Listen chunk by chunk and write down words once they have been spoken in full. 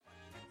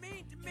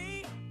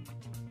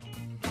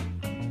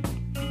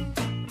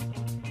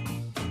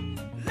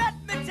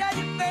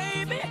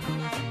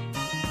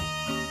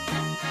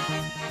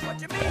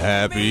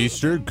Happy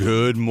Easter.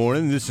 Good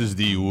morning. This is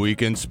the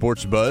Weekend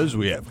Sports Buzz.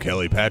 We have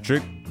Kelly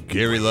Patrick,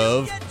 Gary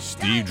Love,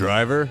 Steve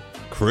Driver,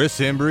 Chris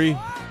Embry,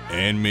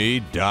 and me,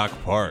 Doc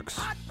Parks.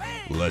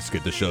 Let's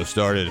get the show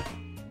started.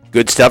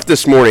 Good stuff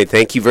this morning.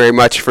 Thank you very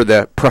much for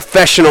the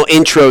professional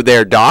intro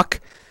there,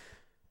 Doc.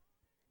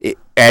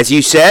 As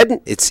you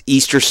said, it's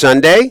Easter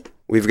Sunday.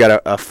 We've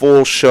got a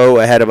full show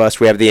ahead of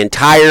us. We have the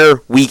entire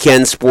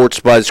Weekend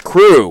Sports Buzz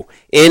crew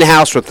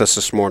in-house with us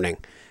this morning.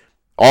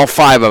 All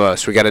five of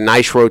us. We got a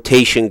nice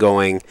rotation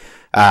going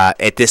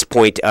at this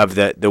point of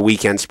the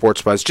Weekend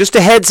Sports Buzz. Just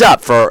a heads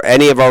up for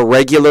any of our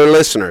regular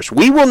listeners.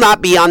 We will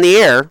not be on the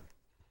air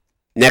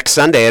next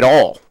Sunday at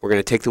all. We're going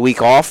to take the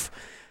week off.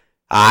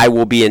 I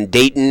will be in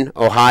Dayton,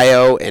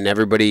 Ohio, and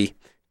everybody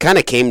kind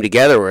of came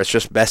together where it's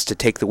just best to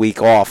take the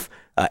week off.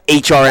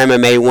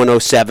 HRMMA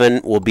 107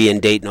 will be in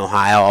Dayton,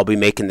 Ohio. I'll be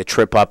making the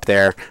trip up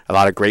there. A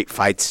lot of great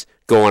fights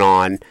going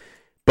on.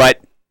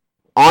 But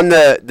on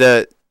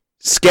the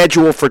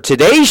schedule for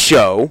today's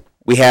show,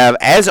 we have,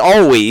 as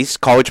always,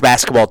 college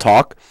basketball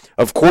talk.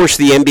 Of course,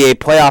 the NBA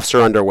playoffs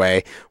are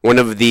underway. One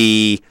of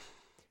the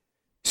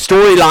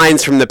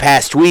storylines from the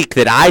past week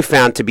that I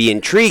found to be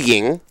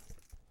intriguing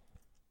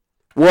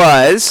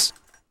was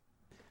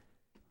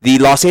the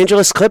Los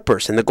Angeles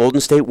Clippers and the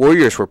Golden State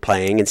Warriors were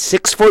playing, and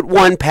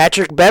 6'1"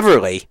 Patrick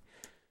Beverley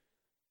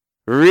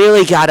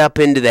really got up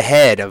into the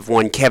head of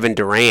one Kevin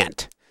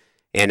Durant.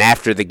 And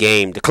after the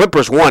game, the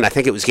Clippers won. I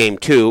think it was game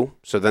 2.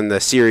 So then the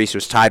series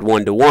was tied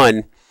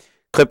 1-1.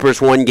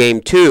 Clippers won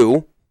game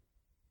 2.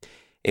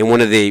 And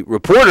one of the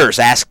reporters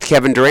asked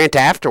Kevin Durant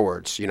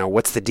afterwards,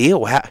 what's the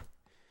deal?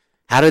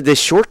 How did this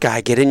short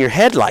guy get in your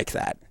head like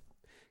that?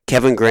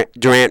 Kevin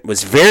Durant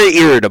was very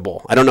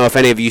irritable. I don't know if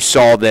any of you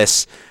saw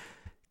this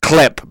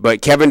clip,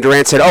 but Kevin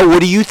Durant said,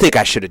 what do you think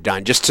I should have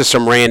done? Just to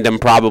some random,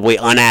 probably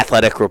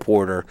unathletic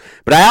reporter.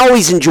 But I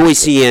always enjoy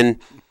seeing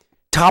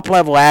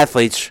top-level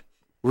athletes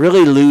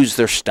really lose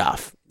their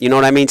stuff. You know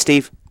what I mean,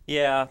 Steve?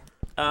 Yeah.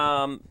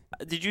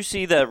 Did you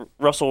see that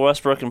Russell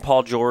Westbrook and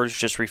Paul George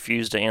just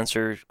refused to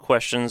answer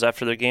questions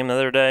after their game the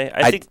other day?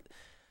 I think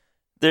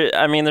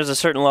there's a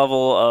certain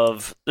level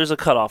of – there's a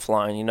cutoff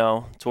line,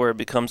 to where it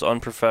becomes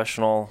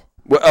unprofessional.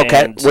 Well,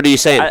 okay, and what are you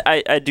saying?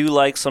 I do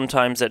like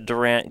sometimes that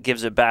Durant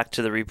gives it back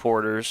to the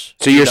reporters.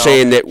 So you're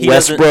saying that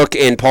Westbrook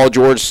and Paul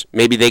George,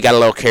 maybe they got a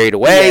little carried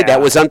away, that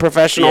was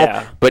unprofessional,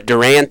 but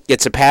Durant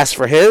gets a pass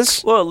for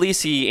his? Well, at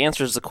least he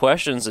answers the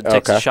questions and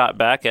takes a shot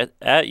back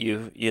at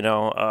you.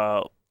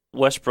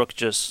 Westbrook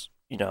just,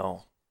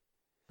 no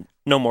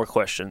more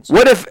questions.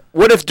 What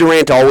if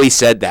Durant always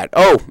said that?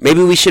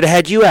 Maybe we should have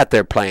had you out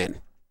there playing.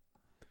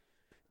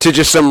 To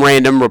just some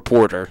random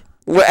reporter.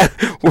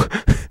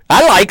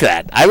 I like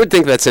that. I would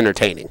think that's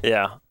entertaining.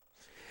 Yeah.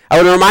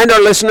 I would remind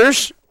our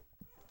listeners,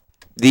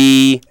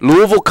 the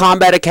Louisville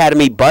Combat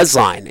Academy buzz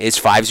line is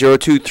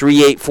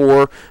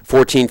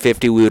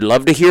 502-384-1450. We would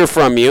love to hear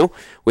from you.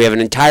 We have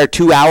an entire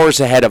 2 hours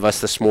ahead of us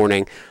this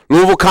morning.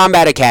 Louisville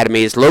Combat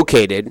Academy is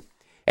located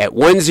at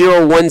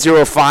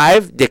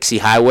 10105 Dixie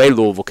Highway,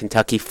 Louisville,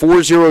 Kentucky,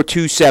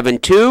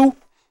 40272.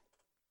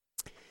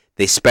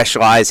 They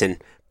specialize in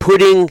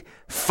putting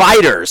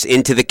fighters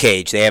into the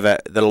cage. They have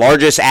the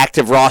largest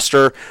active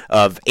roster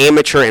of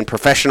amateur and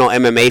professional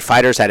MMA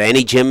fighters at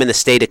any gym in the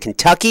state of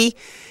Kentucky.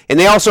 And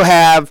they also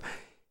have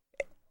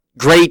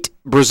great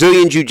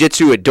Brazilian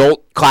Jiu-Jitsu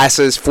adult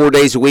classes 4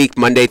 days a week,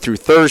 Monday through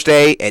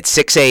Thursday at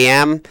 6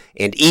 a.m.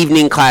 and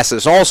evening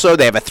classes also.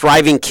 They have a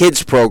thriving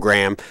kids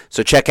program.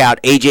 So check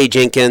out AJ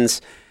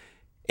Jenkins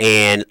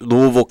and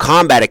Louisville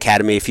Combat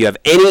Academy if you have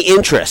any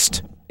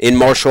interest in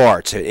martial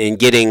arts, in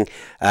getting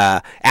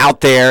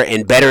out there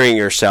and bettering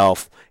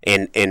yourself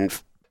and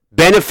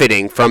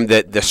benefiting from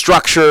the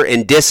structure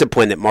and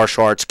discipline that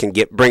martial arts can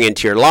bring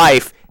into your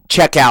life.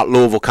 Check out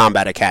Louisville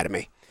Combat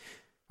Academy.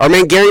 Our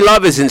man Gary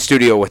Love is in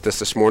studio with us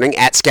this morning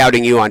at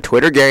Scouting You on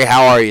Twitter. Gary,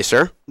 how are you,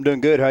 sir? I'm doing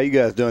good. How you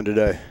guys doing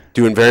today?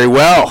 Doing very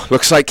well.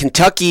 Looks like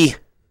Kentucky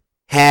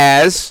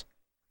has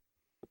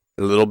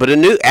a little bit of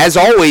news. As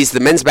always, the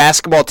men's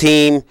basketball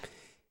team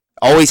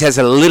always has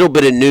a little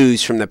bit of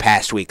news from the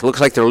past week. Looks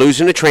like they're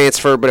losing a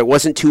transfer, but it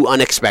wasn't too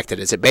unexpected.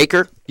 Is it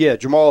Baker? Yeah,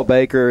 Jamal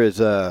Baker is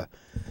a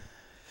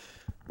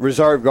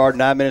reserve guard,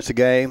 9 minutes a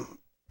game.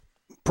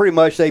 Pretty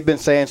much they've been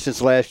saying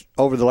since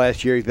over the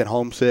last year he's been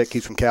homesick.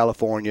 He's from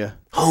California.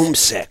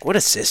 Homesick. What a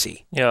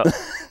sissy. Yeah.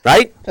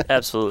 Right?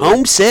 Absolutely.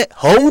 Homesick?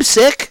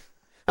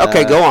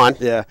 Okay, go on.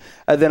 Yeah.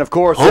 And then, of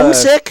course,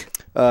 homesick?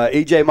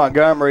 E.J.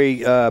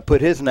 Montgomery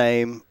put his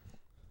name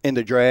in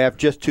the draft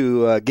just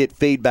to get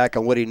feedback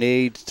on what he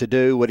needs to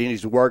do, what he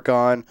needs to work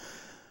on.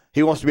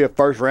 He wants to be a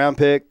first-round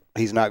pick.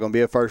 He's not going to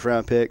be a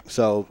first-round pick.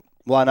 So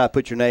why not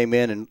put your name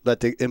in and let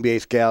the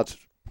NBA scouts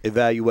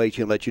evaluate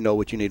you and let you know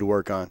what you need to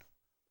work on?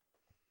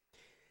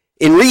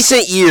 In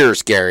recent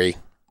years, Gary,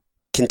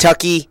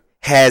 Kentucky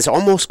has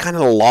almost kind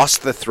of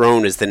lost the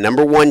throne as the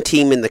number one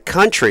team in the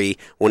country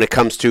when it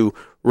comes to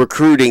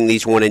recruiting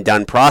these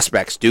one-and-done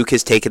prospects. Duke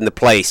has taken the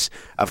place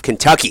of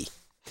Kentucky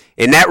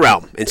in that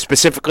realm, and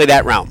specifically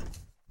that realm.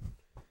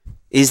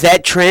 Is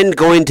that trend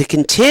going to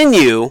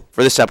continue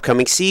for this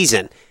upcoming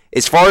season?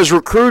 as far as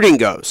recruiting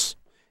goes,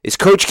 is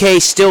Coach K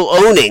still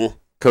owning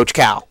Coach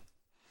Cal?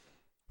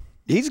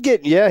 He's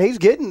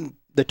getting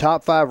the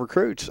top 5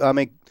 recruits. I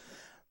mean,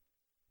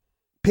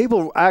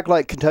 people act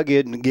like Kentucky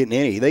isn't getting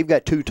any. They've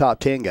got 2 top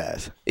 10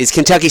 guys. Is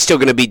Kentucky still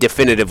going to be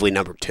definitively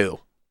number 2?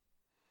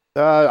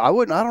 I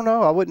don't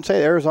know. I wouldn't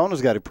say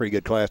Arizona's got a pretty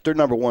good class. They're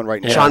number 1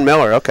 right now. Sean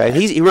Miller, okay.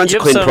 He runs a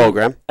clean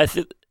program. I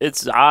think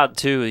it's odd,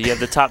 too. You have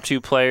the top 2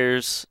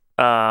 players,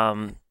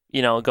 going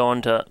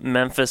to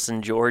Memphis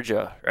and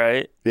Georgia,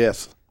 right?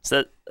 Yes.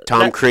 So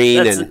Tom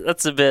Crean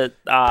that's a bit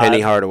odd. Penny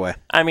Hardaway.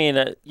 I mean,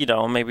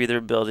 maybe they're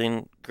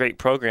building great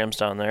programs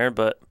down there,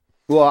 but...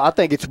 Well, I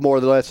think it's more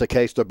or less the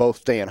case they're both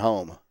staying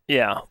home.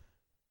 Yeah.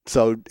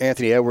 So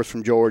Anthony Edwards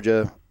from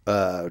Georgia,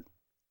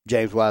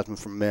 James Wiseman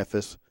from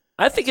Memphis.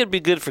 I think it'd be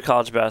good for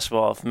college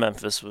basketball if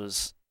Memphis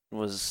was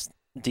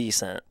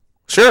decent.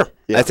 Sure.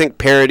 Yeah. I think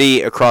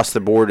parity across the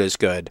board is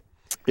good.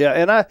 Yeah,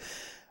 and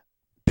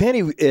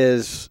Penny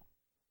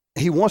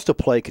he wants to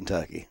play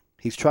Kentucky.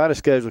 He's trying to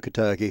schedule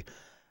Kentucky.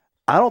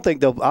 I don't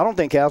think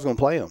Cal's going to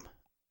play him.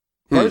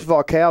 First of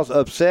all, Cal's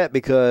upset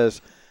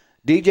because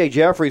DJ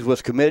Jeffries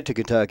was committed to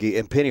Kentucky,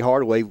 and Penny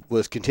Hardaway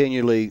was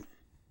continually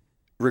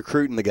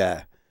recruiting the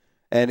guy.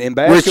 And in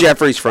basketball, where's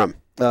Jeffries from?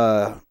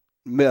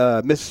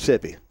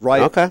 Mississippi,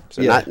 right? Okay,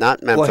 so yeah.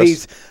 not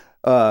Memphis.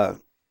 Well,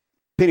 he's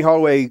Penny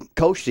Hardaway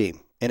coached him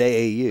in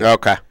AAU.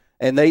 Okay,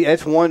 and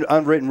that's one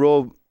unwritten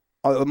rule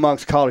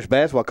amongst college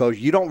basketball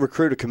coaches. You don't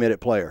recruit a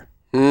committed player.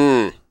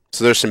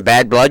 So there's some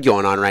bad blood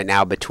going on right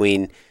now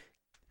between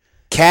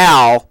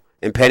Cal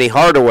and Penny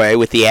Hardaway,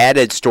 with the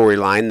added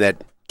storyline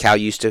that Cal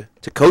used to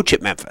coach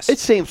at Memphis. It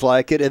seems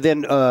like it. And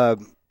then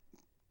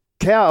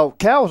Cal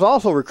was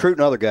also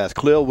recruiting other guys,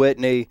 Khalil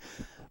Whitney,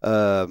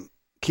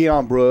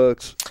 Keon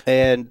Brooks,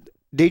 and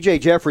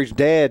DJ Jeffries'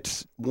 dad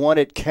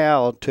wanted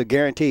Cal to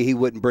guarantee he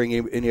wouldn't bring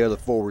any other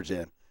forwards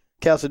in.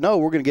 Cal said, no,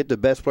 we're going to get the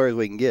best players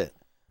we can get.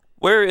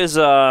 Where is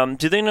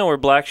do they know where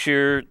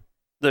Blackshear,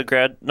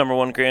 the number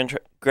 1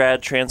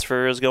 grad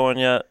transfer, is going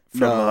yet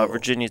from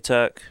Virginia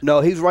Tech? No,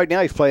 he's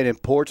playing in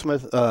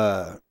Portsmouth,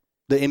 the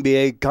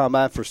NBA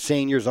Combine for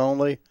seniors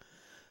only.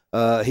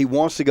 He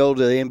wants to go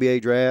to the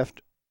NBA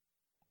draft.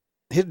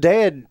 His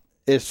dad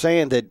is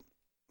saying that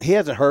he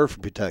hasn't heard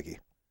from Kentucky.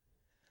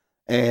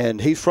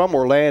 And he's from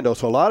Orlando,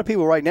 so a lot of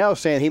people right now are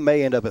saying he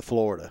may end up at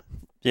Florida.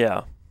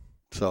 Yeah.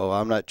 So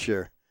I'm not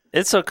sure.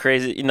 It's so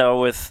crazy,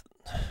 with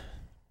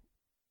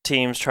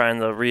teams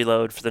trying to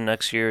reload for the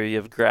next year. You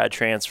have grad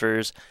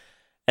transfers,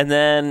 and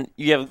then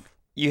you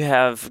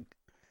have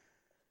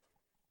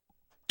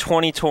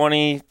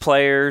 2020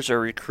 players or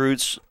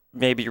recruits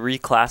maybe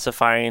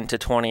reclassifying to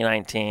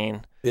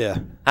 2019. Yeah.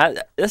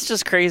 That's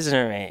just crazy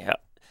to me.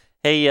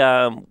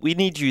 Hey, we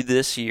need you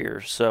this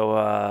year,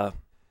 so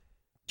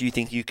do you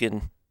think you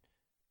can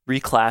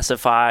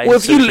reclassify?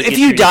 Well, if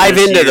you dive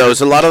into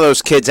those, a lot of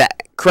those kids,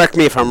 correct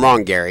me if I'm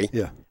wrong, Gary.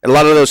 Yeah. A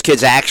lot of those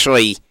kids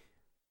actually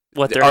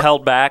they're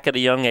held back at a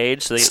young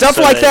age. So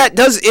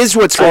that is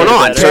what's going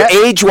on. So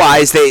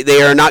age-wise,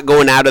 they are not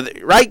going out of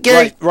right,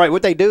 Gary? Right.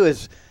 What they do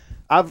is,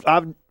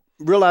 I've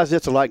realized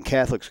it's a lot in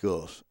Catholic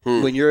schools.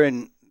 When you're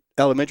in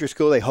elementary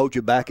school, they hold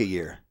you back a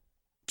year,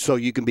 so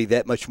you can be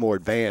that much more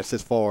advanced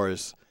as far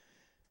as.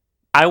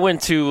 I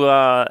went to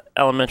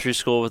elementary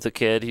school with a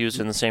kid. He was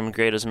in the same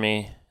grade as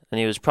me, and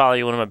he was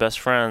probably one of my best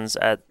friends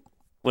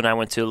when I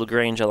went to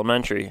LaGrange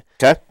Elementary.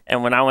 Okay.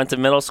 And when I went to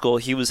middle school,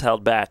 he was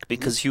held back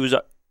because he was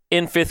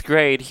in 5th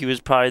grade. He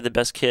was probably the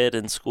best kid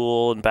in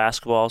school and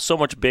basketball, so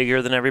much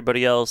bigger than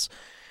everybody else.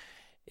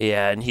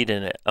 Yeah, and he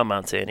didn't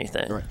amount to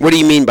anything. Right. What do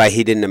you mean by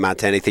he didn't amount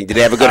to anything? Did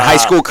he have a good high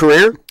school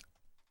career?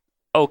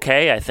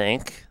 Okay, I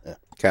think.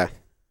 Okay.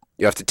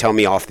 You have to tell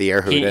me off the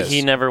air who it is.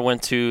 He never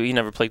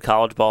played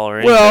college ball or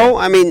anything. Well,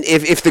 I mean,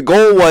 if the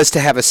goal was to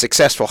have a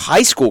successful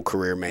high school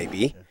career,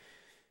 maybe,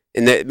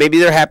 and maybe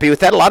they're happy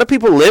with that. A lot of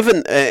people live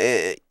in,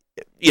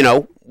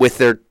 with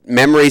their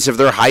memories of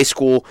their high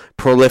school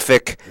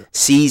prolific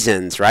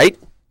seasons, right?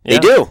 Yeah. They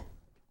do.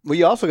 Well,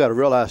 you also got to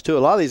realize, too, a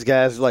lot of these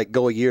guys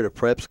go a year to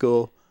prep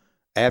school.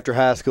 After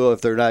high school, if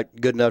they're not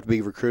good enough to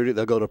be recruited,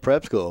 they'll go to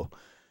prep school.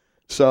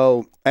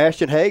 So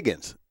Ashton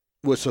Hagans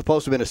was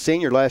supposed to have been a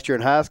senior last year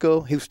in high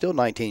school. He was still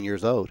 19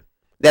 years old.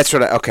 That's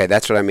what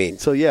I mean.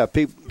 So, yeah,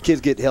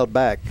 kids get held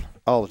back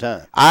all the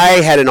time.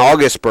 I had an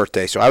August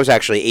birthday, so I was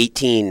actually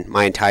 18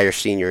 my entire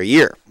senior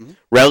year. Mm-hmm.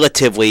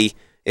 Relatively,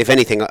 if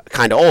anything,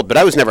 kind of old, but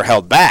I was never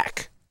held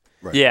back.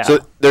 Right. Yeah. So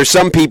there's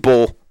some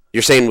people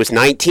you're saying was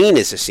 19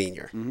 as a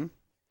senior. Mm-hmm.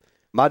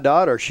 My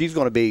daughter, she's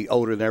going to be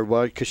older than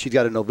everybody because she's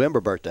got a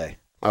November birthday.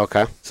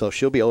 Okay. So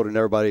she'll be older than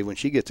everybody when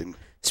she gets in.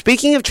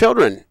 Speaking of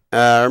children,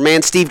 our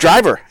man Steve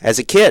Driver has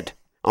a kid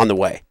on the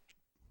way.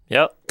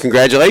 Yep.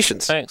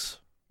 Congratulations. Thanks.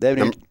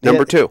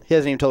 Number 2. He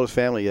hasn't even told his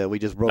family yet. We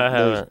just broke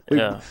the news.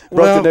 Yeah.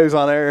 Broke the news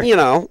on air.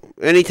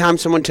 Anytime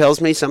someone tells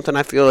me something,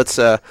 I feel it's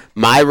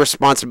my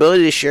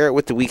responsibility to share it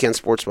with the Weekend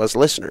Sports Buzz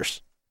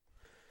listeners.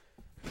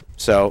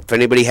 So if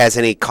anybody has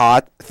any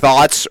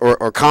thoughts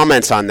or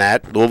comments on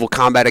that, Louisville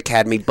Combat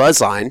Academy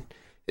Buzzline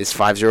is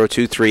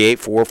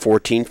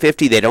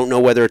 502-384-1450. They don't know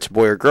whether it's a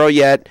boy or girl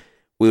yet.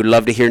 we would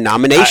love to hear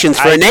nominations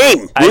for a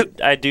name.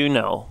 I do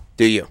know.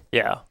 Do you?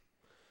 Yeah.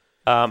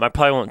 I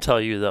probably won't tell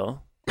you,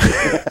 though.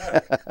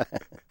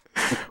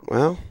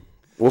 Well,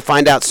 we'll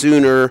find out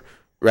sooner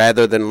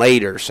rather than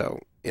later,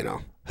 so,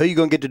 Who are you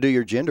going to get to do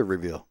your gender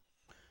reveal?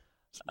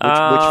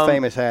 Which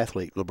famous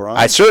athlete? LeBron?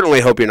 I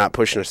certainly hope you're not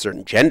pushing a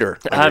certain gender.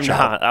 I'm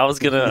not. I was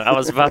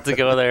about to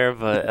go there,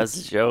 but as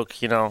a joke,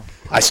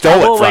 I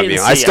stole it from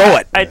you. I stole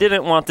it. I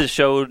didn't want the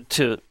show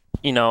to,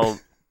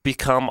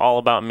 become all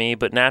about me,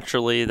 but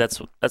naturally that's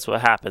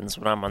what happens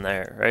when I'm on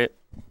there, right?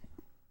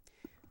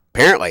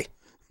 Apparently.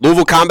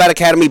 Louisville Combat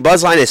Academy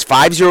buzzline is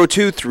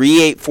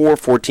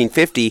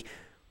 502-384-1450.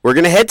 We're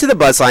going to head to the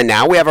buzzline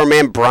now. We have our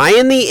man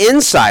Brian the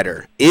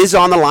Insider is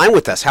on the line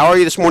with us. How are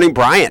you this morning,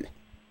 Brian?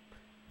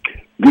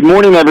 Good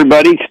morning,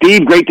 everybody.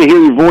 Steve, great to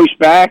hear your voice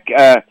back.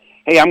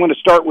 Hey, I'm going to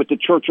start with the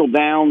Churchill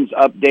Downs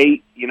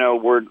update.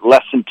 We're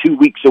less than 2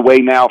 weeks away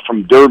now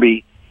from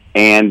Derby.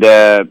 And,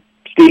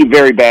 Steve,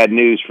 very bad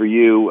news for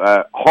you.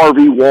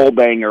 Harvey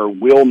Wallbanger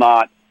will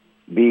not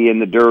be in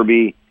the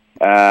Derby.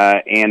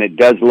 And it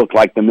does look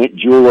like the mint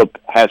julep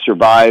has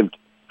survived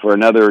for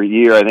another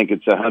year. I think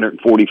it's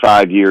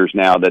 145 years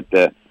now that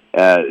there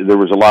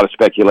was a lot of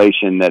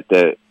speculation that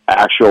the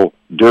actual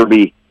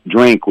Derby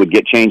drink would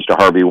get changed to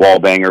Harvey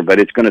Wallbanger, but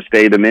it's going to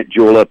stay the mint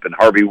julep, and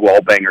Harvey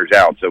Wallbanger's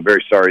out, so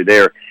very sorry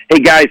there. Hey,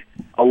 guys,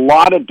 a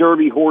lot of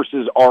Derby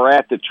horses are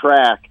at the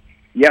track.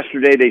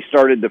 Yesterday they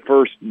started the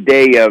first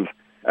day of,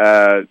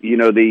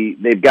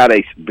 they've got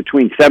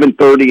between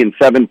 7:30 and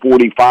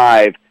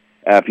 7:45.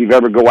 If you've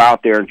ever go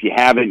out there, if you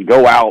haven't,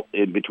 go out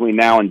in between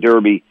now and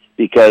Derby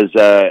because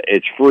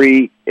it's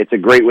free. It's a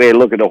great way to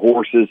look at the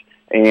horses,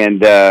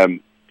 and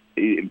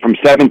from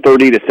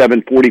 7:30 to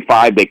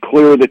 7:45, they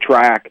clear the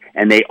track,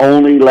 and they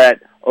only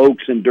let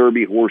Oaks and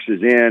Derby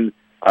horses in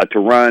to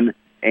run,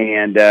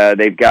 and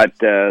they've got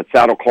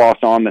saddle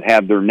cloths on that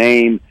have their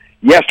name.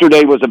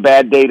 Yesterday was a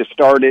bad day to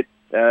start it.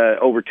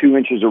 Over 2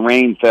 inches of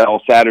rain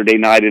fell Saturday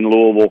night in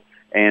Louisville,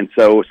 and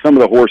so some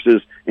of the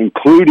horses,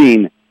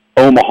 including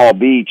Omaha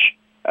Beach,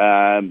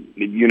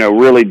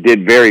 really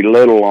did very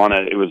little on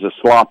it. It was a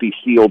sloppy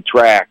sealed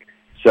track,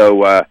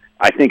 so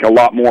I think a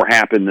lot more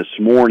happened this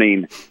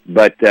morning,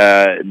 but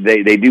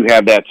they do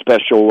have that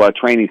special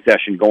training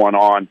session going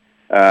on.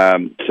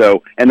 And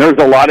there's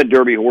a lot of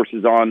Derby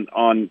horses on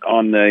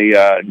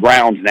the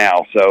grounds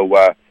now. So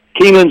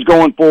Keeneland's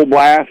going full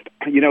blast.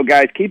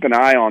 Guys, keep an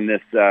eye on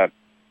this.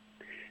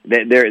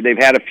 They've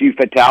had a few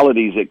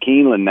fatalities at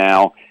Keeneland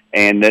now,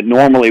 and that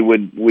normally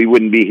we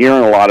wouldn't be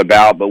hearing a lot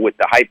about, but with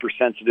the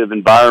hypersensitive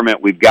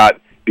environment we've got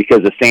because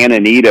of Santa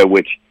Anita,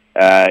 which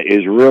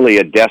is really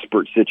a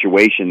desperate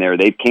situation there.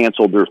 They've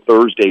canceled their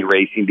Thursday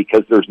racing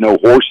because there's no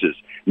horses.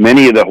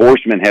 Many of the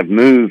horsemen have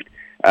moved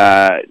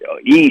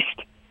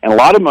east, and a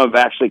lot of them have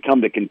actually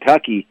come to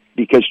Kentucky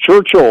because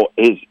Churchill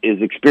is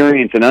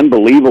experiencing an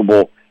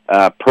unbelievable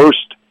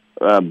purse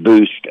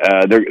boost.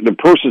 The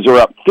purses are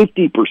up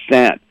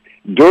 50%.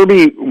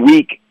 Derby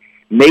week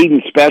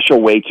maiden special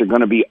weights are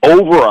going to be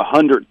over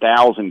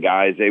 100,000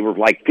 guys. They were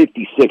like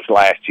 56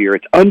 last year.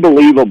 It's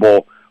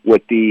unbelievable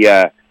with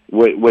the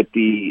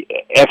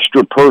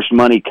extra purse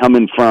money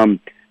coming from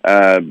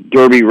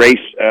Derby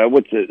race.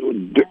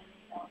 The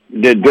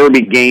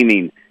Derby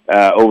gaming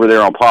over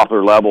there on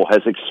Popular Level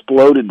has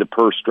exploded the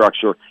purse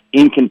structure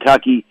in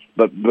Kentucky,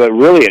 but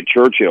really at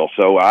Churchill.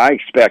 So I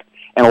expect,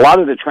 and a lot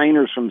of the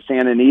trainers from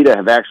Santa Anita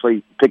have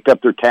actually picked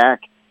up their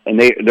tack, and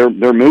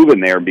they're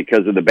moving there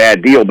because of the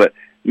bad deal. But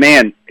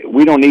man,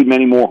 we don't need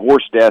many more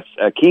horse deaths.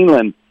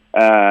 Keeneland,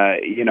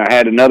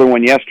 had another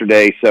one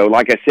yesterday. So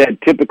like I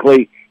said,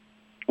 typically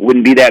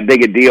wouldn't be that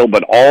big a deal,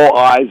 but all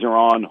eyes are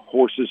on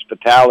horses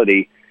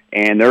fatality.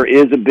 And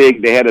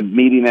they had a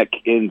meeting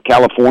in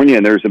California,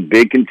 and there's a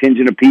big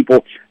contingent of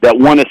people that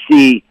want to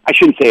see, I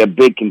shouldn't say a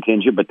big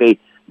contingent, but the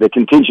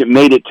contingent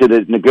made it to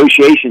the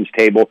negotiations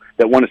table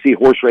that want to see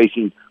horse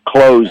racing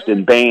closed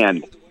and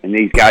banned, and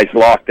these guys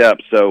locked up.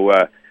 So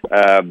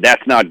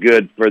that's not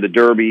good for the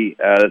Derby.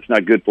 That's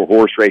not good for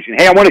horse racing.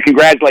 Hey, I want to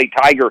congratulate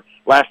Tiger.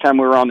 Last time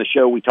we were on the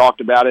show, we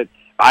talked about it.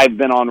 I've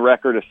been on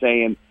record of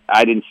saying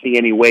I didn't see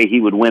any way he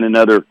would win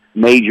another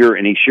major,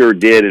 and he sure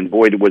did, and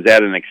boy, was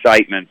that an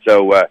excitement.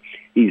 So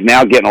he's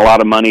now getting a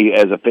lot of money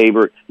as a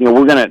favorite.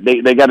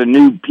 They got a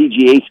new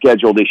PGA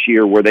schedule this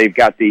year where they've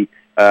got the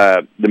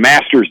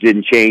Masters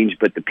didn't change,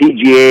 but the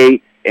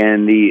PGA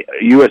and the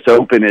U.S.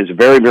 Open is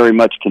very, very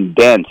much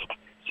condensed.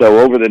 So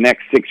over the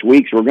next 6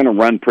 weeks, we're going to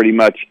run pretty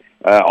much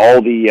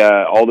all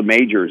the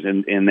majors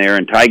in there,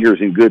 and Tiger's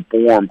in good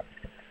form.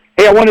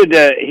 Hey, I wanted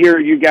to hear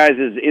you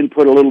guys'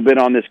 input a little bit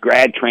on this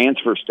grad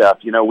transfer stuff.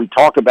 We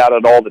talk about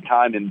it all the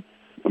time in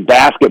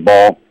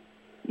basketball.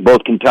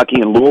 Both Kentucky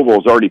and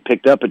Louisville has already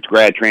picked up a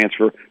grad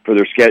transfer for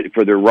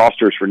their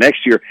rosters for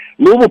next year.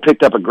 Louisville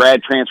picked up a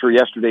grad transfer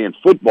yesterday in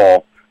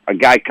football, a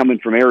guy coming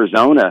from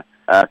Arizona,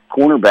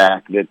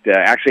 cornerback that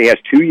actually has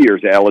 2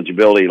 years of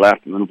eligibility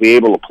left and will be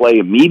able to play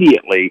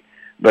immediately.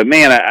 But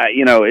man,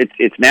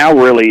 it's now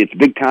it's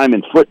big time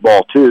in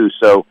football too.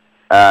 So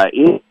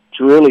it's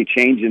really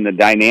changing the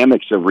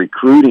dynamics of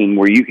recruiting,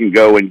 where you can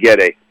go and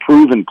get a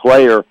proven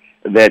player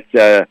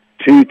that's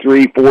 2,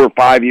 3, 4,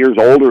 5 years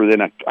older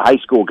than a high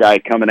school guy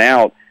coming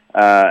out.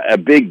 A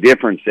big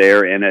difference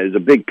there, and is a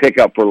big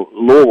pickup for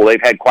Louisville.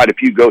 They've had quite a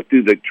few go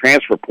through the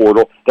transfer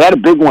portal. They had a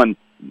big one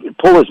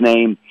pull his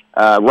name.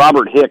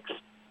 Robert Hicks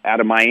out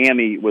of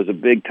Miami was a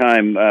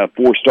big-time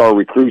 4-star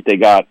recruit they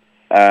got,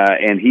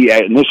 and he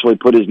initially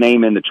put his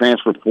name in the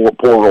transfer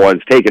portal and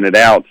has taken it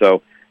out.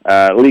 So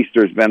at least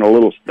there's been a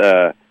little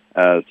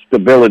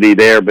stability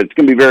there. But it's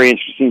going to be very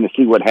interesting to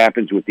see what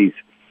happens with these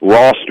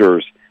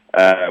rosters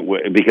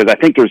because I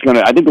think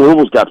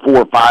Louisville's got 4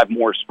 or 5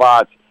 more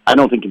spots. I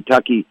don't think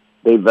Kentucky.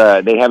 They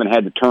haven't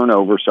had the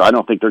turnover, so I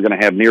don't think they're going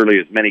to have nearly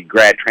as many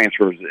grad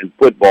transfers in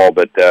football.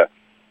 But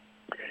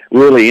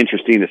really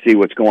interesting to see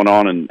what's going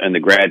on in the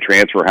grad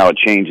transfer, how it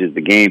changes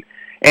the game.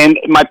 And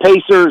my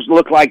Pacers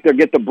look like they'll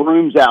get the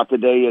brooms out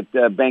today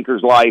at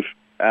Bankers Life.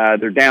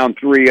 They're down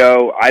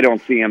 3-0. I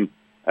don't see them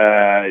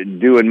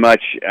doing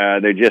much.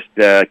 They're just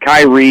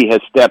Kyrie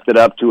has stepped it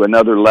up to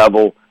another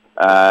level,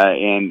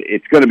 and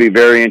it's going to be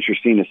very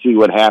interesting to see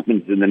what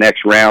happens in the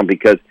next round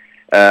because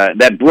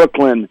that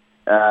Brooklyn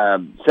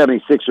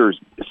 76ers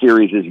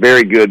series is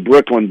very good.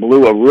 Brooklyn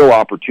blew a real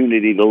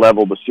opportunity to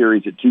level the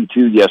series at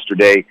 2-2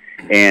 yesterday,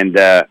 and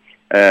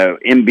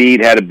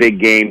Embiid had a big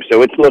game.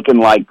 So it's looking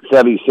like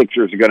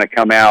 76ers are going to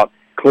come out.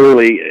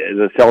 Clearly,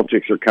 the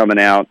Celtics are coming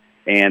out,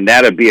 and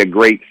that would be a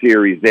great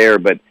series there.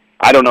 But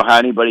I don't know how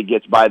anybody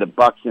gets by the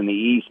Bucks in the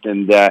East,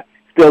 and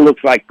still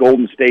looks like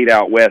Golden State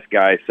out west,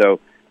 guys. So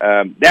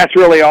that's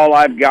really all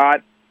I've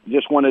got.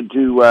 Just wanted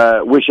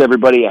to wish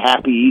everybody a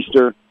happy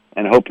Easter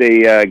and hope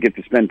they get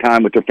to spend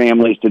time with their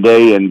families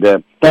today. And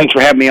thanks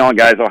for having me on,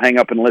 guys. I'll hang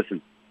up and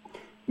listen.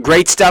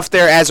 Great stuff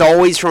there, as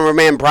always, from our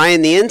man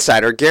Brian the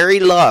Insider.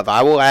 Gary Love,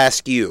 I will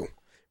ask you.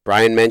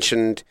 Brian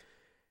mentioned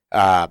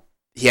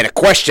he had a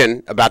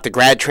question about the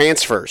grad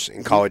transfers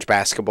in college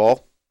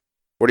basketball.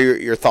 What are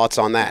your thoughts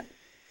on that?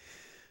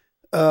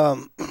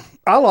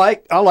 I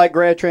like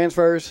grad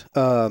transfers.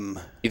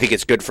 You think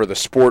it's good for the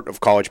sport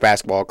of college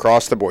basketball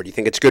across the board? You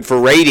think it's good for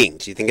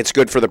ratings? You think it's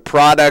good for the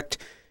product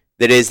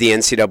that is the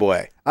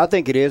NCAA? I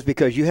think it is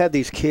because you have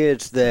these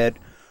kids that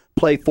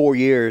play 4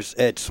 years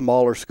at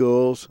smaller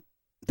schools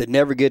that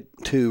never get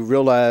to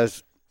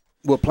realize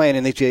we're playing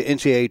in the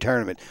NCAA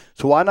tournament.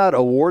 So why not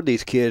award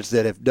these kids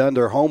that have done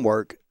their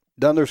homework,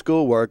 done their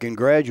schoolwork, and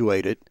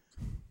graduated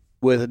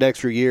with an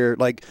extra year?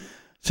 Like,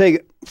 say,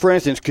 for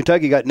instance,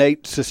 Kentucky got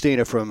Nate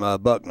Sestina from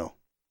Bucknell.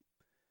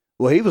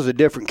 Well, he was a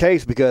different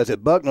case because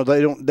at Bucknell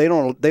they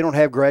don't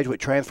have graduate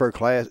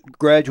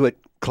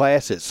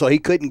classes, so he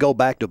couldn't go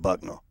back to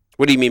Bucknell.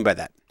 What do you mean by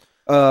that?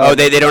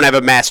 They don't have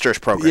a master's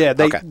program. Yeah,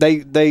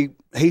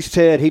 he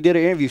said he did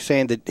an interview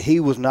saying that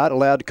he was not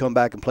allowed to come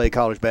back and play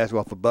college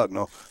basketball for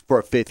Bucknell for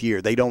a 5th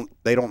year. They don't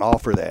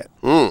offer that.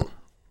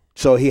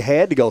 So he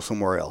had to go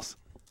somewhere else.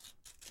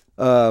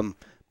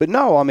 But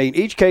no, I mean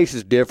each case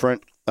is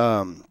different.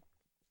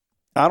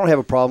 I don't have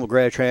a problem with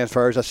grad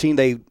transfers. I seen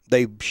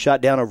they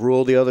shot down a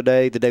rule the other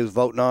day that they was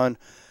voting on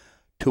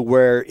to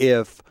where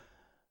if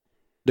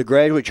the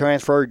graduate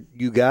transfer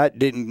you got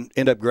didn't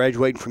end up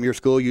graduating from your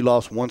school, you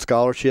lost one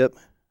scholarship,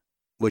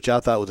 which I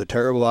thought was a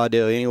terrible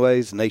idea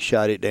anyways, and they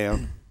shot it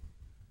down.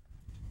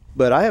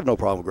 But I have no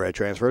problem with grad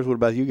transfers. What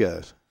about you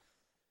guys?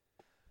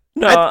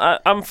 No,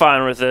 I'm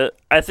fine with it.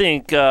 I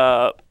think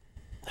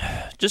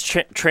just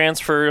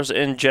transfers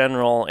in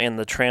general and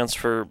the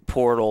transfer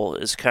portal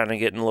is kind of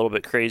getting a little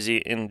bit crazy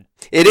in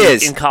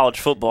college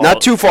football.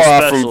 Not too far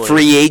off from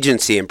free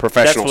agency in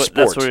professional sports.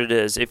 That's what it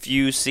is. If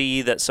you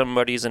see that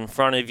somebody's in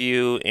front of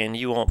you and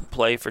you won't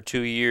play for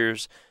 2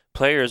 years,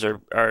 players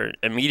are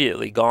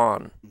immediately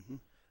gone. Mm-hmm.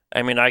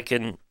 I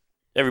mean,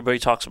 everybody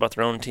talks about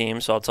their own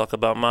team, so I'll talk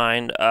about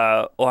mine.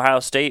 Ohio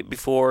State,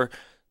 before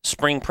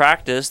spring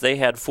practice, they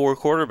had 4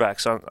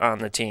 quarterbacks on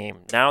the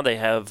team. Now they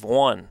have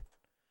 1.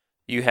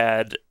 You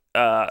had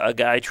a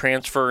guy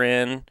transfer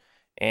in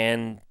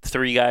and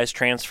 3 guys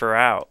transfer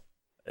out.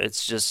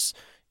 It's just,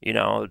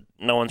 no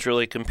one's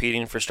really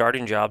competing for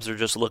starting jobs. They're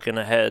just looking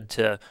ahead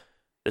to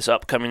this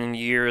upcoming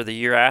year or the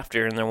year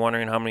after, and they're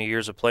wondering how many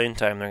years of playing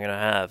time they're going to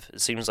have.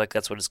 It seems like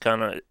that's what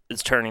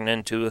it's turning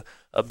into,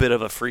 a bit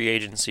of a free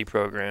agency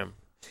program.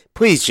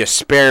 Please just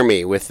spare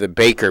me with the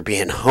Baker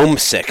being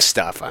homesick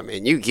stuff. I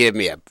mean, you give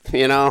me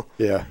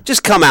Yeah.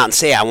 Just come out and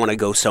say I want to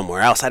go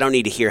somewhere else. I don't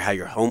need to hear how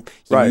you're home.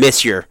 You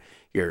miss your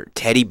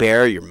teddy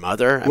bear, your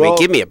mother. I mean,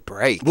 give me a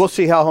break. We'll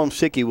see how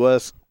homesick he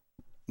was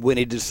when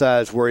he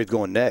decides where he's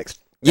going next.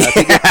 Yeah.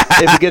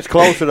 If he gets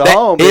closer to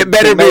home. It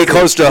better be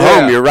close to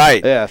home. You're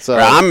right. Yeah, so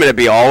I'm going to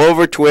be all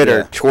over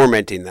Twitter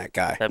tormenting that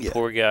guy. That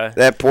poor guy.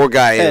 That poor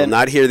guy. He'll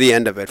not hear the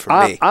end of it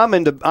from me. I'm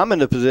in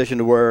the position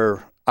to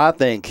where I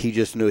think he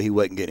just knew he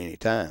wasn't getting any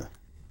time.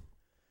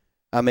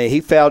 I mean,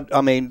 he fouled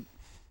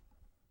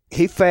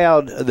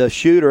the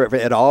shooter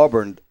at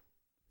Auburn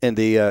in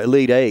the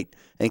Elite Eight,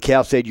 and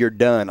Cal said, "You're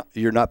done.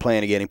 You're not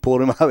playing again." He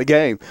pulled him out of the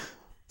game.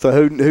 So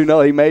who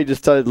knows? He may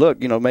just say, "Look,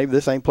 maybe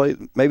this ain't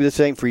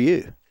for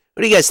you."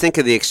 What do you guys think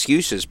of the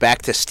excuses?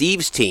 Back to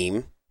Steve's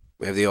team,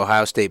 we have the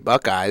Ohio State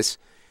Buckeyes.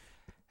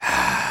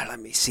 Let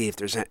me see if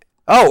there's any.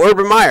 Oh,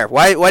 Urban Meyer.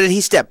 Why did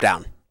he step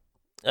down?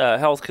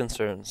 Health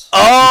concerns.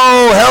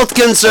 Oh, health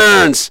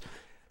concerns.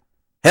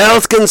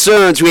 Health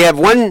concerns. We have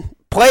one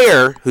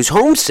player who's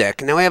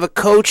homesick. Now we have a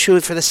coach who,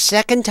 for the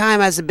second time,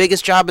 has the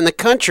biggest job in the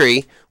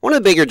country, one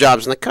of the bigger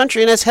jobs in the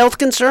country, and has health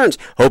concerns.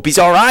 Hope he's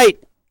all right.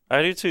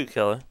 I do too,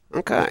 Kelly.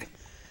 Okay.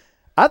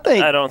 I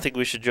don't think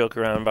we should joke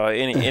around about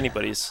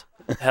anybody's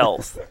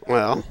health.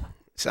 Well,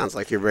 sounds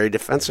like you're very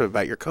defensive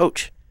about your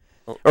coach.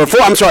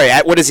 I'm sorry,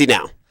 what is he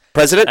now?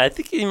 President? I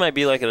think he might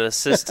be like an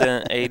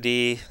assistant AD.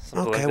 Okay,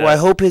 like well, I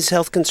hope his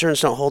health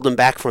concerns don't hold him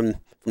back from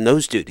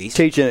those duties.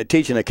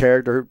 teaching a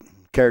character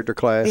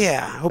class.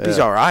 Yeah, I hope he's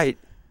all right.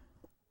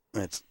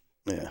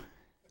 Yeah.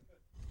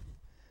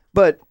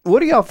 But what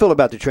do y'all feel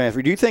about the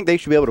transfer? Do you think they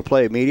should be able to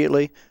play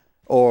immediately,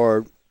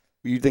 or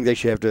you think they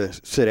should have to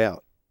sit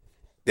out?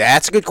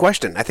 That's a good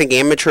question. I think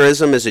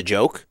amateurism is a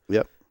joke.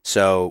 Yep.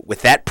 So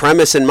with that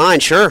premise in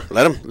mind, sure,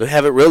 let them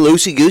have it real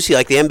loosey-goosey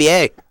like the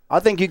NBA. I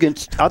think you can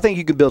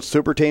build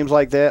super teams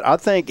like that. I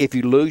think if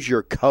you lose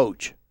your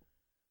coach,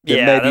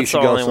 then maybe you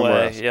should go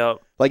somewhere else.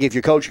 Yep. Like if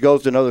your coach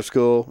goes to another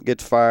school,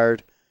 gets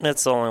fired,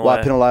 That's the only why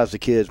way. penalize the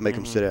kids, make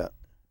them sit out?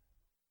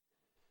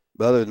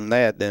 But other than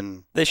that,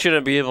 then They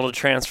shouldn't be able to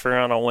transfer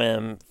on a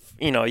whim.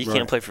 You Right.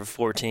 can't play for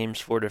 4 teams,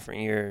 4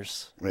 different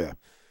years. yeah.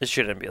 It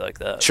shouldn't be like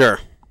that. Sure.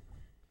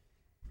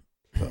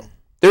 So.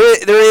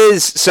 There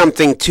is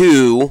something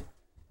to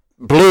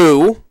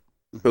Blue.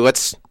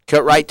 Let's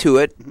cut right to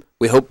it.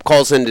 We hope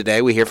calls in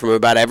today. We hear from him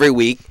about every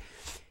week.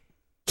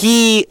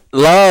 He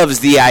loves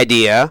the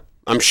idea,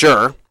 I'm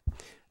sure,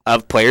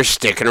 of players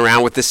sticking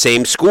around with the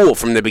same school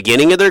from the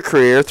beginning of their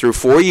career through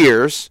 4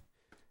 years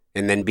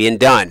and then being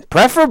done.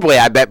 Preferably,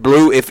 I bet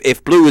Blue,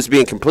 if Blue was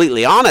being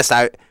completely honest,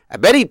 I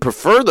bet he'd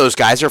prefer those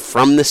guys are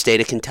from the state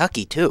of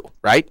Kentucky too,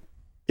 right?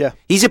 Yeah.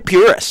 He's a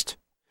purist.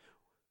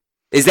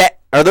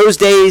 Are those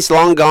days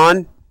long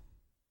gone?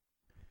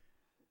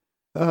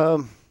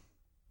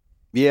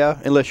 Yeah,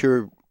 unless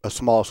you're a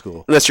small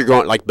school. Unless you're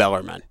going like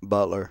Bellarmine.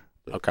 Butler.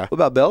 Okay. What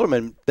about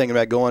Bellarmine thinking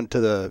about going to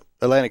the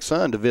Atlantic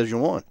Sun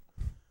Division I?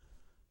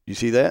 You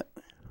see that?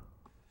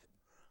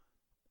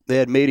 They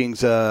had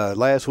meetings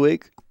last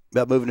week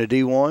about moving to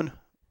D1.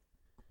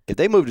 If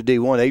they move to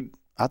D1,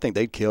 I think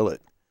they'd kill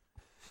it.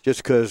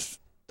 Just because,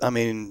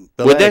 the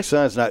Atlantic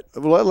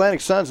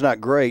Sun's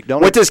not great.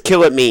 What does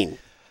kill it mean?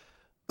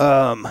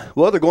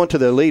 Well, they're going to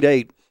the Elite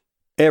Eight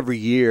every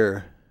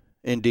year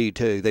in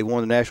D2. They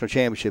won the national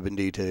championship in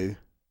D2.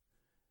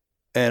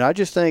 And I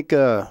just think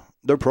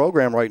their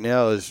program right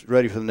now is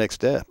ready for the next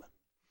step.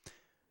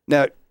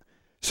 Now,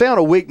 say on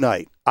a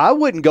weeknight, I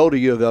wouldn't go to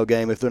U of L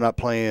game if they're not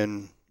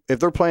playing. If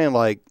they're playing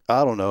like,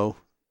 I don't know,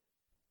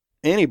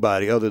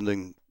 anybody other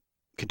than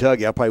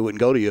Kentucky, I probably wouldn't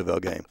go to U of L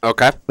game.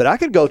 Okay. But I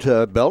could go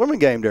to a Bellarmine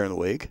game during the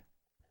week.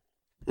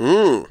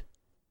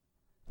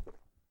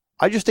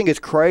 I just think it's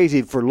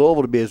crazy for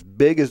Louisville to be as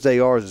big as they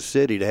are as a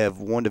city to have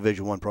one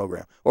Division I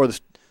program.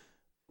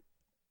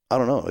 I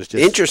don't know. It's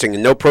just interesting.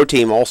 And no pro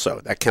team also.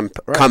 That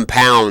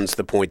compounds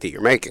the point that you're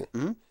making.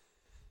 Mm-hmm.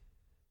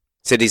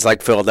 Cities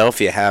like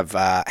Philadelphia have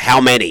how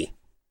many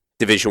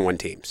Division I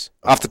teams?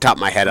 Off the top of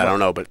my head, I don't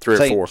know, but 3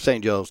 or 4.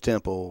 St. Joe's,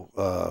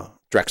 Temple,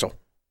 Drexel.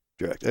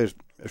 There's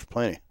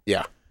plenty.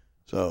 Yeah.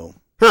 So.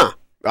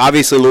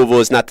 Obviously, Louisville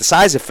is not the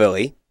size of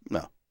Philly.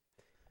 No.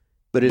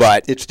 But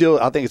it's still,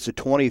 I think it's the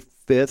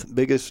 25th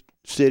biggest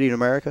city in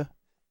America.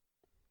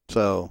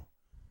 So,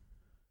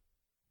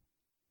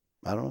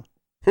 I don't know.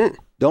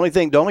 The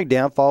only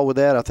downfall with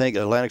that, I think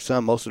Atlantic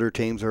Sun, most of their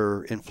teams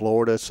are in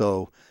Florida,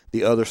 so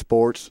the other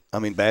sports,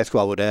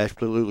 basketball would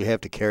absolutely have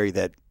to carry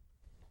that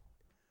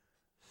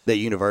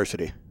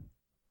university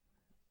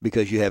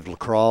because you have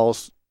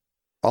lacrosse.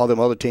 All them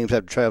other teams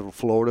have to travel to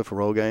Florida for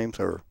road games,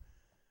 or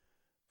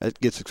it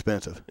gets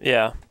expensive.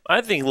 Yeah,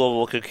 I think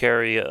Louisville could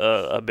carry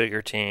a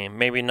bigger team.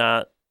 Maybe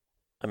not,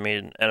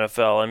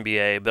 NFL,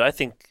 NBA, but I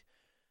think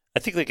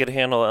they could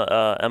handle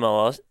a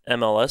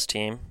MLS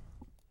team.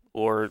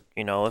 Or,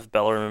 if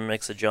Bellarmine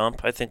makes a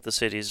jump, I think the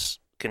cities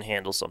can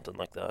handle something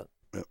like that.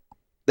 Yep.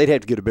 They'd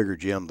have to get a bigger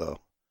gym, though.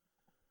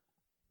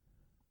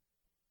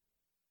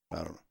 I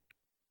don't know.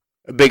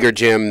 A bigger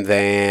gym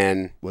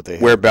than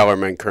where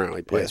Bellarmine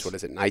currently plays. Yes. What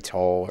is it, Knights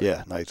Hall?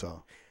 Yeah, Knights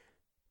Hall.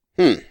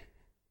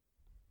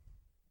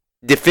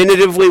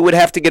 Definitively would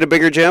have to get a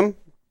bigger gym?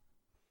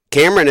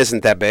 Cameron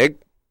isn't that big,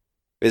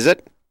 is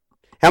it?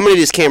 How many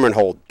does Cameron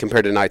hold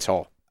compared to Knights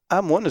Hall?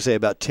 I'm wanting to say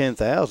about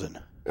 10,000.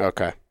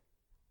 Okay.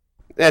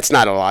 That's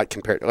not a lot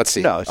compared. Let's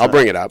see. No, I'll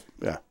bring it up.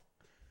 Yeah.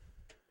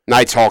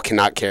 Knights Hall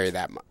cannot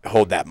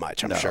hold that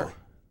much, I'm sure.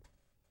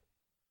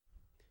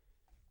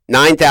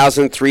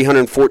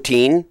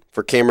 9,314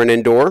 for Cameron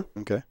Indoor.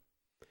 Okay.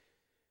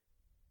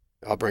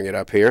 I'll bring it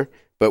up here.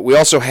 But we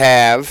also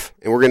have,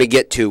 and we're going to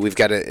get to, we've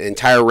got an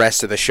entire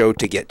rest of the show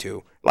to get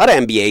to. A lot of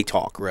NBA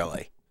talk,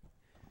 really.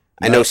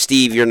 No. I know,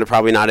 Steve, you're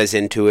probably not as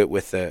into it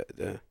with the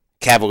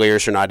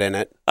Cavaliers are not in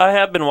it. I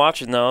have been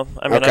watching, though.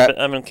 I've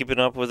been keeping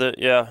up with it,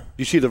 yeah.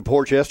 You see the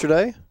reports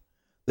yesterday?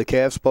 The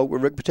Cavs spoke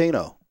with Rick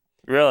Pitino.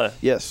 Really?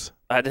 Yes.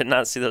 I did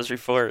not see those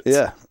reports.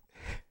 Yeah.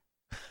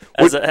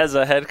 As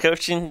a head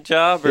coaching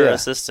job or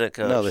assistant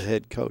coach? No, the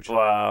head coach.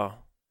 Wow.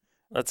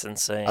 That's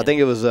insane. I think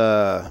it was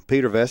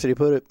Peter Vesey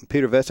put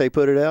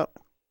it out.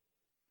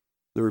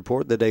 The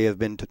report that they have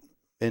been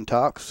in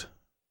talks.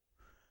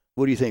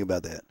 What do you think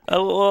about that?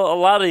 Well, a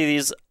lot of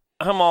these,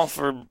 I'm all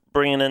for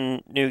bringing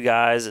in new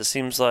guys. It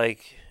seems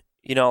like,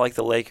 like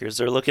the Lakers,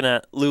 they're looking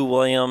at Lou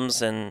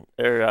Williams or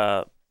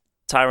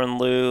Tyronn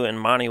Lue and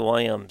Monty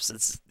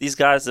Williams. These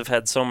guys have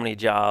had so many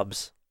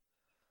jobs.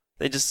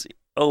 They just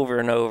over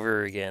and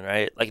over again,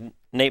 right? Like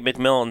Nate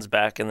McMillan's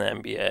back in the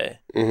NBA.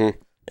 Mm-hmm.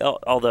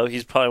 Although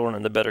he's probably one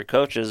of the better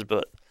coaches,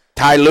 but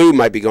Ty Lue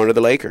might be going to the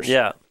Lakers.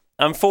 yeah.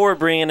 I'm for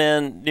bringing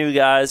in new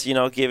guys,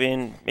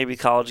 giving maybe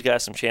college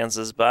guys some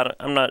chances, but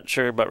I'm not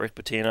sure about Rick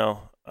Pitino.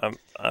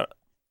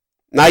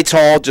 Knights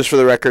Hall, just for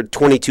the record,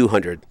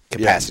 2,200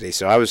 capacity. Yeah.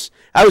 So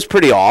I was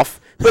pretty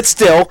off, but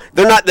still,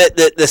 they're not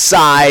the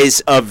size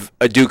of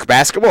a Duke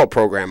basketball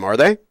program, are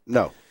they?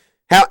 No.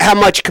 How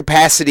much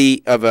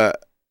capacity of a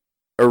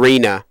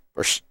arena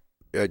or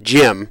a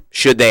gym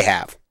should they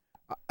have?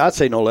 I'd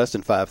say no less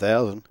than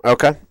 5,000.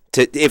 Okay.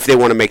 If they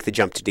want to make the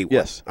jump to D1.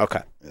 Yes.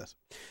 Okay. Yes.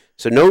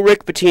 So no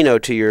Rick Pitino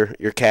to your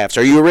Cavs.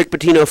 Are you a Rick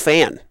Pitino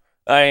fan?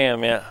 I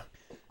am, yeah.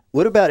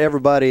 What about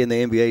everybody in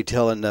the NBA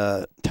telling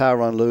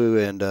Tyronn Lue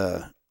and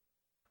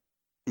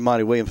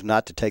Monty Williams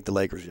not to take the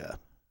Lakers job?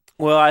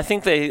 Well, I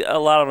think a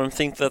lot of them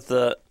think that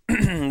the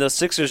the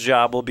Sixers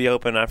job will be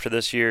open after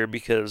this year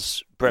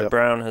because Brett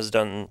Brown has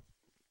done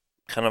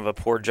kind of a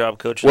poor job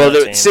coaching. Well,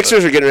 the team,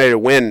 Sixers are getting ready to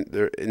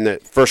win in the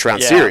first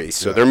round series,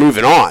 so they're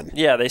moving on.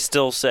 Yeah, they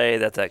still say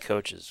that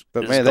coach is.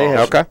 But is man,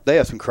 gone. they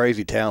have some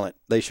crazy talent.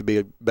 They should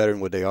be better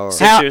than what they are.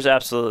 Sixers,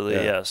 absolutely,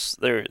 yes.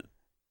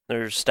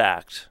 They're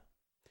stacked.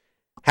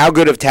 How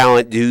good of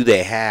talent do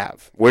they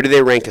have? Where do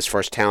they rank as far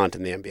as talent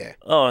in the NBA?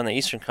 Oh, in the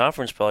Eastern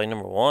Conference, probably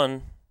number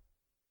one,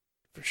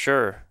 for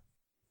sure.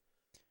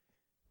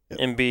 Yep.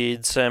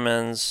 Embiid,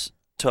 Simmons,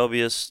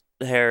 Tobias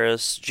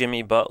Harris,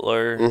 Jimmy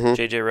Butler,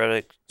 J.J.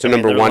 Redick. So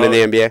number one in the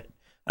NBA?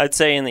 I'd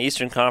say in the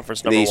Eastern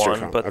Conference, number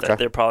one, but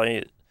they're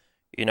probably,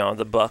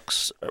 the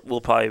Bucks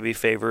will probably be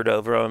favored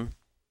over them.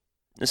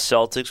 The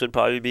Celtics would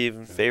probably be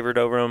even favored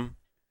over them.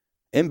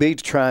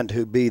 Embiid's trying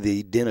to be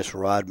the Dennis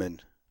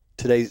Rodman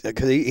today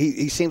because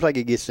he seems like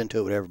he gets into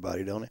it with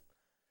everybody, don't he?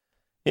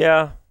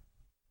 Yeah.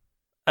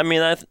 I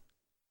mean, I think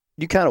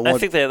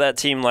that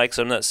team likes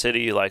him. That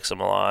city likes him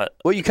a lot.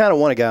 Well, you kind of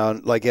want a guy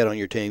like that on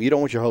your team. You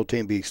don't want your whole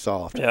team to be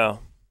soft. Yeah.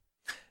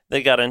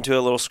 They got into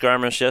a little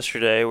skirmish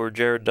yesterday where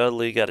Jared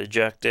Dudley got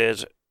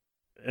ejected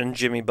and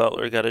Jimmy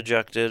Butler got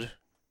ejected.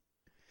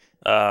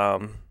 I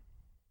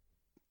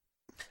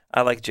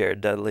like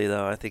Jared Dudley,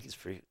 though. I think he's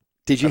pretty.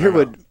 Did you hear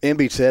what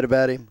Embiid said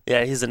about him?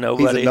 Yeah, he's a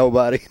nobody. He's a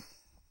nobody.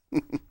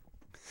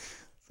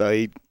 So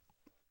I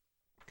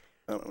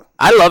don't know.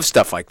 I love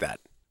stuff like that.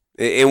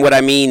 And what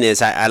I mean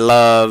is I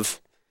love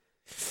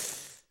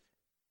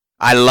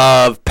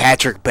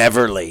Patrick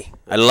Beverly.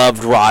 I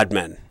loved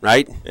Rodman,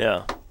 right?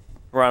 Yeah.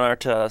 Ron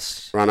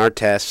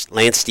Artest,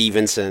 Lance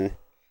Stevenson,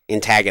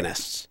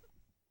 antagonists.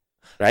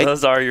 Right?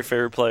 Those are your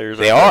favorite players.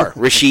 They are.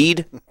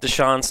 Rashid.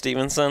 Deshaun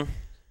Stevenson.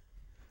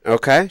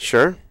 Okay,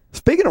 sure.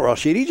 Speaking of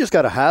Rashid, he just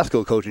got a high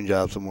school coaching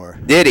job somewhere.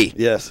 Did he?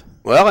 Yes.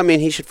 Well, I mean,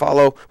 he should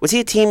follow. Was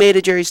he a teammate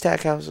of Jerry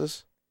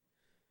Stackhouse's?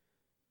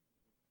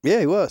 Yeah,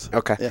 he was.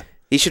 Okay. Yeah.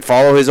 He should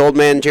follow his old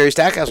man Jerry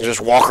Stackhouse and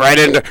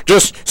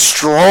just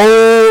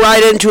stroll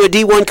right into a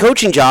D1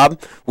 coaching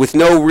job with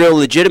no real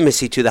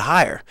legitimacy to the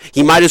hire.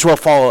 He might as well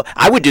follow.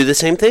 I would do the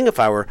same thing if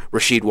I were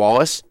Rasheed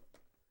Wallace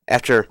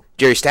after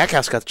Jerry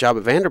Stackhouse got the job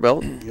at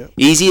Vanderbilt. Yep.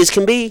 Easy as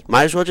can be.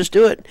 Might as well just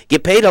do it.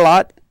 Get paid a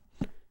lot.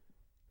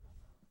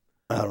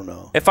 I don't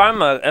know. If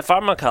I'm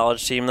a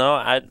college team though,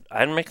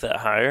 I'd make that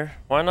hire.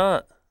 Why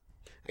not?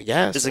 I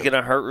guess. Is it going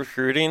to hurt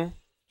recruiting?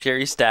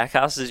 Jerry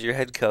Stackhouse is your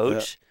head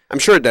coach. Yeah. I'm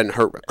sure it doesn't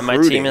hurt recruiting. And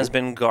my team has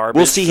been garbage.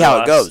 We'll see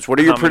how it goes. What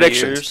are your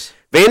predictions?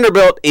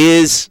 Vanderbilt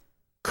is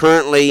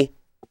currently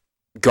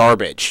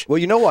garbage. Well,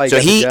 you know why. So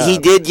he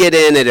did get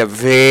in at a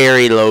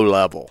very low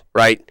level,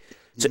 right?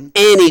 So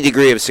any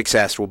degree of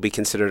success will be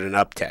considered an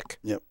uptick.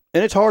 Yep.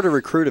 And it's hard to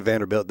recruit at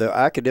Vanderbilt. The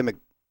academic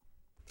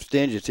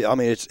stringency. I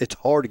mean, it's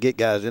hard to get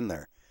guys in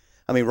there.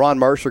 I mean, Ron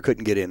Mercer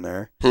couldn't get in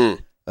there.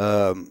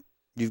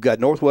 You've got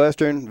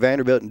Northwestern,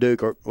 Vanderbilt, and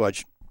Duke.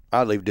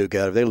 I'd leave Duke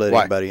out if they let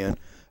anybody in.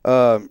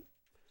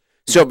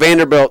 So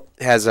Vanderbilt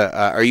has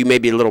are you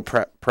maybe a little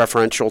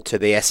preferential to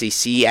the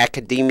SEC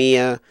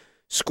academia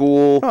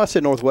school? No, I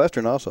said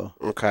Northwestern also.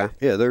 Okay.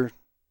 Yeah,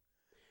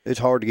 it's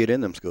hard to get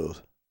in them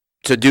schools.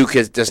 So Duke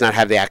does not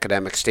have the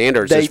academic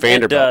standards as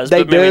Vanderbilt. It does,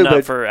 but maybe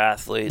not for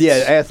athletes.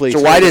 Yeah, athletes.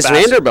 So why does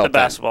Vanderbilt the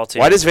basketball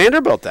team? Why does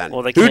Vanderbilt then?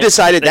 Well, who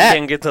decided that? They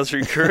can't get those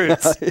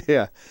recruits.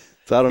 Yeah.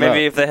 So I don't know.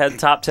 Maybe if they had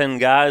top 10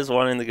 guys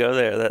wanting to go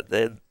there, that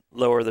they'd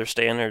lower their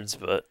standards.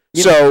 But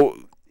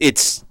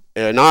it's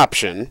an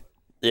option.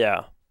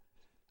 Yeah.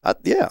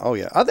 Yeah. Oh,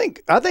 yeah. I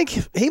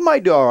think he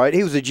might do all right.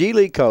 He was a G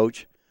League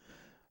coach.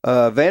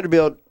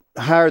 Vanderbilt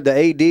hired the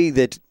AD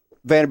that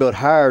Vanderbilt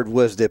hired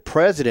was the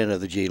president of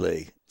the G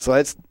League. So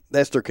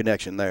that's their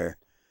connection there.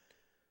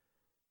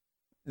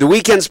 The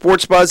Weekend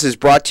Sports Buzz is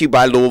brought to you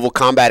by Louisville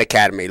Combat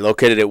Academy,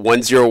 located at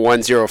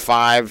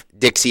 10105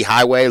 Dixie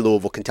Highway,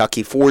 Louisville,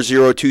 Kentucky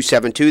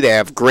 40272. They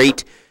have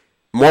great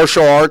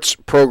martial arts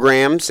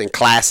programs and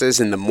classes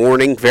in the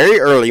morning, very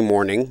early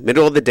morning,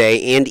 middle of the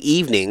day, and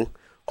evening,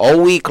 all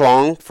week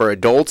long for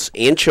adults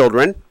and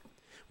children.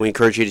 We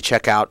encourage you to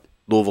check out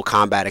Louisville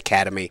Combat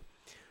Academy.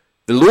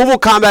 The Louisville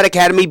Combat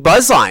Academy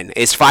Buzzline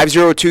is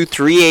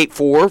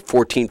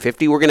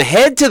 502-384-1450. We're going to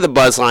head to the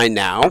Buzzline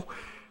now,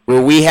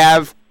 where we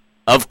have,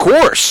 of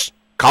course,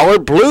 caller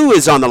Blue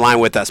is on the line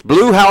with us.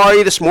 Blue, how are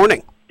you this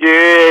morning?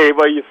 Yeah,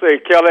 what you say,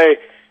 Kelly?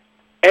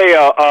 Hey,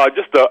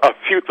 just a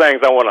few things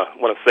I want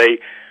to say.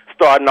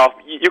 Starting off,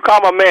 you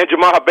call my man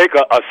Jamal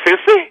Baker a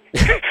sissy?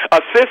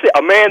 A sissy?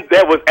 A man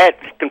that was at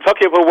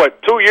Kentucky for, 2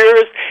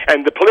 years?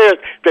 And the players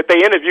that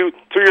they interviewed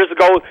 2 years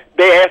ago,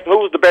 they asked who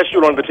was the best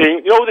shooter on the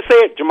team. You know what they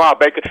said? Jamal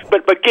Baker.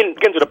 But getting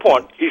to the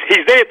point, he's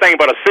anything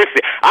but a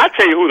sissy. I'll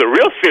tell you who the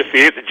real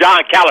sissy is,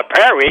 John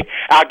Calipari.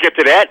 I'll get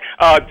to that.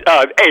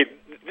 Hey,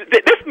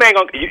 this man,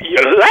 you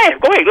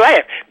laugh. Go ahead,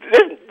 laugh.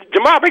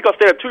 Jamal Baker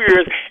stay there 2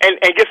 years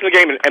and gets in the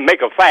game and make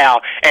a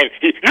foul, and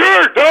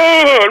you're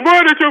done.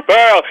 Why did you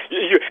foul?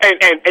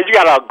 And you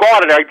got a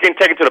guard in there getting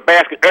taken to the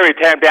basket every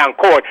time down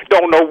court.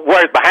 Don't know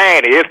where his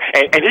behind is,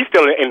 and he's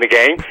still in the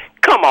game.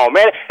 Come on,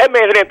 man. That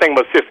man's anything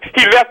but sis.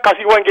 He left because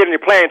he wasn't getting any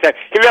playing time.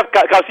 He left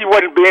because he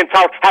wasn't being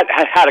taught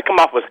how to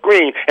come off a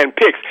screen and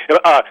picks.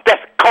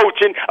 That's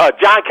coaching.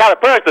 John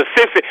Calipari's the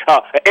sissy.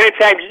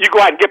 Anytime you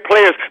go out and get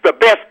players, the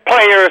best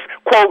players,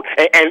 quote,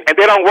 and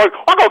they don't work,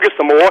 I'll go get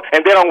some more,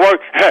 and they don't work.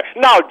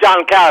 No,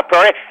 John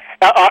Calipari,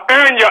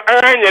 earn your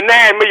 $9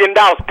 million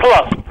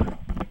plus.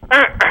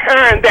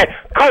 Earn that.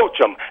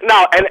 Coach them.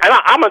 Now, and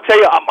I'm going to tell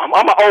you,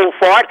 I'm an old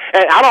fart,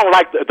 and I don't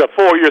like the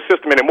 4-year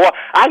system anymore.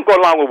 I can go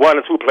along with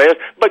 1 or 2 players,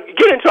 but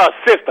get into a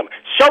system.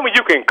 Show me you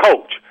can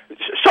coach.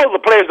 Show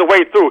the players the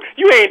way through.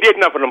 You ain't did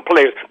nothing for them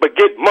players, but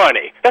get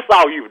money. That's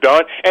all you've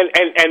done, and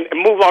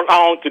move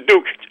on to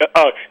Duke.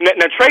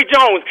 Now, Trey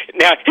Jones,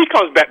 now, he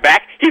comes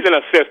back. He's in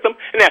a system.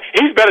 Now,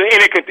 he's better than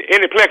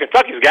any player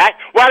Kentucky's got.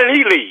 Why did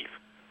he leave?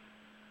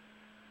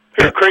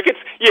 Crickets?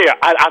 Yeah,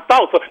 I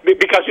thought so.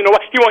 Because you know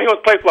what? He wants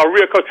to play for a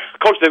real coach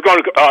that's going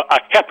to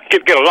help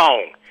get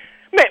along.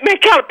 Man,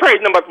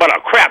 Calipari's nothing but a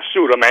crap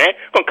shooter, man.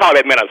 Gonna call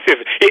that man a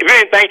sissy. If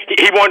anything,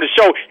 he wanted to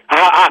show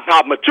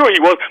how mature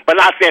he was, but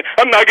not saying,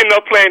 I'm not getting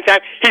enough playing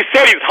time. He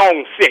said he's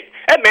homesick.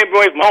 That man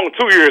went from home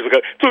 2 years ago.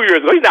 2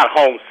 years ago, he's not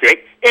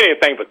homesick.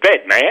 Anything but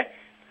that, man.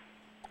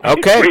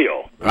 Okay. He's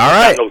real. All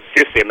right. He's not no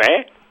sissy,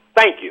 man.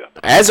 Thank you.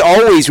 As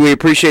always, we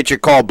appreciate your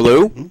call,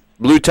 Blue. Mm-hmm.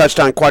 Blue touched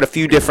on quite a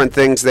few different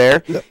things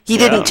there. Yep. He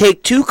didn't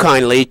take too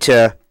kindly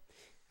to,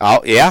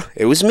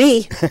 it was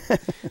me,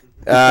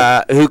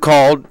 who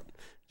called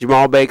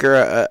Jamal Baker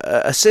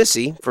a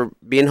sissy for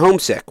being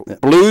homesick.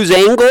 Yep. Blue's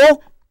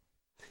angle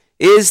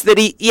is that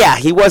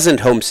he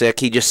wasn't homesick.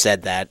 He just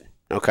said that.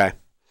 Okay.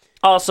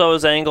 Also,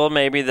 his angle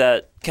maybe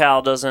that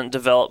Cal doesn't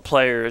develop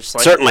players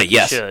like certainly, he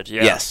yes. should.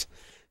 Yeah. Yes.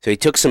 So he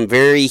took some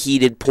very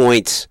heated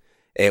points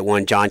at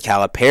one John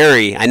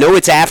Calipari. I know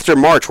it's after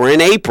March. We're in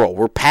April.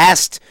 We're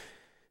past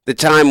the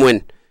time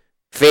when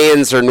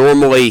fans are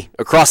normally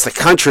across the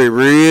country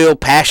real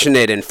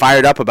passionate and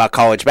fired up about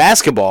college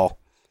basketball.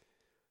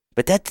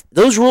 But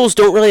those rules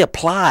don't really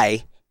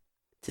apply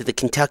to the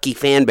Kentucky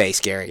fan base,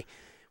 Gary.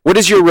 What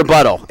is your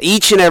rebuttal?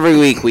 Each and every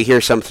week we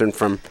hear something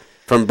from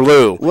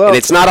Blue, and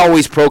it's not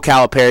always pro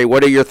Calipari.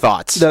 What are your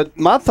thoughts?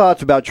 My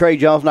thoughts about Trey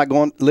Jones not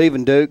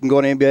leaving Duke and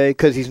going to NBA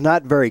because he's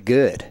not very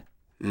good.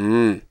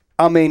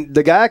 I mean,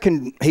 the guy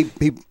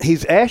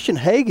he's Ashton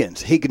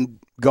Hagans. He can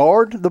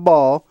guard the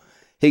ball.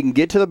 He can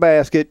get to the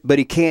basket, but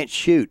he can't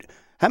shoot.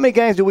 How many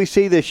games do we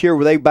see this year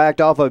where they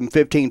backed off of him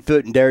 15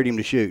 foot and dared him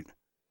to shoot?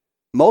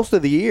 Most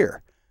of the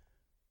year.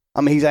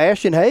 I mean, he's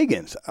Ashton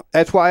Hagans.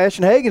 That's why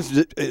Ashton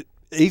Hagans,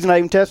 he's not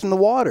even testing the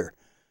water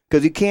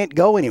because he can't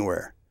go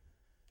anywhere.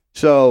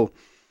 So,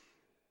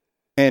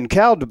 and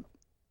Cal,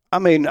 I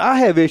mean, I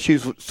have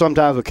issues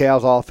sometimes with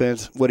Cal's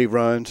offense, what he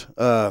runs.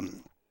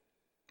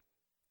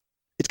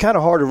 It's kind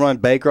of hard to run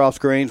Baker off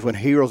screens when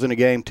Hero's in the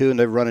game, too, and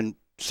they're running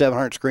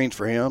 700 screens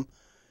for him.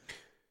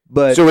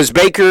 But so as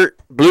Baker,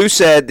 Blue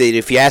said that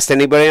if you asked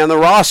anybody on the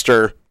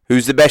roster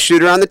who's the best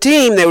shooter on the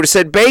team, they would have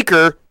said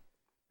Baker,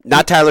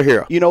 not Tyler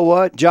Hero. You know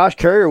what? Josh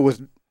Carrier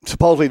was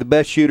supposedly the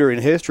best shooter in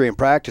history in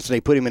practice, and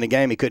they put him in a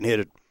game he couldn't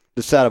hit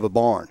the side of a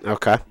barn.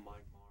 Okay.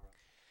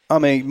 I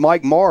mean,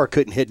 Mike Marr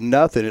couldn't hit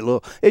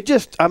nothing.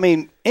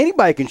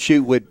 Anybody can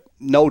shoot with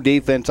no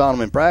defense on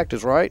them in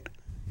practice, right?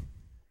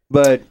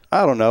 But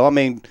I don't know. I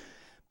mean,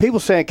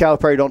 people saying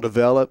Calipari don't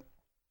develop.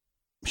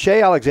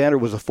 Shea Alexander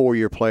was a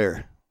 4-year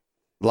player.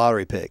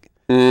 Lottery pick.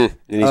 And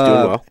he's doing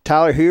well.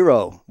 Tyler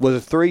Hero was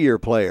a 3-year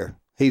player.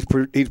 He's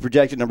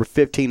projected number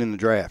 15 in the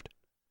draft.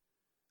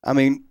 I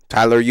mean,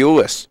 Tyler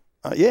Ulis.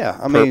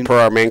 Per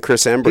our man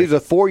Chris Embry. He's a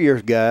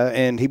 4-year guy,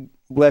 and he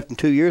left in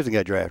 2 years and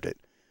got drafted.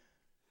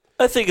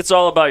 I think it's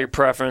all about your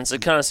preference.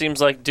 It kind of seems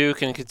like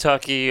Duke and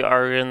Kentucky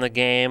are in the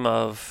game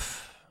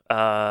of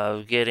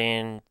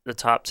getting the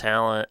top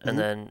talent and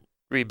then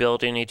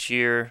rebuilding each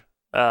year.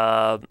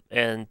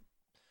 And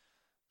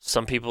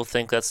some people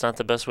think that's not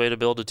the best way to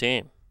build a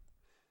team.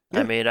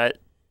 Yeah. I mean,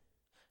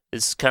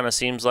 it kind of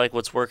seems like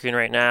what's working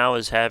right now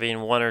is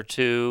having one or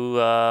two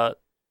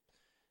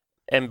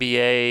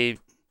NBA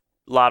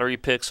lottery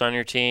picks on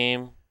your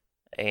team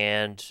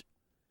and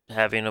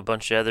having a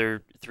bunch of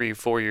other 3 or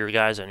 4 year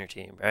guys on your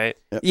team, right?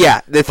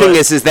 Yeah, the thing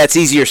is that's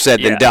easier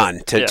said than Yeah.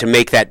 done to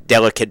make that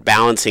delicate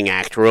balancing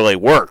act really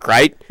work,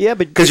 right? Yeah,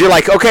 but Because you're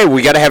like, okay,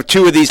 we got to have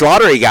 2 of these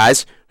lottery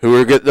guys. Who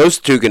are those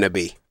 2 going to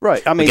be?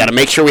 right. I We mean, got to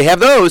make sure we have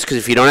those because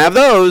if you don't have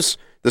those,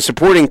 the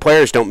supporting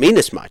players don't mean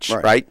as much,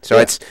 right? So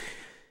Yeah. it's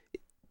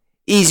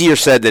easier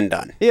said than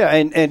done. yeah,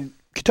 and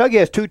Kentucky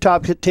has 2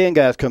 top 10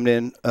 guys coming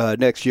in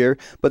next year,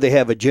 but they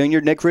have a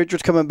junior, Nick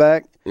Richards, coming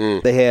back.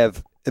 They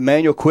have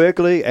Emmanuel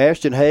Quickly,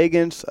 Ashton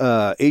Hagens,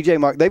 E.J.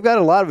 Mark. They've got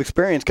a lot of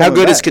experience How coming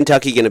good back. is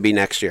Kentucky going to be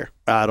next year?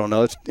 I don't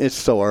know. It's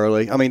so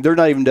early. I mean, they're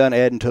not even done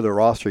adding to the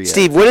roster yet.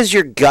 Steve, what does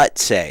your gut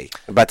say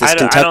about this I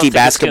don't Kentucky think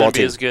basketball it's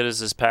team? gonna be as good as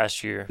this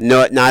past year.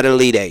 No, not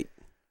Elite 8.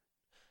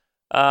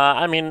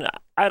 I mean,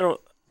 I don't.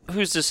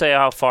 Who's to say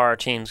how far our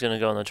team's going to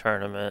go in the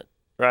tournament,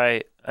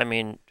 right? I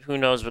mean, who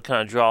knows what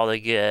kind of draw they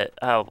get,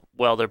 how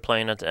well they're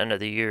playing at the end of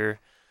the year.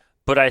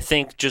 But I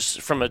think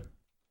just from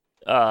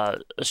a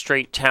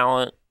straight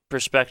talent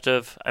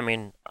perspective, I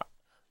mean,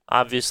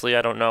 obviously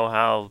I don't know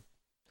how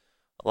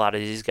a lot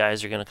of these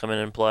guys are going to come in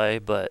and play,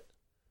 but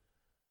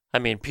I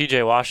mean,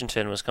 P.J.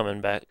 Washington was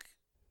coming back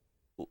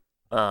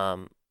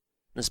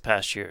this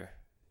past year.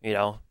 You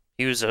know,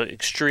 he was an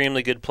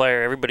extremely good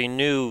player. Everybody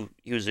knew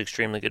he was an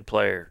extremely good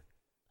player.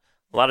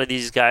 A lot of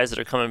these guys that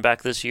are coming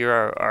back this year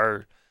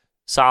are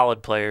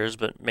solid players,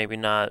 but maybe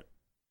not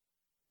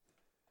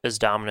as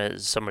dominant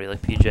as somebody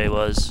like PJ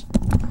was.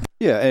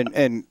 Yeah,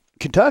 and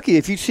Kentucky,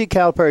 if you see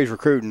Calipari's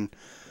recruiting,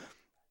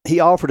 he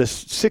offered a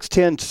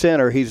 6'10"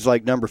 center. He's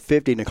like number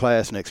 50 in the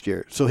class next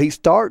year. So he's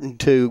starting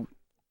to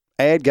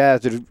add guys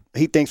that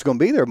he thinks are going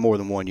to be there more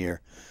than 1 year.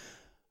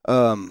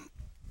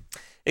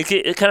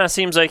 It kind of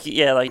seems like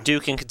like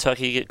Duke and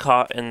Kentucky get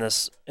caught in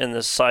this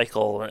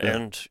cycle,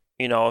 and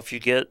you know, if you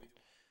get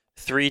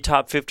 3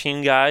 top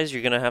 15 guys,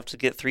 you're going to have to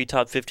get 3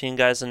 top 15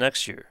 guys the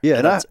next year.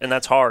 Yeah, and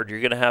that's hard.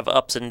 You're going to have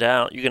ups and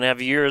downs. You're going to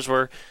have years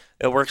where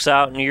it works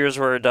out and years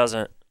where it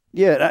doesn't.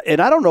 Yeah, and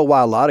I don't know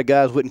why a lot of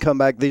guys wouldn't come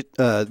back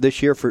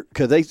this year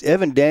because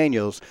Evan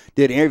Daniels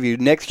did an interview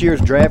next year's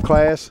draft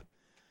class.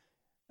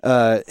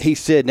 He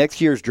said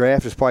next year's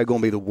draft is probably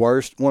going to be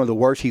one of the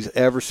worst he's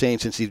ever seen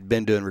since he's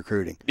been doing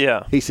recruiting.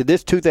 Yeah. He said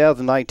this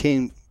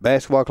 2019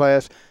 basketball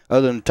class,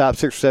 other than the top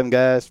 6 or 7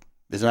 guys,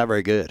 is not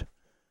very good.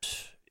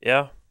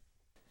 Yeah.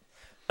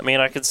 I mean,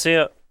 I could see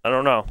it. I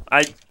don't know.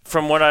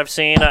 From what I've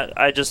seen,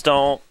 I just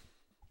don't.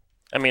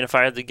 I mean, if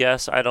I had to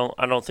guess, I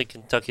don't think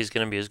Kentucky's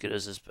going to be as good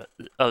as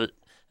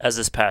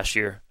this past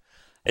year.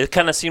 It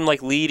kind of seemed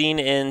like leading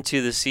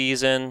into the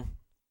season.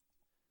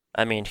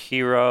 I mean,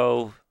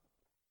 Hero,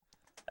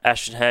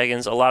 Ashton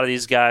Hagens, a lot of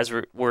these guys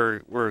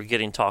were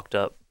getting talked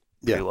up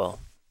pretty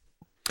well.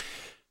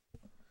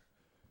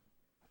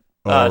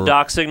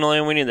 Doc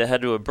signaling we need to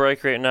head to a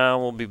break right now.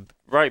 We'll be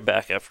right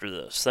back after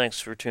this. Thanks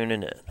for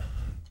tuning in.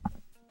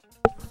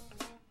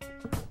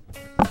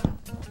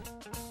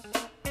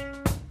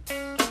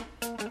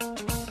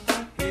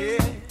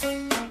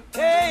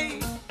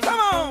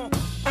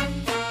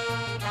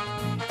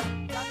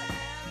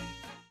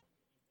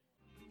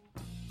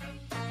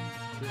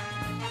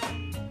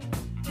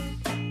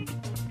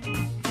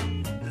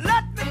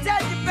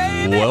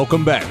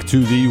 Welcome back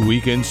to the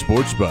Weekend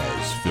Sports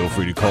Buzz. Feel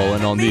free to call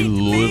in on the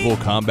Louisville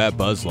Combat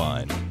Buzz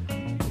line.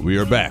 We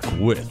are back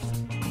with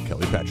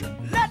Kelly Patrick.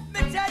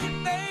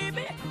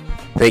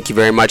 Thank you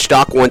very much,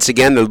 Doc. Once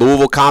again, the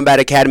Louisville Combat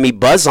Academy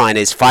buzz line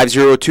is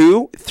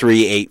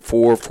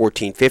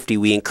 502-384-1450.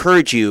 We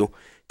encourage you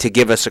to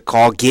give us a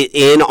call. Get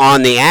in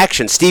on the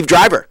action. Steve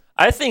Driver.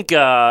 I think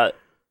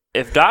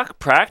if Doc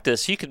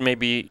practiced, he could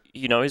maybe,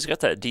 he's got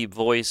that deep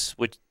voice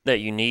that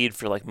you need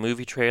for like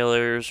movie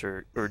trailers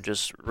or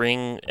just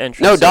ring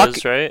entrances, No, Doc,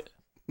 right?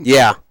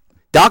 Yeah.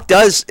 Doc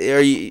does.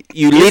 Are you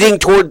leading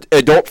toward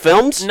adult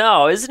films?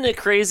 No, isn't it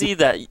crazy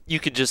that you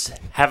could just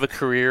have a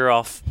career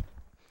off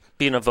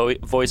being a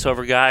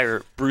voiceover guy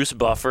or Bruce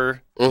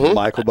Buffer? Mm-hmm.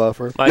 Michael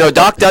Buffer. No,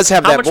 Doc does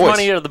have that voice. How much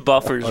money are the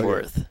Buffers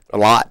worth? A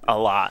lot. A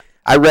lot.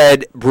 I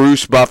read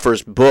Bruce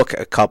Buffer's book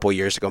a couple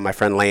years ago. My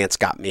friend Lance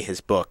got me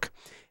his book.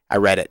 I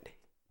read it.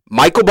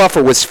 Michael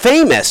Buffer was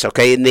famous,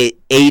 in the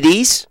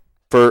 80s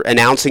for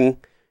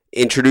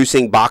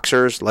introducing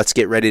boxers, Let's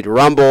Get Ready to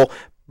Rumble.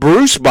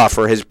 Bruce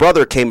Buffer, his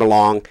brother, came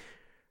along,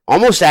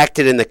 almost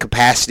acted in the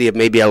capacity of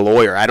maybe a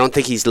lawyer. I don't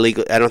think he's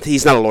legal. I don't think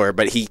he's not a lawyer,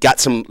 but he got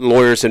some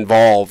lawyers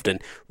involved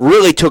and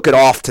really took it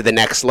off to the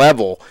next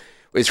level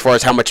as far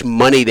as how much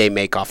money they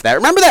make off that.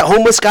 Remember that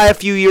homeless guy a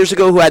few years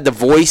ago who had the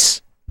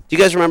voice? Do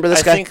you guys remember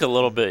this guy? I think a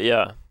little bit,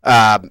 yeah.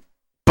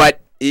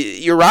 But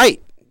you're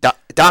right.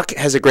 Doc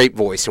has a great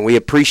voice, and we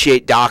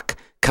appreciate Doc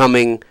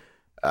coming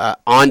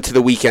onto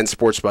the Weekend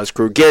Sports Buzz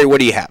crew. Gary,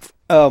 what do you have?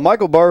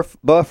 Michael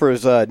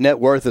Buffer's net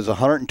worth is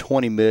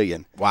 $120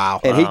 million.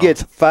 Wow. And he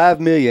gets $5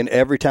 million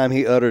every time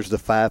he utters the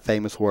 5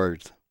 famous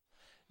words.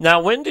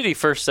 Now, when did he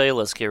first say,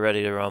 "Let's get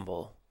ready to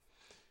rumble"?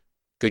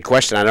 Good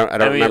question. I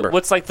don't remember.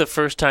 What's like the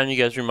first time you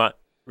guys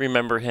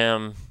remember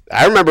him?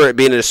 I remember it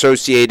being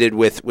associated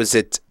with, was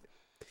it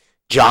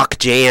Jock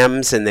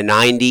Jams in the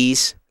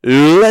 90s?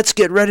 Let's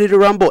get ready to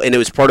rumble. And it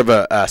was part of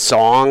a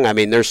song. I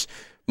mean, there's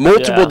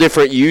multiple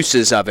different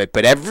uses of it,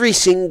 but every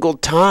single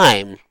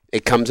time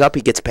it comes up,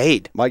 he gets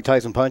paid. Mike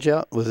Tyson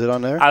Punch-Out? Was it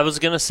on there? I was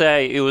going to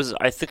say,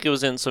 I think it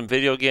was in some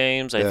video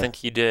games. I think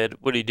he did,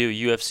 what did he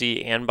do,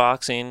 UFC and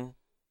boxing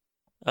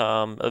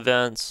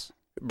events.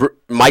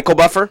 Michael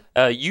Buffer?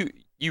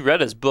 You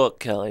read his book,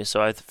 Kelly,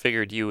 so I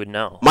figured you would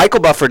know. Michael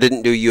Buffer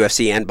didn't do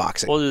UFC and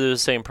boxing. Well, they're the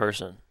same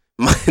person.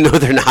 No,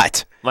 they're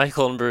not.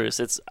 Michael and Bruce.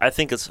 I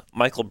think it's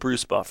Michael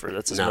Bruce Buffer.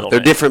 That's his middle they're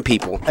name. different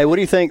people. Hey, what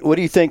do you think? What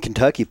do you think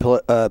Kentucky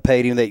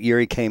paid him that year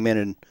he came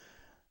in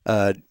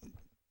and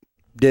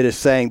did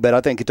his thing? But I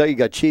think Kentucky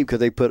got cheap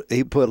because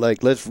he put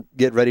like, let's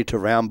get ready to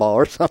round ball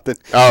or something.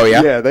 Oh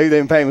yeah, yeah. They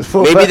didn't pay him his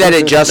full. Maybe that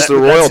adjusts the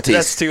royalties.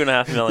 That's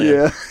 $2.5 million.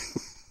 Yeah.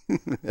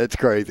 That's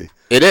crazy.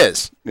 It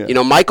is. Yeah. You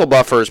know, Michael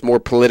Buffer is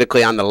more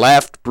politically on the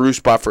left. Bruce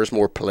Buffer is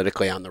more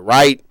politically on the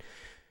right.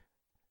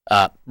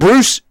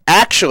 Bruce,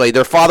 actually,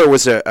 their father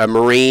was a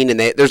Marine, and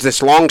there's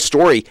this long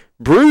story.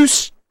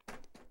 Bruce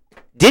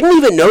didn't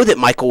even know that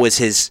Michael was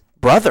his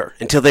brother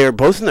until they were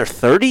both in their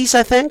 30s,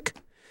 I think.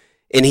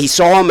 And he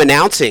saw him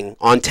announcing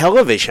on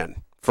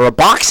television for a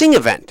boxing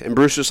event. And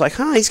Bruce was like,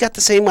 he's got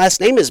the same last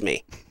name as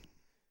me.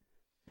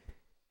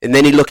 And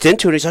then he looked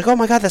into it. He's like, oh,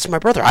 my God, that's my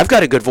brother. I've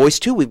got a good voice,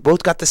 too. We've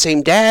both got the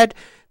same dad.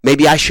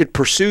 Maybe I should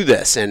pursue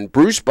this. And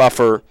Bruce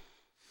Buffer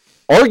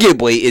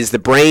arguably is the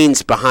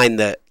brains behind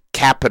the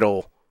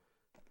capital,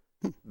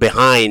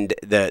 behind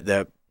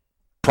the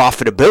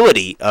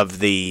profitability of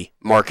the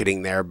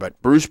marketing there.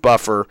 But Bruce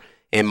Buffer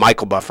and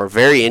Michael Buffer,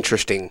 very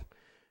interesting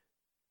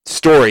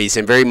stories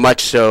and very much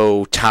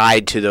so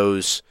tied to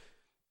those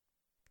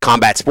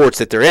combat sports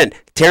that they're in.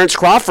 Terrence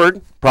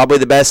Crawford, probably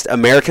the best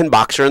American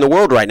boxer in the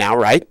world right now,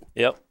 right?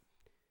 Yep.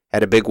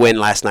 Had a big win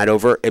last night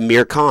over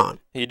Amir Khan.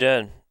 He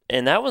did.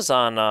 And that was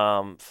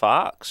on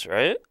Fox,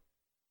 right?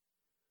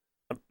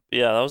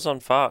 Yeah, that was on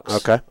Fox.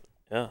 Okay.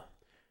 Yeah.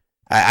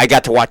 I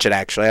got to watch it,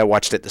 actually. I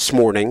watched it this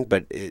morning,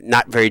 but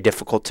not very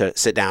difficult to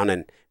sit down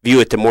and view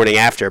it the morning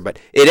after. But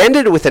it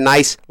ended with a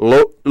nice,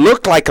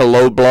 looked like a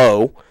low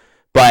blow,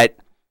 but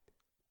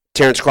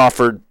Terrence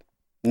Crawford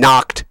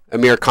knocked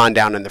Amir Khan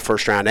down in the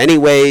first round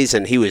anyways,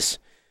 and he was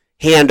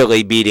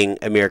handily beating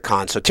Amir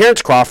Khan. So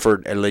Terrence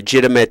Crawford, a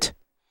legitimate,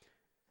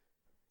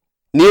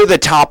 near the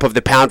top of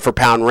the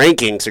pound-for-pound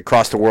rankings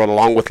across the world,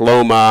 along with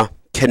Loma,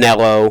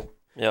 Canelo.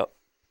 Yep.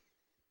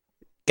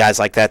 Guys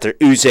like that.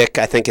 Usyk,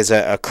 I think, is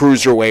a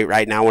cruiserweight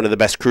right now, one of the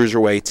best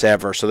cruiserweights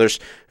ever. So there's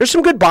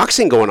some good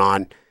boxing going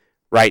on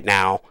right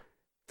now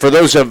for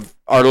those of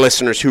our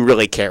listeners who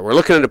really care. We're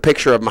looking at a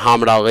picture of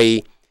Muhammad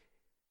Ali.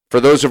 For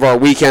those of our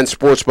Weekend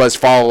Sports Buzz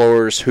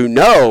followers who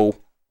know,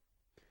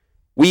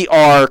 we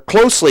are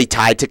closely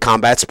tied to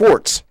combat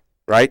sports,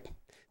 right?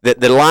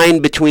 The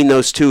line between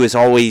those two is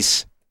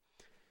always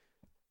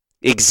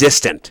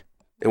existent.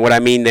 And what I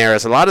mean there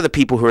is a lot of the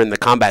people who are in the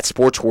combat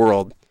sports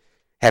world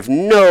have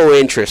no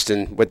interest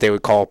in what they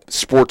would call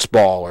sports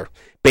ball or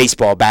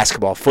baseball,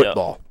 basketball,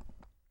 football.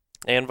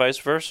 Yep. And vice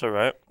versa,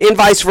 right? And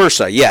vice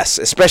versa, yes.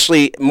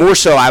 Especially more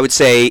so, I would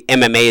say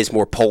MMA is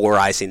more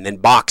polarizing than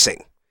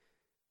boxing.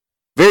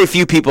 Very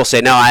few people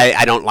say, no,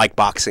 I don't like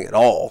boxing at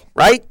all,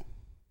 right?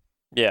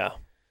 Yeah.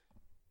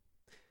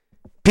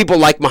 People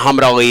like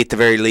Muhammad Ali at the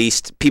very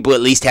least. People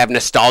at least have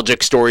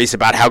nostalgic stories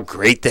about how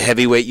great the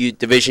heavyweight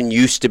division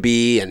used to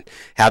be and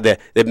how the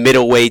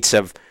middleweights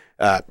of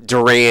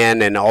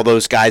Duran and all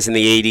those guys in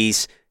the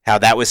 80s, how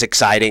that was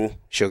exciting.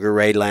 Sugar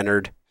Ray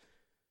Leonard.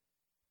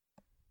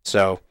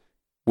 So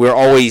we're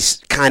always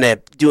kind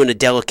of doing a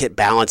delicate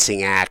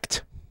balancing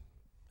act.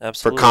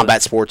 Absolutely. For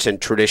combat sports and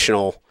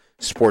traditional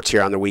sports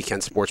here on the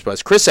Weekend Sports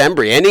Buzz. Chris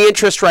Embry, any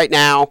interest right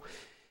now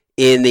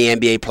in the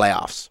NBA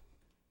playoffs?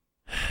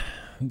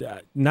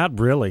 Not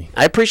really.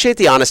 I appreciate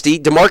the honesty.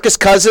 DeMarcus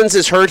Cousins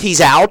is hurt. He's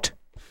out.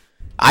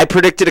 I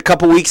predicted a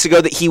couple weeks ago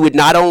that he would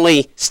not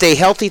only stay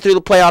healthy through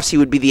the playoffs, he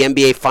would be the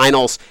NBA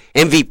Finals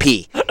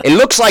MVP. It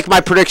looks like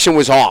my prediction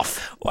was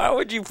off. Why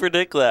would you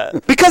predict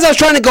that? Because I was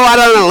trying to go out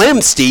on a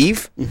limb,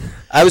 Steve.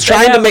 I was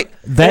trying to make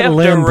that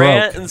limb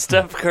Durant broke. and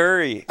Steph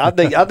Curry. I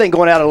think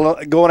going out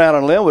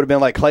on a limb would have been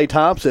like Klay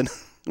Thompson.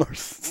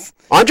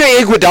 Andre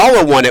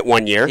Iguodala won it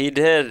one year. He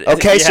did.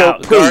 Okay, so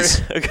please,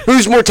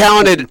 who's more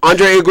talented,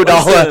 Andre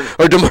Iguodala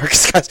or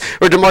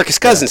DeMarcus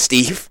Cousins,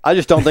 Steve? I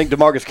just don't think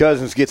DeMarcus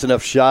Cousins gets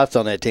enough shots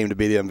on that team to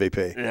be the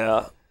MVP.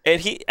 Yeah,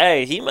 and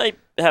he might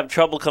have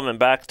trouble coming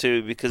back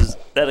too because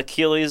that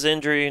Achilles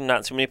injury.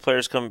 Not too many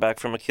players coming back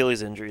from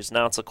Achilles injuries.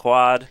 Now it's a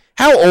quad.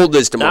 How old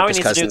is DeMarcus now he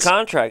needs Cousins? a new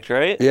contract,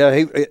 right? Yeah,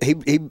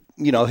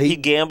 he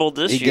gambled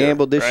this year. He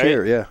gambled this right?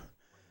 year. Yeah.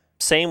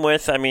 Same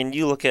with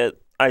you look at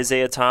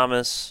Isaiah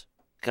Thomas.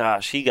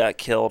 Gosh, he got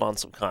killed on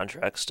some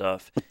contract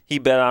stuff. He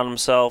bet on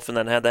himself and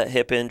then had that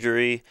hip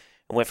injury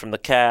and went from the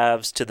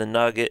Cavs to the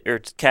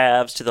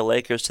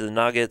Lakers to the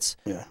Nuggets.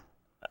 Yeah.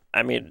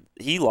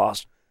 He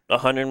lost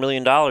 $100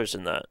 million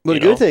in that. Well, the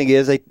good thing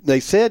is they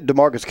said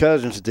DeMarcus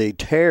Cousins, the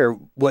tear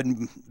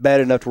wasn't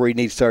bad enough to where he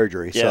needs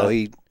surgery. Yeah. So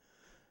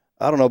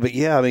I don't know, but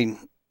yeah, I mean,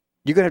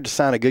 you're going to have to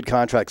sign a good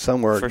contract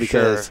somewhere For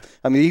because, sure.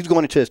 I mean, he's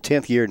going into his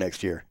 10th year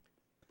next year.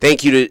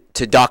 Thank you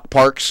to Doc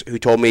Parks, who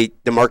told me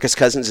DeMarcus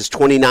Cousins is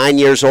 29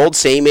 years old,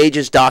 same age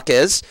as Doc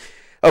is.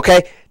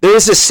 Okay, there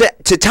is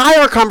to tie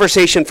our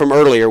conversation from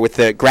earlier with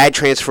the grad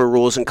transfer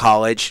rules in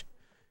college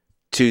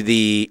to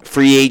the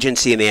free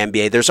agency in the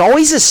NBA. There's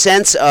always a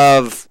sense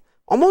of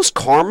almost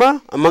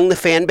karma among the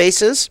fan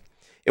bases.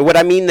 And what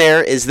I mean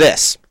there is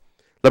this.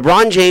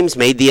 LeBron James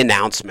made the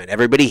announcement.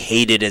 Everybody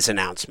hated his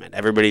announcement.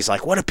 Everybody's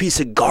like, what a piece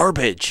of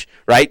garbage,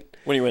 right?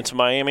 When he went to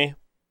Miami?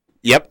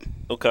 Yep.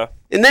 Okay.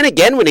 And then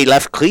again when he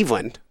left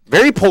Cleveland.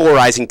 Very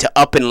polarizing to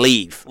up and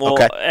leave. Well,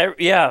 okay.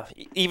 Yeah,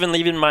 even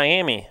leaving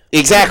Miami.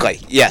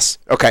 Exactly. Yes.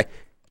 Okay.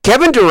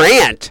 Kevin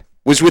Durant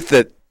was with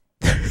the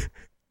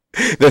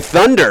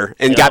Thunder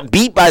and got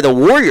beat by the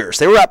Warriors.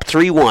 They were up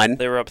 3-1.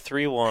 They were up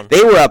 3-1.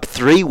 They were up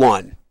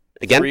 3-1.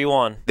 Again?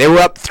 3-1. They were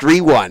up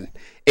 3-1.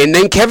 And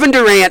then Kevin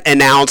Durant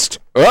announced,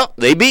 "Well,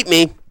 they beat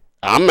me.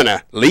 I'm going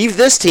to leave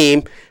this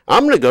team.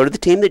 I'm going to go to the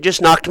team that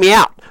just knocked me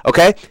out."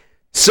 Okay?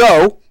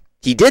 So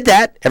he did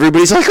that.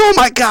 Everybody's like, "Oh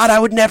my God, I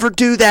would never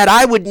do that.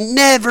 I would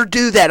never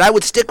do that. I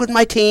would stick with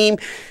my team,"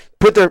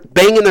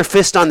 banging their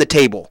fist on the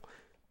table.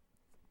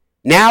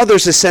 Now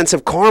there's a sense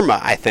of karma,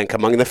 I think,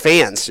 among the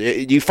fans.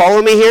 You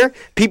follow me here?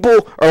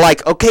 People are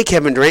like, "Okay,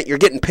 Kevin Durant, you're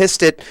getting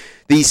pissed at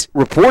these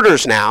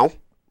reporters now.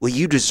 Well,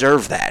 you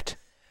deserve that."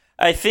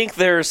 I think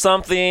there's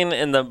something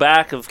in the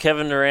back of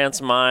Kevin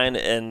Durant's mind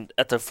and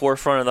at the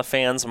forefront of the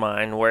fans'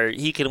 mind where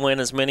he can win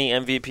as many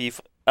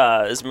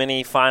as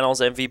many Finals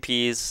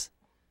MVPs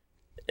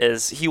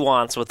as he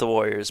wants with the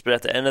Warriors. But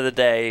at the end of the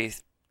day,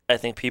 I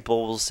think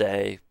people will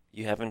say,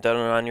 you haven't done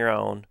it on your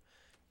own.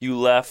 You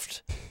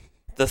left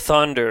the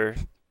Thunder,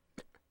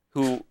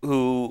 who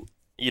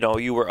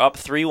you were up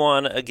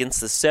 3-1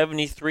 against the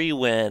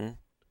 73-win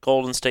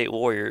Golden State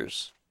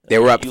Warriors. They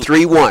were up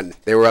 3-1.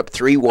 They were up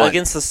 3-1.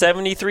 Against the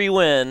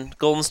 73-win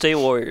Golden State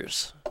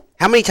Warriors.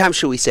 How many times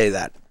should we say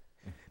that?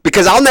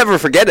 Because I'll never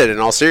forget it in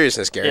all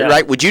seriousness, Gary,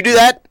 right? Would you do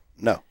that?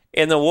 No.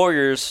 And the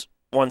Warriors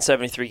won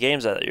 73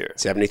 games that year.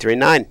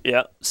 73-9.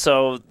 Yeah.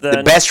 So then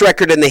the best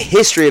record in the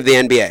history of the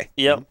NBA.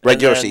 Yep.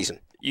 Regular season.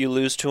 You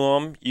lose to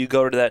them. You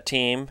go to that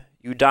team.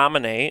 You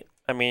dominate.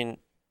 I mean,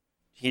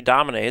 he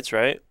dominates,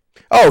 right?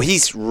 Oh,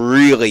 he's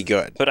really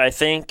good. But I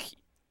think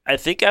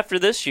after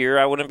this year,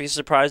 I wouldn't be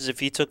surprised if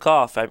he took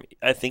off.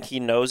 I think he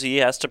knows he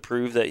has to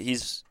prove that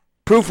he's...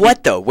 Prove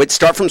what, though? Would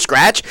start from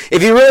scratch?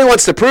 If he really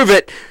wants to prove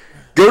it,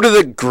 go to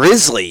the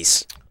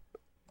Grizzlies.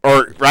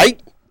 Right?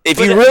 If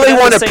you really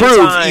want to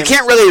prove, you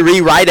can't really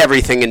rewrite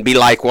everything and be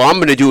like, well, I'm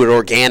going to do it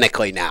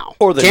organically now.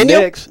 Or the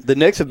Knicks. The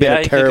Knicks have been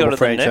a terrible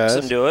franchise. The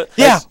Knicks and do it.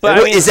 Yeah. But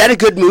I mean, is that a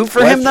good move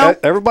for him, though?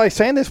 Everybody's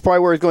saying this is probably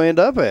where he's going to end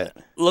up at.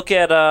 Look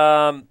at,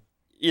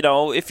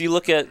 if you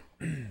look at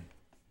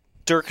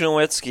Dirk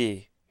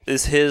Nowitzki,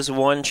 is his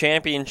one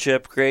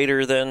championship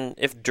greater than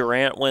if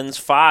Durant wins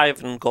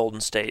 5 in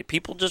Golden State?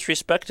 People just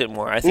respect it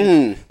more. I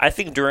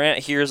think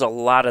Durant hears a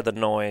lot of the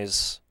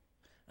noise.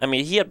 I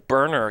mean, he had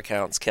burner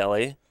accounts,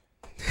 Kelly.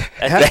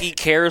 I think he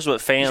cares what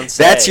fans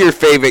say. That's your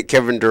favorite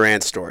Kevin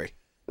Durant story,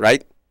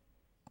 right?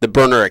 The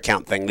burner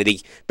account thing that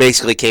he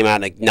basically came out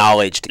and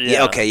acknowledged.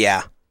 Yeah. Okay,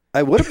 yeah.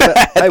 What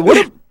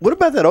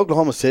about that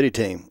Oklahoma City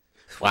team?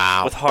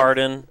 Wow. With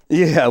Harden.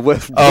 Yeah.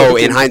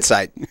 In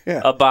hindsight.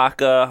 Yeah.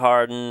 Ibaka,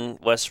 Harden,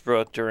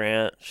 Westbrook,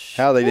 Durant.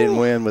 How they didn't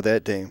win with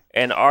that team.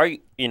 And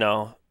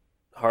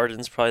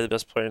Harden's probably the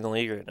best player in the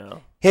league right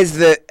now.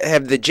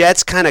 Have the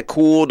Jets kind of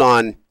cooled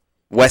on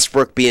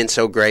Westbrook being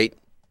so great?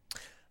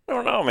 I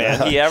don't know,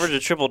 man. He averaged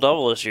a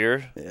triple-double this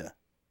year. Yeah.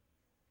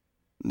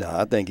 No,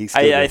 I think he's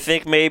I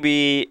think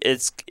maybe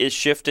it's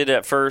shifted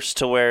at first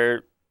to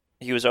where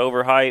he was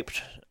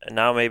overhyped, and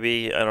now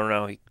maybe, I don't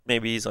know,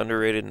 maybe he's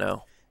underrated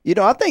now.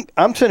 I think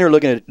I'm sitting here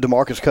looking at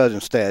DeMarcus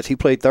Cousins' stats. He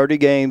played 30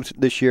 games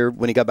this year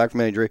when he got back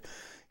from injury.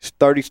 He's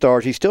 30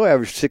 stars. He still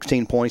averaged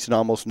 16 points and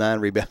almost 9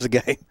 rebounds a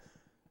game.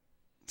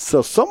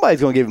 So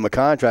somebody's going to give him a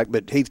contract,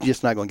 but he's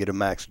just not going to get a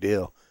max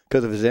deal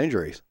because of his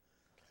injuries.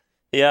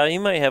 Yeah, he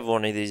might have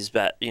one of these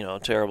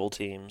terrible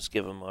teams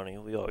give him money.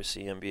 We always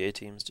see NBA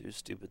teams do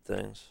stupid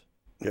things.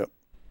 Yep.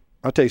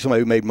 I'll tell you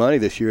somebody who made money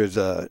this year is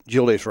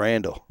Julius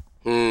Randle.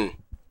 I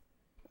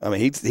mean,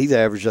 he's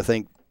averaged, I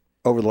think,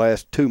 over the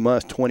last 2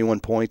 months, 21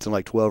 points and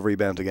like 12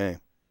 rebounds a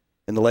game.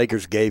 And the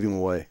Lakers gave him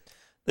away.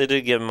 They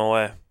did give him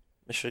away.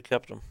 They should have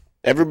kept him.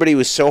 Everybody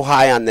was so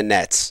high on the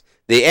Nets.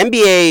 The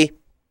NBA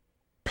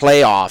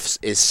playoffs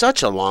is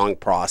such a long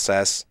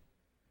process.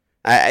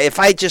 If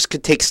I just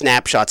could take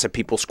snapshots of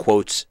people's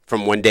quotes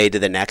from one day to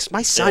the next,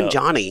 my son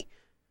Johnny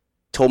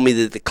told me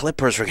that the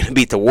Clippers were going to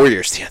beat the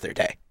Warriors the other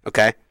day.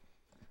 Okay?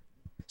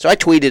 So I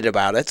tweeted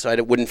about it so I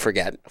wouldn't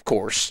forget, of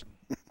course.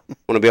 I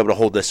want to be able to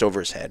hold this over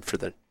his head for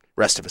the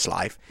rest of his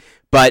life.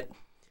 But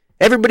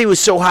everybody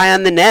was so high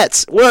on the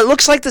Nets. Well, it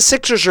looks like the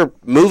Sixers are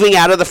moving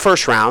out of the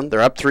first round.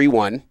 They're up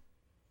 3-1.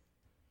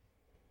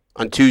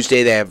 On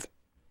Tuesday, they have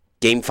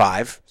Game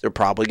 5. They're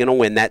probably going to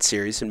win that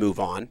series and move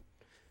on.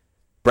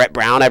 Brett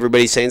Brown,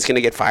 everybody's saying is going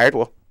to get fired.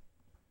 Well,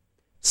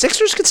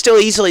 Sixers could still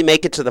easily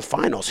make it to the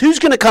finals. Who's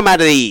going to come out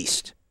of the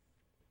East?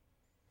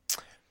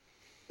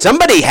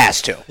 Somebody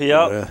has to.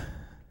 Yep.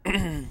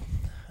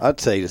 I'd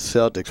say the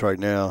Celtics right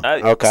now.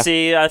 Okay.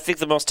 See, I think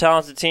the most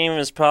talented team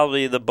is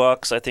probably the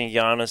Bucks. I think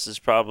Giannis is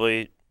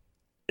probably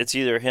it's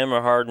either him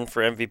or Harden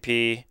for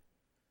MVP.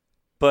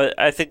 But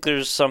I think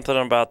there's something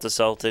about the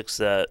Celtics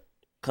that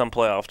come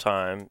playoff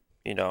time,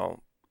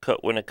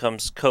 when it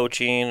comes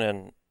coaching,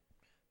 and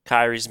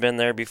Kyrie's been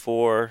there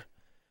before,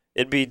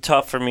 it'd be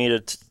tough for me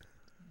to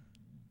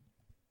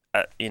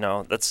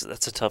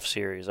that's a tough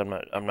series. I'm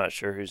not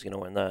sure who's going to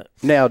win that.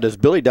 Now, does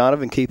Billy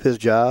Donovan keep his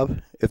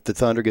job if the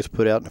Thunder gets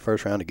put out in the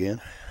first round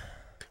again?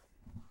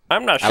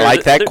 I'm not sure. I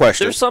like that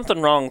question. There's something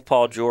wrong with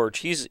Paul George.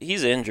 He's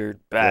injured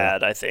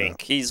bad, I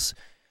think. Yeah.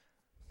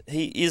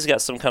 He's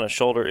got some kind of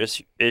shoulder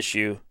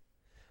issue.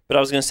 But I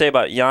was going to say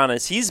about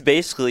Giannis, he's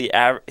basically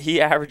he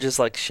averages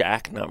like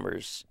Shaq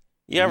numbers.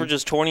 He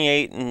averages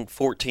 28 and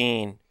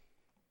 14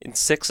 and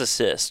 6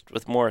 assists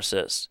with more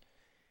assists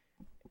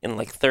in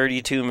like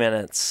 32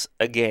 minutes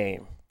a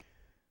game.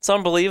 It's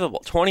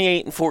unbelievable.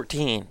 28 and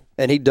 14.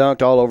 And he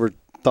dunked all over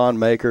Thon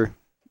Maker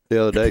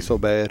the other day so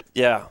bad.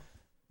 Yeah.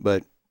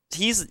 But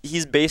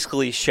he's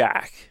basically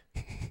Shaq.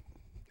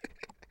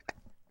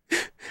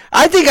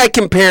 I think I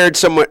compared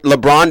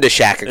LeBron to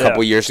Shaq a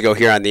couple years ago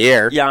here on the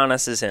air.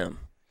 Giannis is him.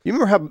 You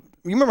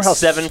remember how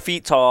 7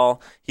 feet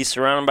tall. He's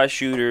surrounded by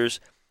shooters.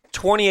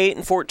 28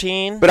 and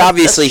 14. But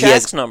obviously that's he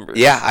has Shaq's numbers.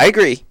 Yeah, I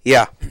agree.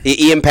 Yeah,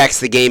 he impacts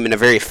the game in a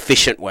very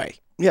efficient way.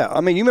 Yeah,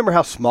 I mean, you remember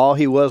how small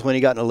he was when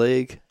he got in the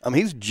league? I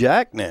mean, he's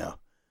jacked now.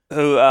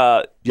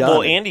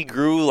 Andy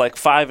grew like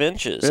 5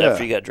 inches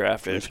after he got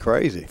drafted. It's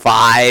crazy.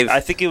 5. I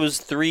think it was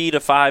 3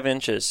 to 5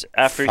 inches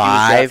after 5. he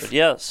was drafted.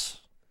 Yes.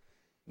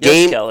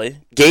 Game, yes, Kelly.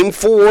 Game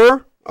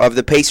 4 of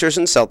the Pacers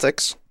and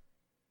Celtics.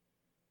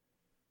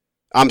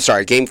 I'm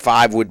sorry, Game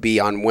 5 would be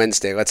on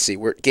Wednesday. Let's see.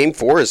 Game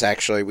 4 is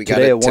actually, we got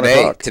today it at today. 1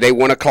 o'clock. Today,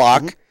 1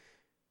 o'clock. Mm-hmm.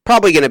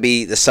 Probably going to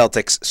be the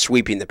Celtics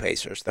sweeping the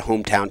Pacers, the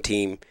hometown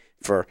team,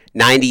 for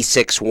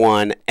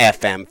 96.1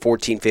 FM,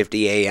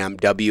 1450 AM,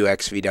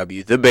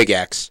 WXVW, the Big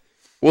X.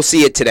 We'll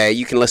see it today.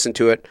 You can listen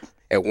to it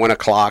at 1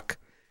 o'clock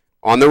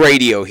on the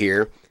radio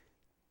here,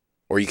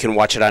 or you can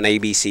watch it on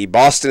ABC.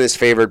 Boston is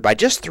favored by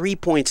just 3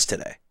 points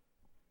today.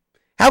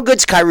 How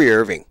good's Kyrie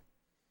Irving?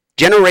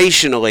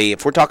 Generationally,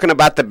 if we're talking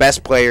about the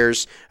best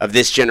players of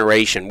this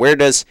generation, where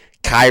does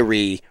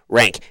Kyrie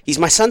rank? He's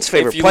my son's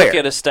favorite player. If you look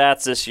at his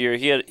stats this year,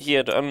 he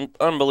had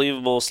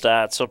unbelievable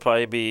stats. He'll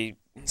probably be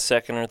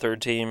second or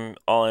third team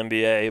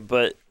All-NBA.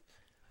 But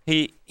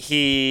I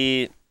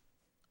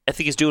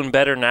think he's doing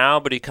better now,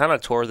 but he kind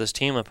of tore this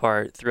team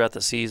apart throughout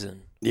the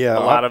season. Yeah. A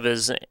lot of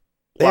his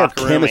they have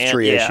locker room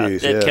chemistry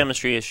issues. They had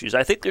chemistry issues.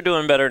 I think they're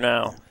doing better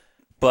now,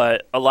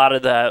 but a lot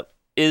of that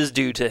is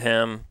due to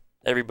him.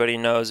 Everybody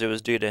knows it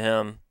was due to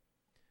him.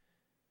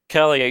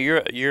 Kelly,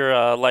 you're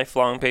a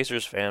lifelong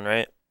Pacers fan,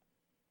 right?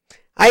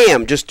 I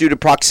am, just due to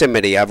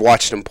proximity. I've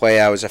watched him play.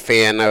 I was a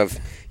fan of,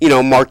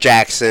 Mark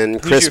Jackson,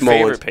 Chris Who's your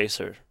Mullins. favorite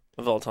Pacer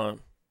of all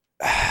time?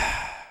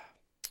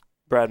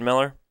 Brad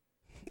Miller?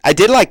 I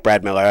did like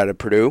Brad Miller out of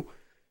Purdue.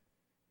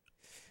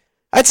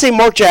 I'd say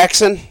Mark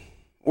Jackson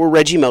or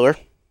Reggie Miller.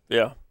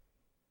 Yeah.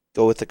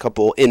 Go with a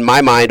couple, in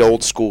my mind,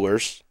 old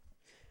schoolers,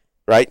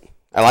 right?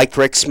 I liked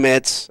Rick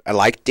Smits. I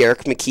liked Derek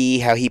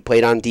McKee, how he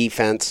played on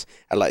defense.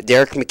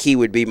 Derek McKee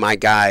would be my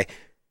guy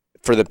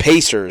for the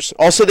Pacers.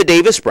 Also, the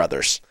Davis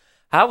brothers.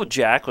 How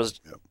Jack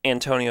was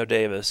Antonio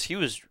Davis? He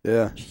was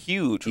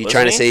huge. You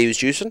trying to say he was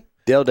juicing?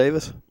 Dale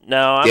Davis?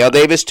 No. Dale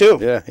Davis, too.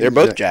 Yeah, they're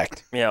both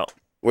jacked. Yeah.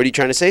 What are you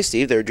trying to say,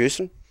 Steve? They're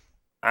juicing?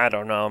 I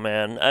don't know,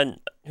 man. And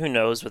who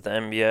knows with the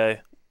NBA?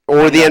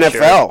 Or the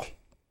NFL. Sure.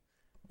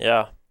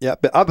 Yeah. Yeah,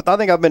 but I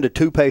think I've been to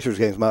 2 Pacers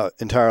games my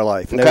entire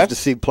life, and that was to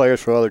see players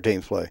for other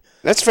teams play.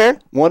 That's fair.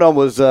 One of them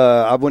was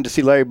I went to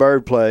see Larry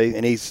Bird play,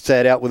 and he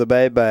sat out with a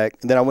bad back.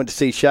 And then I went to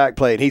see Shaq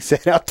play, and he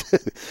sat out too.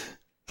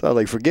 So I was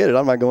like, forget it,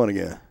 I'm not going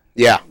again.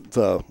 Yeah.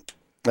 So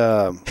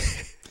I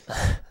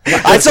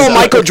saw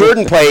Michael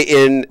Jordan play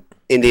in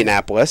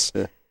Indianapolis,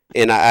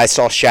 and I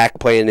saw Shaq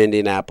play in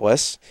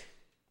Indianapolis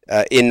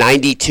in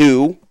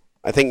 92.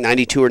 I think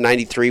 92 or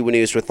 93 when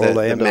he was with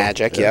the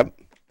Magic. Yeah. Yep.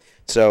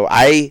 So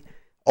I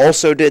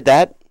also did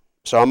that,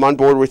 so I'm on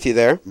board with you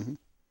there. Mm-hmm.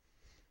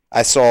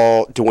 I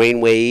saw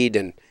Dwayne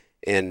Wade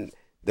and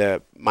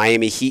the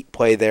Miami Heat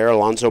play there,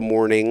 Alonzo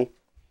Mourning.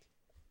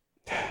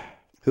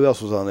 Who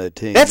else was on that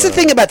team? That's the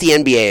thing about the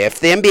NBA. If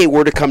the NBA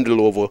were to come to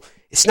Louisville,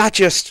 it's not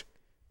just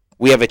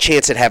we have a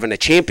chance at having a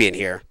champion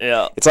here.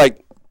 Yeah. It's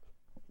like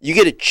you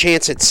get a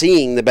chance at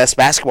seeing the best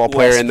basketball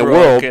player in the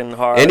world.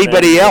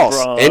 Anybody else,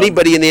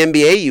 anybody in the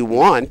NBA you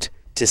want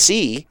to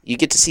see, you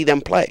get to see them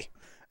play.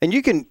 And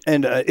you can,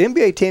 and an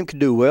NBA team can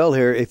do well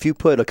here if you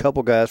put a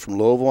couple guys from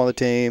Louisville on the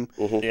team,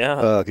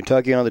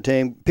 Kentucky on the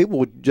team. People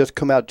would just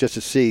come out just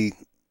to see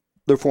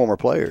their former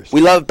players. We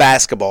love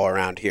basketball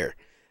around here.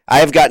 I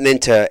have gotten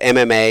into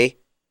MMA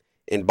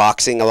and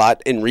boxing a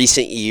lot in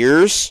recent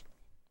years.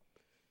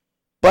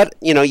 But,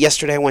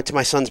 yesterday I went to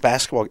my son's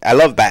basketball. I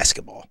love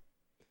basketball.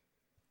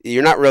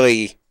 You're not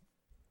really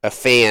a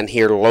fan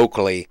here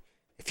locally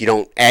if you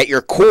don't, at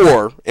your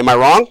core, am I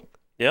wrong?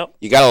 Yep.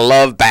 You got to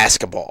love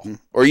basketball,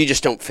 or you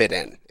just don't fit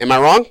in. Am I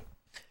wrong?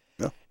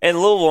 No. And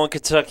Louisville and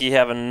Kentucky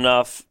have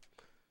enough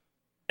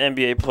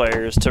NBA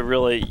players to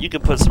really, you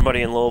could put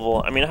somebody in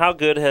Louisville. I mean, how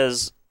good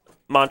has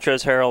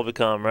Montrezl Harrell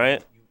become,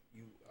 right?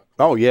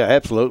 Oh, yeah,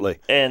 absolutely.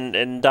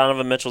 And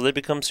Donovan Mitchell, they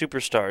become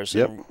superstars.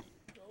 Yep.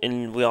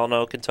 And we all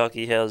know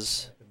Kentucky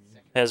has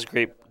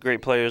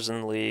great players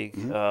in the league.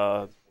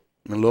 And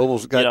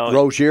Louisville's got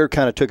Rozier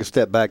kind of took a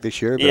step back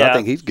this year, but I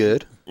think he's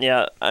good.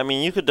 Yeah, I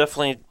mean, you could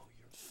definitely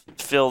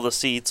fill the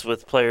seats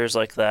with players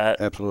like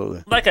that.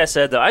 Absolutely. Like I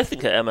said, though, I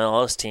think an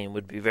MLS team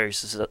would be very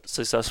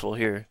successful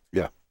here.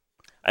 Yeah.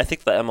 I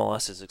think the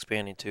MLS is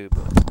expanding too.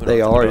 But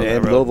they are,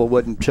 and Louisville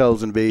wasn't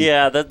chosen to be.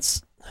 Yeah,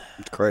 it's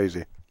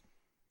crazy.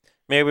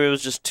 Maybe it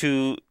was just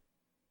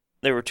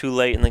they were too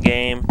late in the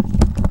game.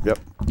 Yep.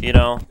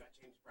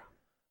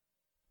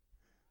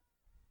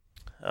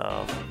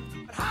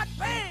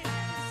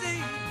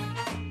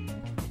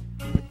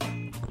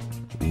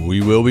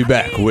 We will be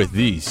back with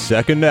the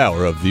second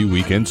hour of the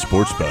Weekend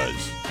Sports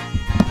Buzz.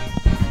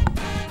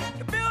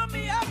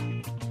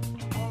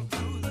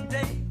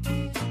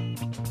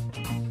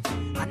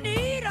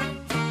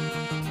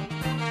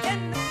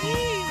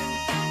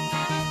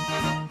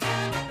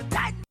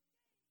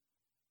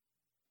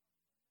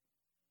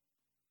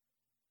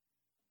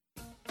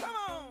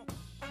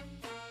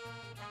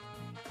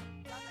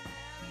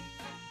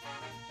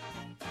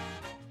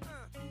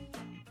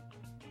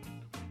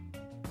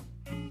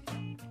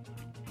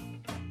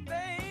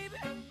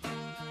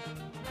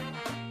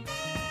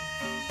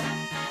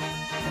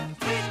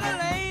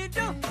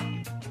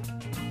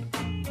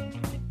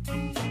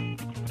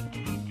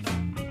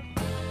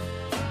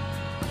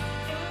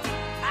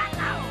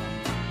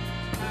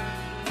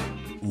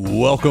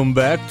 Welcome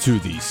back to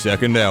the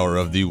second hour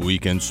of the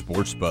Weekend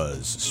Sports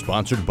Buzz,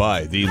 sponsored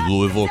by the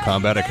Louisville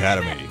Combat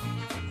Academy.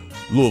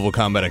 Louisville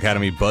Combat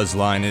Academy buzz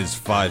line is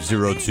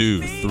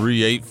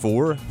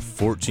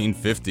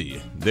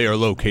 502-384-1450. They are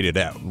located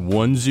at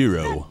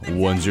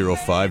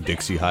 10105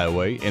 Dixie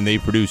Highway, and they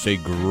produce a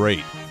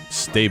great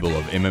stable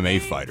of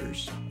MMA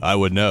fighters. I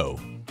would know.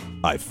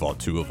 I fought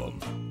two of them.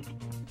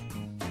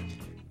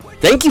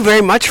 Thank you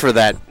very much for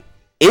that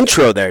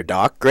intro there,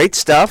 Doc. Great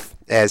stuff.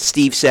 As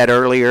Steve said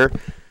earlier,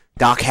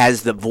 Doc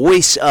has the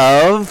voice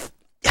of...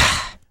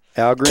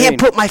 Al Green. Can't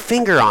put my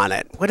finger on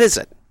it. What is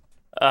it?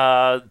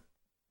 The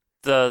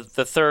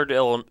third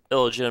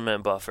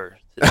illegitimate buffer.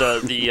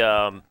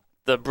 The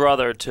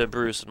brother to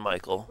Bruce and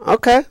Michael.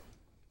 Okay.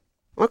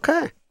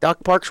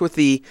 Doc Parks with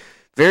the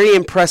very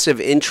impressive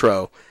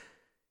intro.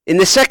 In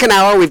the second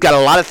hour, we've got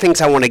a lot of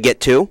things I want to get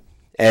to.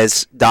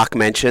 As Doc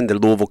mentioned, the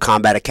Louisville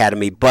Combat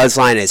Academy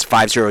buzzline is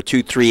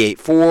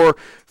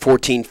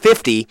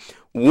 502-384-1450.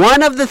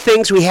 One of the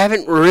things we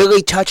haven't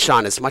really touched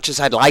on as much as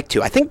I'd like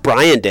to, I think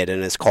Brian did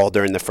in his call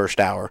during the first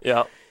hour,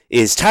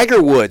 is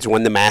Tiger Woods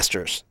won the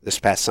Masters this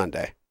past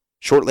Sunday.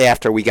 Shortly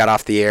after we got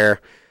off the air,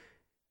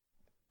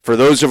 for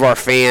those of our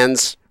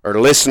fans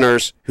or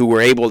listeners who were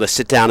able to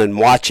sit down and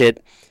watch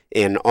it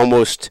and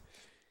almost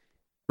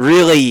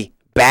really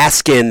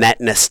bask in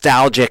that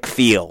nostalgic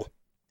feel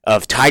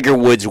of Tiger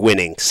Woods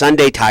winning,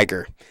 Sunday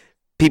Tiger,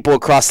 people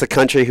across the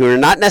country who are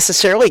not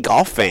necessarily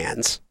golf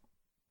fans,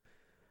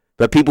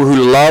 but people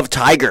who love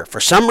Tiger.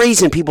 For some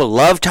reason, people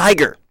love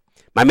Tiger.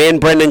 My man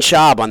Brendan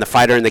Schaub on the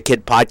Fighter and the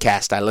Kid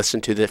podcast I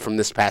listened to from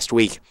this past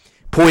week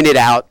pointed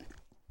out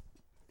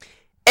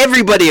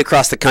everybody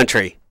across the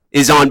country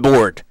is on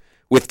board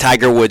with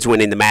Tiger Woods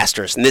winning the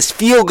Masters. And this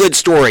feel-good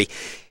story,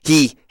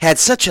 he had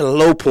such a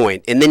low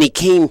point, and then he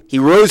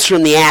rose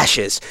from the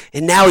ashes,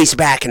 and now he's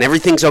back and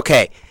everything's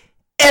okay.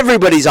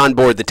 Everybody's on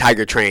board the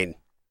Tiger train,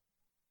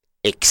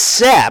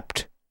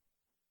 except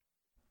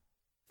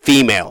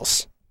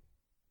females.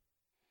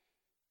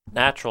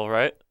 Natural,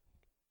 right?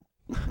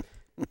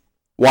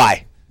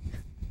 Why?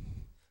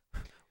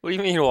 What do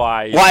you mean,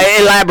 why? Why?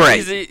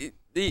 Elaborate.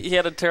 He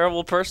had a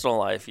terrible personal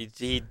life.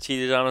 He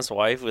cheated on his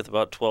wife with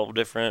about 12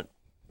 different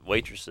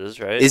waitresses,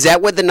 right? Is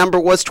that what the number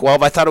was,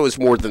 12? I thought it was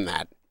more than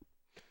that.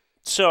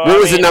 So what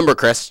was the number,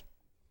 Chris?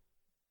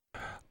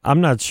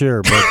 I'm not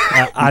sure, but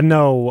I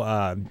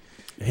know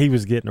he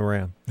was getting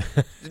around.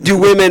 Do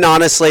women,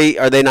 honestly,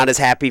 are they not as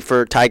happy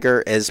for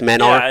Tiger as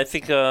men are? Yeah, I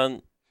think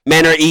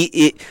men are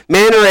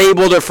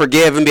able to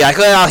forgive and be like,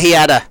 well, he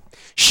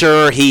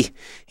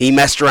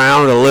messed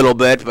around a little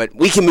bit, but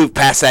we can move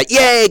past that.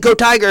 Yay, go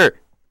Tiger!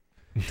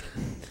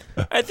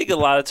 I think a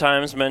lot of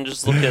times men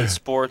just look at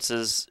sports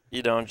as,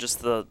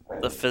 just the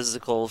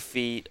physical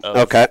feat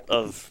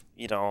of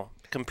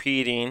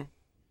competing,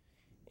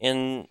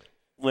 and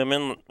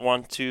women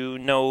want to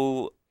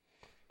know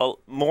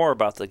more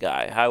about the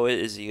guy. How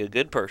is he a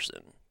good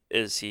person?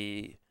 Is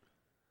he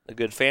a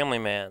good family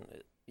man?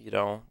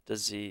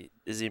 Is he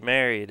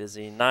married? Is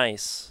he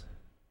nice?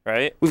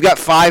 Right? We've got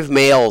 5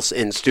 males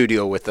in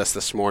studio with us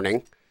this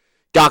morning.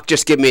 Doc,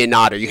 just give me a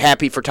nod. Are you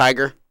happy for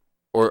Tiger?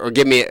 Or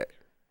give me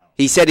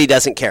He said he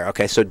doesn't care.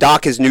 Okay, so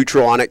Doc is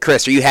neutral on it.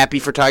 Chris, are you happy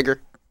for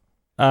Tiger?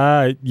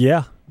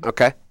 Yeah.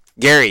 Okay.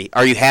 Gary,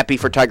 are you happy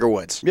for Tiger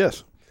Woods?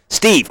 Yes.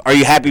 Steve, are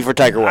you happy for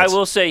Tiger Woods? I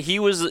will say he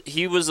was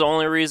the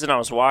only reason I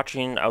was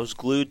watching. I was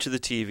glued to the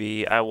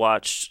TV. I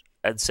watched,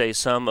 I'd say,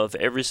 some of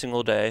every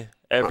single day.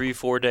 Every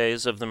 4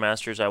 days of the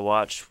Masters I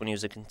watched when he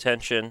was in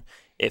contention.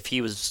 If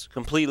he was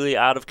completely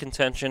out of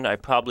contention, I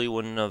probably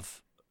wouldn't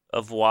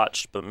have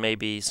watched, but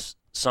maybe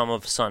some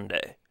of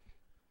Sunday.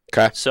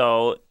 Okay.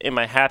 So, am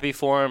I happy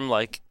for him?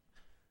 Like,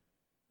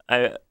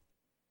 I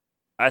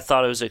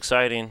thought it was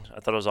exciting. I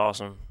thought it was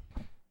awesome.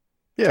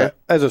 Yeah, Okay.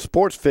 as a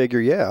sports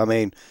figure, yeah. I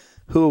mean,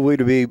 who are we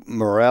to be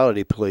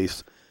morality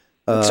police?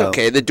 It's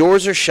okay. The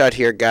doors are shut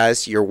here,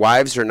 guys. Your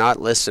wives are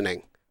not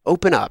listening.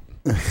 Open up.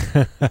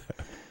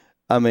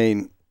 I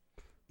mean,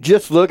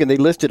 just looking, they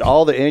listed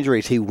all the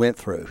injuries he went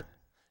through.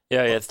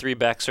 Yeah, he had 3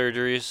 back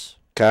surgeries.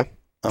 Okay.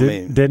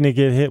 Didn't he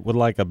get hit with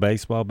like a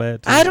baseball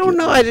bat? I don't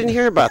know. I didn't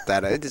hear about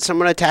that. Did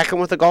someone attack him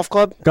with a golf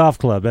club? Golf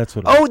club, that's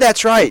what Oh,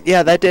 that's right.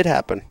 Yeah, that did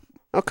happen.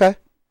 Okay.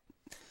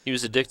 He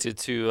was addicted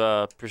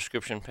to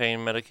prescription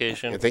pain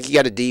medication. I think he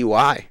got a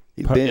DUI.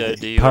 He's Per- been, Yeah,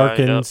 DUI,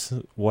 Perkins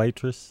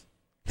waitress.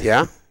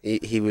 Yeah.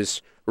 He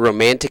was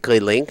romantically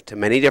linked to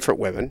many different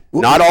women.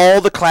 Not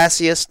all the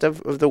classiest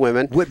of the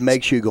women. What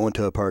makes you go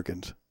into a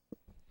Perkins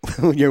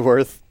when you're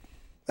worth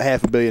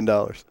 $500 million?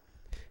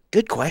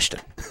 Good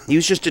question. He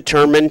was just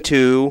determined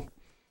to,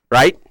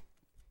 right?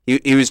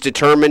 He was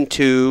determined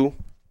to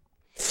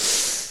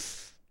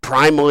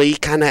primally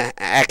kind of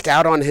act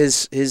out on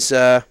his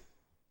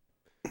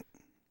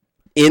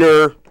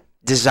inner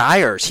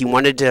desires. He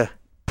wanted to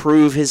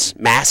prove his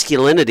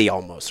masculinity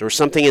almost. There was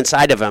something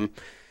inside of him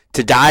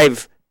to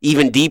dive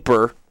even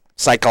deeper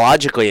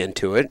psychologically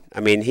into it. I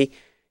mean, he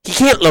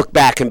can't look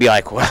back and be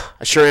like, well,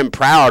 I sure am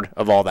proud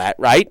of all that,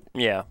 right?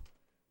 Yeah.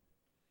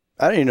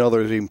 I didn't even know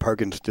there was even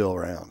Perkins still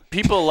around.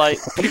 People like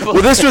people.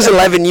 Well, this was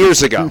 11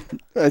 years ago.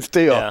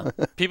 Still. Yeah.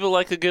 People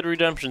like a good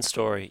redemption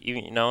story.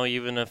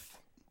 Even if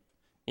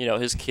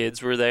his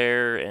kids were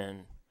there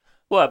and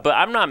what. But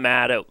I'm not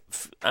mad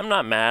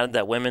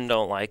that women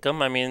don't like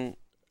him. I mean,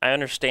 I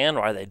understand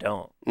why they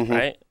don't. Mm-hmm.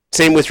 Right.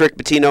 Same with Rick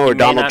Pitino or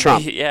Donald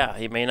Trump.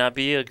 He may not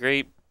be a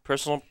great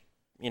personal.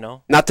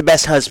 Not the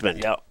best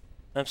husband. Yeah.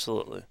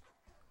 Absolutely.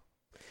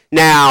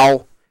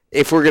 Now,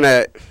 if we're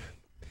gonna,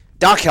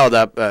 Doc held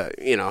up,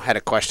 had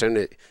a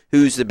question.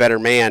 Who's the better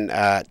man,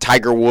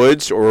 Tiger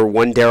Woods or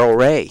one Darrell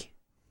Ray?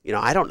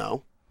 I don't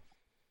know.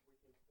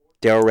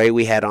 Darrell Ray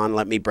we had on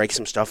let me break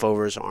some stuff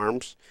over his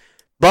arms,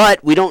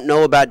 but we don't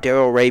know about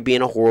Darrell Ray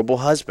being a horrible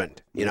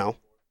husband. No,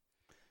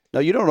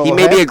 you don't know. He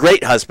may be a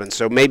great husband,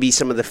 so maybe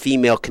some of the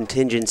female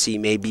contingency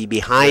may be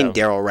behind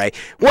Darrell Ray.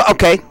 Well,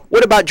 okay.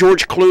 What about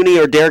George Clooney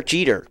or Derek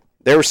Jeter?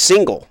 They were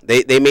single.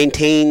 They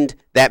maintained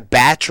that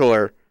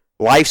bachelor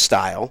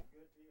lifestyle,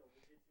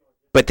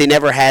 but they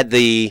never had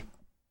the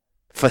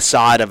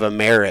facade of a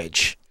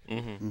marriage.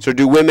 Mm-hmm. So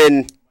do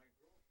women,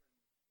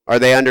 are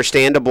they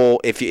understandable?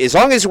 As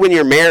long as when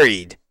you're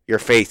married, you're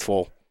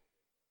faithful,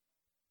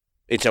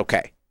 it's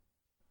okay.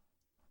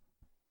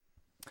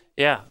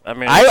 Yeah, I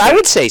mean, I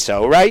would say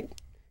so, right?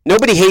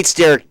 Nobody hates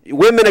Derek.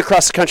 Women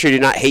across the country do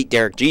not hate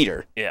Derek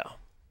Jeter. Yeah.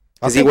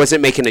 Because he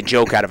wasn't making a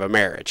joke out of a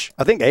marriage.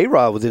 I think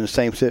A-Rod was in the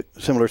same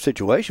similar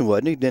situation,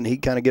 wasn't he? Didn't he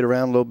kind of get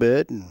around a little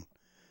bit? And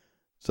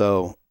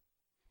so,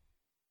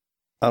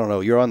 I don't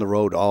know. You're on the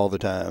road all the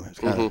time. It's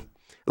kind of...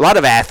 A lot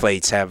of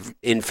athletes have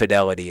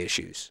infidelity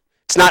issues.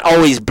 It's not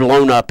always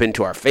blown up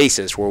into our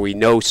faces where we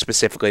know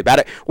specifically about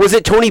it. Was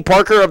it Tony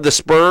Parker of the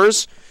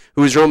Spurs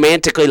who was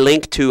romantically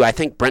linked to, I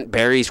think, Brent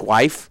Barry's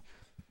wife?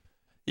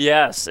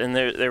 Yes, and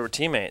they were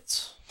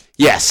teammates.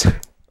 Yes.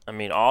 I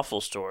mean,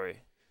 awful story.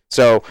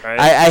 So right?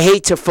 I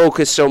hate to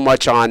focus so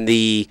much on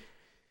the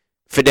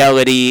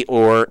fidelity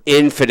or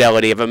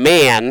infidelity of a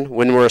man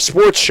when we're a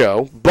sports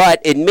show, but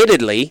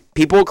admittedly,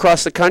 people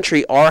across the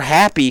country are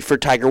happy for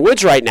Tiger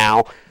Woods right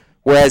now,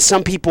 whereas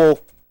some people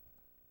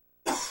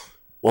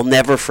will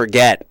never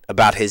forget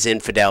about his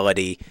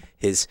infidelity,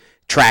 his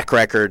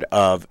documented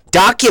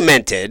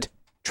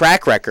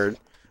track record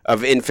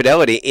of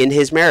infidelity in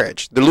his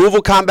marriage. The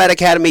Louisville Combat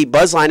Academy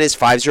buzzline is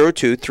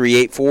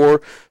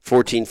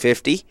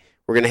 502-384-1450.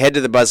 We're going to head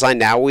to the buzzline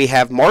now. We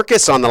have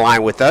Marcus on the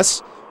line with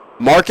us.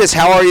 Marcus,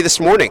 how are you this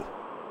morning?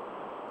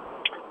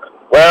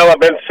 Well, I've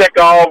been sick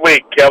all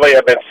week, Kelly.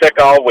 I've been sick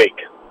all week.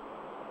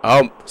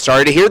 Oh,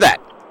 sorry to hear that.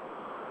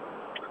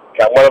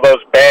 Got one of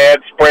those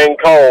bad spring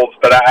colds,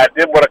 but I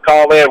did want to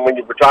call in when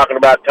you were talking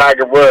about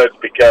Tiger Woods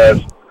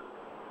because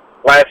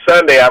last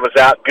Sunday I was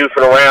out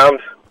goofing around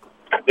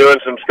doing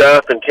some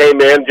stuff and came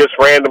in, just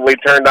randomly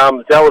turned on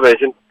the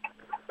television,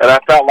 and I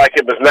felt like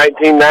it was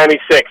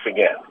 1996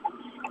 again.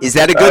 Is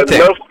that a good thing?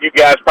 Most of you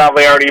guys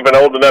probably aren't even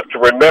old enough to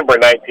remember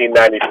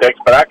 1996,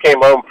 but I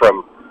came home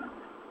from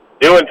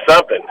doing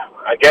something.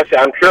 I'm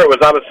sure it was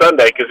on a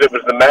Sunday because it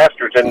was the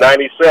Masters in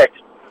 96.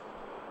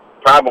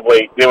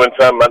 Probably doing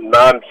some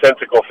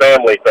nonsensical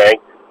family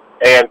thing.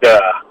 And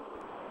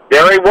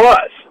there he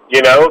was,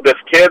 this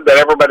kid that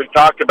everybody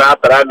talked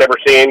about that I'd never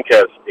seen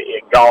because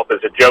golf is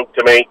a joke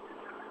to me.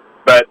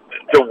 But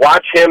to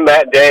watch him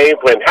that day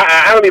when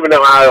I don't even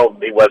know how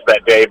old he was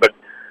that day, but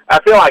I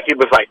feel like he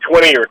was like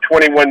 20 or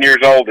 21 years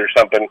old or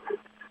something.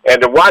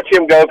 And to watch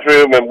him go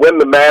through and win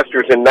the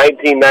Masters in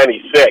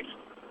 1996,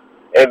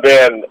 and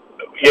then,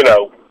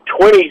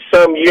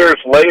 20-some years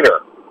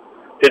later,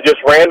 to just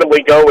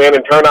randomly go in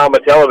and turn on the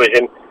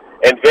television,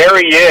 and there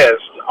he is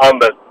on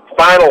the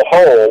final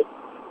hole,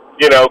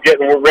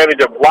 getting ready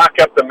to lock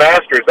up the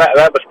Masters. That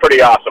was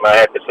pretty awesome, I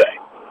have to say.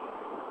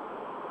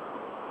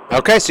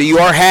 Okay, so you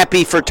are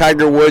happy for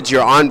Tiger Woods.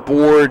 You're on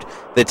board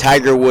the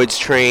Tiger Woods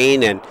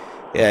train and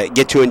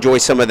get to enjoy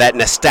some of that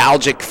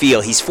nostalgic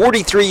feel. He's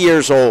 43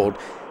 years old.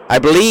 I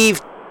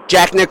believe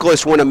Jack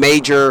Nicklaus won a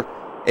major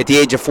at the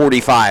age of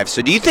 45.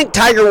 So do you think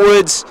Tiger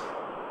Woods,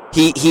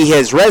 he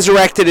has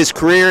resurrected his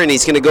career and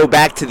he's going to go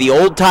back to the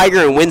old Tiger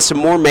and win some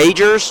more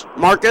majors,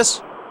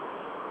 Marcus?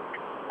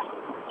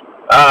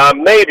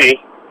 Maybe.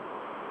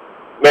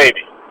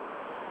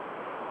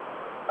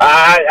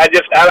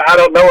 I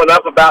don't know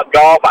enough about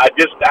golf.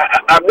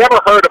 I've never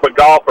heard of a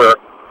golfer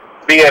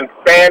being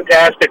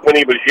fantastic when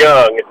he was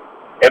young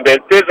and then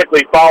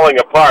physically falling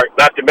apart,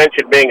 not to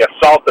mention being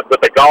assaulted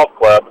with a golf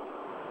club,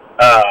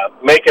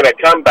 making a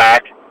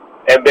comeback,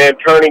 and then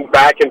turning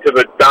back into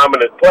the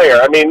dominant player.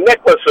 I mean,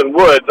 Nicklaus and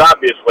Woods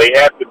obviously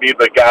have to be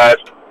the guys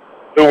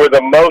who were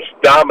the most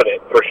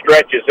dominant for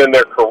stretches in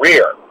their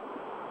career.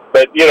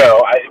 But,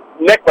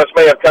 Nicklaus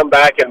may have come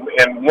back and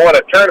won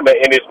a tournament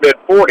in his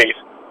mid-40s,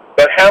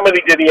 but how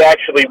many did he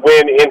actually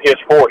win in his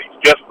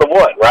 40s? Just the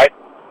one, right?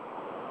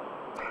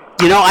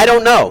 I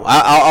don't know.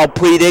 I'll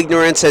plead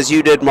ignorance, as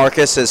you did,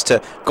 Marcus, as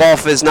to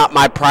golf is not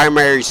my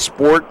primary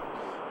sport,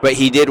 but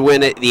he did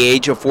win at the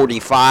age of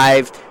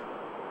 45.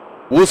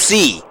 We'll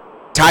see.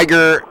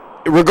 Tiger,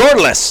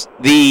 regardless,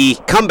 the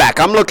comeback.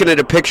 I'm looking at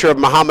a picture of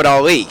Muhammad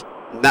Ali.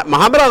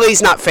 Muhammad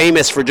Ali's not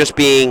famous for just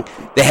being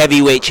the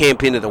heavyweight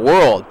champion of the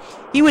world.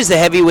 He was the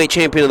heavyweight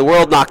champion of the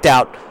world, knocked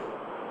out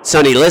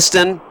Sonny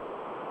Liston.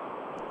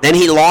 Then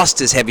he lost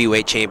his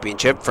heavyweight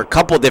championship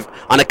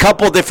on a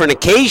couple different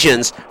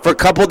occasions for a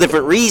couple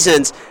different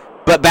reasons,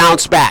 but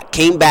bounced back,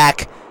 came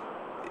back.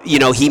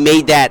 He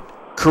made that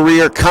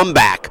career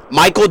comeback.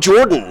 Michael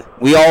Jordan,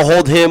 we all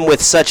hold him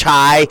with such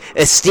high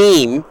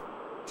esteem.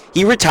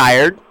 He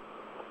retired.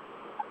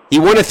 He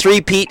won a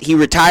three-peat, he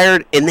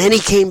retired, and then he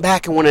came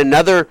back and won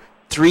another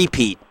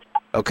three-peat.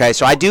 Okay,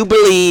 so I do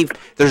believe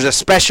there's a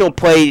special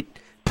place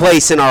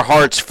in our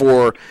hearts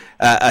for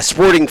a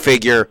sporting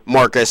figure,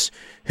 Marcus,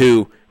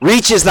 who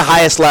reaches the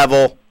highest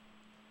level,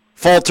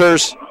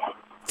 falters,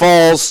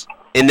 falls,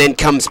 and then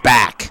comes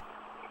back.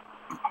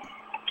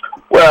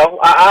 Well,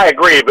 I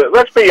agree, but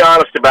let's be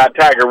honest about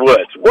Tiger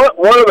Woods.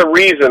 One of the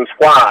reasons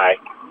why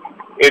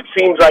it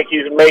seems like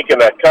he's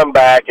making a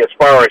comeback as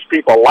far as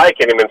people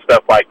liking him and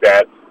stuff like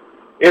that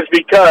is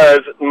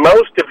because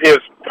most of his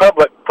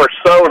public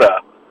persona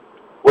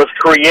was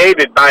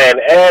created by an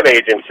ad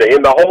agency,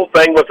 and the whole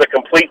thing was a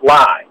complete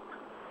lie.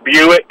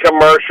 Buick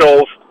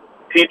commercials,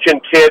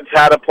 teaching kids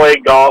how to play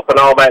golf and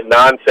all that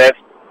nonsense.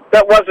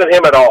 That wasn't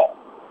him at all.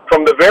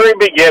 From the very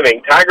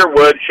beginning, Tiger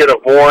Woods should have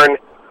worn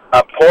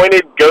a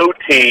pointed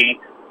goatee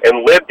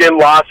and lived in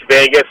Las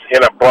Vegas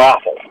in a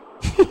brothel,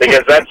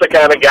 because that's the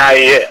kind of guy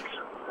he is,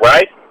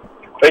 right?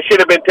 They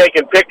should have been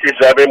taking pictures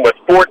of him with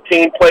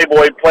 14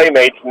 Playboy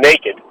Playmates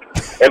naked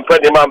and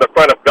putting him on the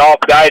front of Golf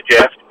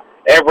Digest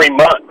every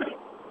month,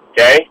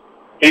 okay?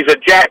 He's a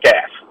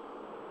jackass.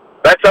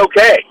 That's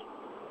okay.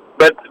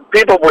 But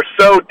people were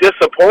so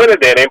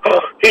disappointed in him. Oh,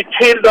 he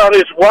cheated on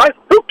his wife?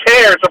 Who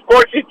cares? Of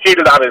course he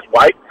cheated on his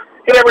wife.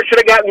 He never should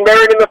have gotten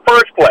married in the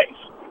first place,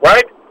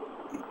 right?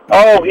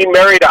 Oh, he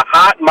married a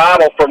hot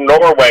model from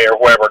Norway or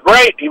whoever.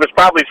 Great. He was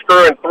probably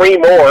screwing 3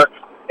 more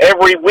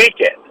every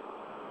weekend.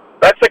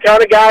 That's the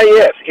kind of guy he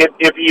is.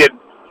 If he had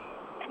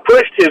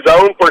pushed his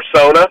own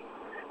persona,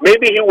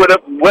 maybe he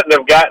wouldn't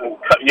have gotten,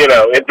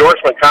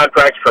 endorsement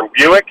contracts from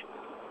Buick.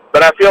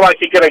 But I feel like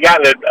he could have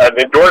gotten an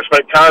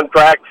endorsement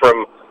contract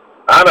from,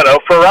 I don't know,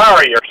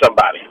 Ferrari or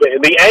somebody.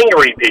 The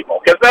angry people,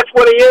 because that's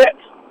what he is.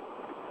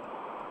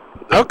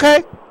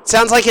 Okay.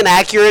 Sounds like an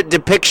accurate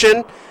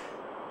depiction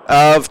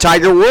of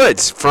Tiger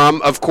Woods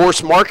from, of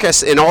course,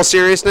 Marcus. In all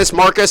seriousness,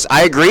 Marcus,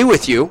 I agree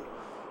with you.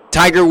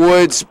 Tiger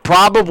Woods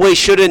probably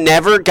should have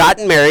never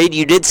gotten married.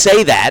 You did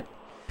say that.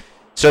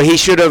 So he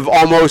should have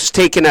almost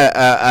taken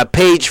a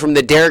page from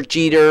the Derek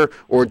Jeter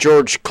or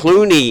George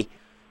Clooney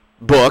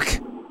book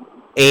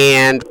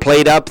and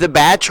played up the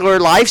bachelor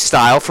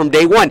lifestyle from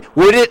day one.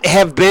 Would it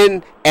have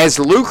been as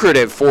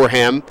lucrative for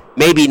him?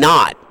 Maybe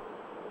not.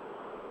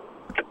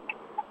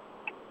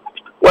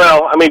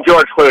 Well, I mean,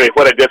 George Clooney,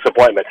 what a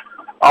disappointment.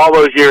 All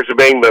those years of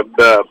being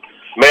the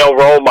male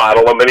role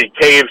model, and then he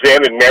caves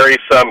in and marries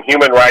some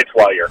human rights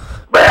lawyer.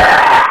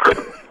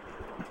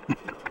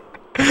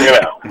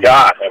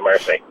 God have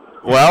mercy.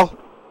 Well,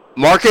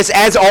 Marcus,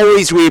 as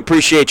always, we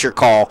appreciate your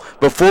call.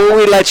 Before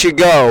we let you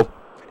go,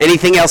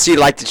 anything else you'd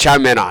like to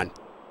chime in on?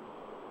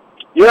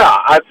 Yeah,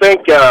 I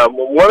think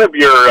one of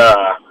your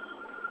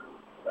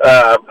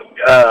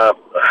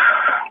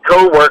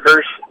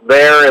co-workers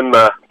there in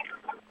the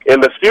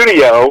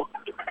studio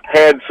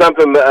had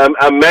something,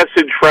 a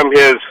message from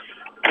his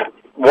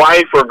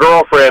wife or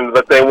girlfriend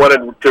that they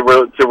wanted to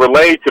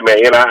relay to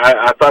me, and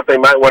I thought they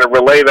might want to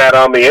relay that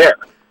on the air.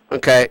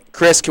 Okay,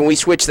 Chris, can we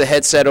switch the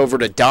headset over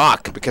to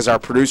Doc, because our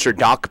producer,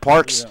 Doc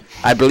Parks,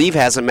 I believe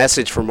has a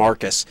message for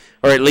Marcus,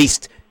 or at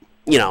least,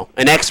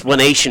 an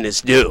explanation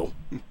is due.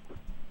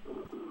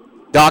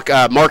 Doc,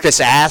 Marcus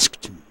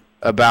asked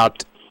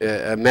about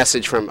a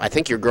message from, I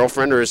think, your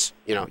girlfriend, or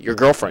your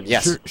girlfriend,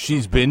 yes. Sure,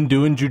 she's been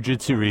doing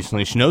jiu-jitsu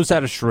recently. She knows how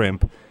to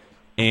shrimp,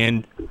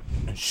 and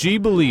she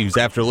believes,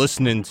 after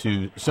listening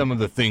to some of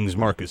the things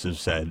Marcus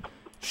has said,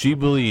 she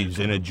believes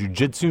in a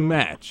jiu-jitsu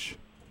match.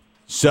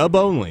 Sub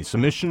only,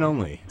 submission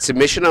only.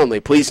 Submission only.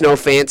 Please, no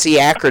fancy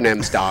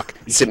acronyms, Doc.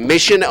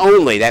 Submission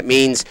only. That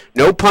means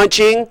no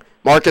punching.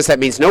 Marcus, that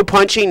means no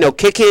punching, no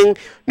kicking,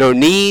 no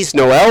knees,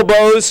 no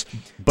elbows.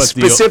 But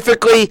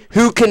specifically,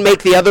 who can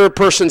make the other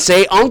person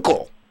say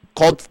uncle?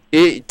 Called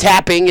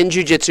tapping in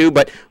jiu-jitsu.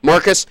 But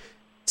Marcus,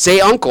 say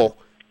uncle.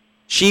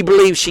 She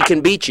believes she can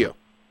beat you.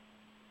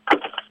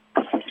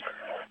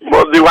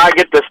 Well, do I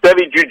get to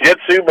study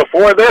jiu-jitsu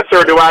before this,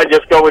 or do I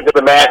just go into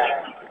the match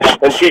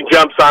and she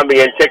jumps on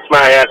me and kicks my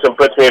ass and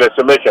puts me in a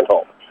submission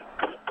hold?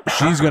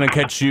 She's going to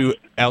catch you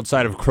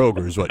outside of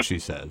Kroger is what she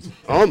says.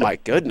 Oh, my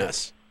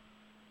goodness.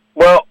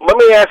 Well, let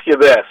me ask you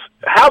this.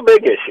 How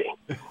big is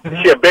she? Is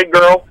she a big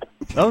girl?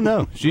 Oh,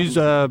 no. She's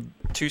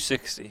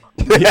 260.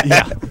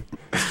 Yeah.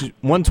 She's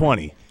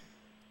 120.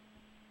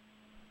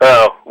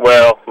 Oh,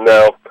 well,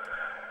 no.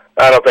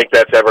 I don't think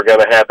that's ever going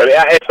to happen.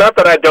 It's not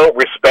that I don't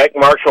respect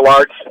martial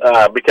arts,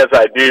 because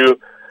I do.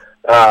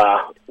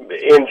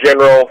 In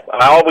general,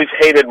 I always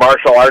hated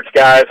martial arts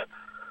guys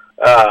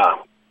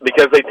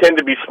because they tend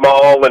to be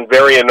small and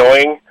very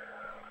annoying.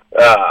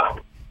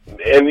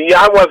 And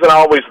I wasn't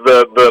always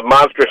the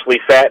monstrously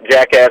fat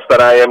jackass that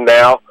I am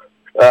now.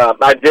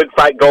 I did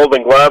fight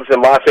Golden Gloves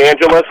in Los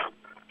Angeles.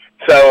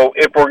 So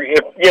if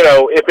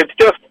it's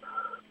just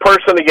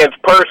person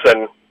against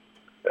person,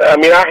 I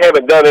mean, I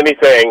haven't done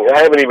anything. I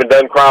haven't even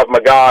done Krav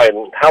Maga.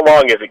 And how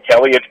long is it,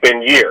 Kelly? It's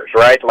been years,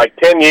 right? Like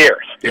 10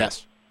 years.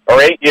 Yes.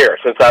 Or 8 years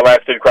since I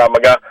last did Krav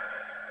Maga.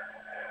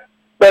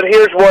 But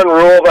here's one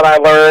rule that I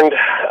learned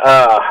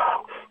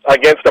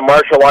against a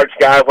martial arts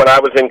guy when I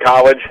was in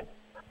college.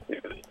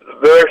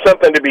 There's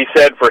something to be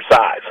said for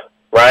size,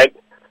 right?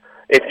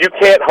 If you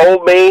can't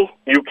hold me,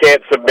 you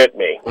can't submit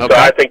me. Okay. So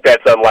I think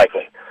that's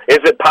unlikely. Is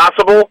it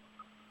possible?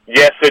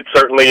 Yes, it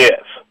certainly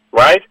is,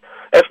 right?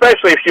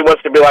 Especially if she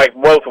wants to be like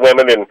both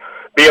women and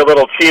be a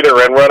little cheater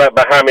and run up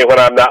behind me when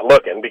I'm not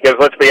looking. Because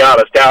let's be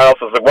honest, how else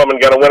is a woman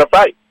going to win a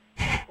fight?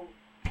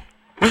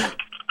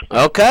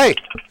 Okay.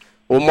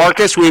 Well,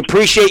 Marcus, we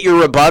appreciate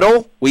your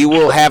rebuttal. We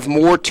will have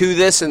more to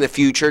this in the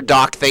future.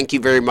 Doc, thank you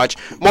very much.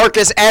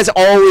 Marcus, as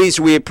always,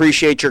 we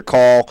appreciate your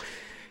call.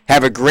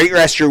 Have a great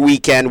rest of your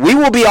weekend. We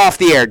will be off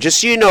the air.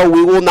 Just so you know,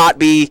 we will not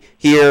be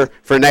here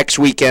for next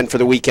weekend for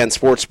the Weekend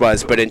Sports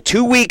Buzz. But in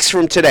 2 weeks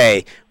from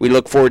today, we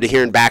look forward to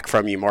hearing back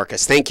from you,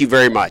 Marcus. Thank you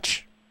very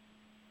much.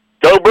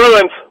 Go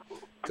Bruins.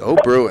 Go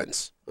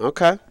Bruins.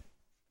 Okay.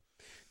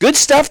 Good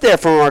stuff there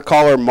from our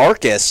caller,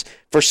 Marcus.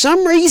 For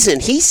some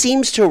reason, he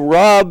seems to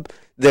rub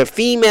the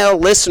female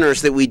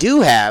listeners that we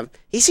do have,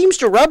 he seems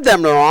to rub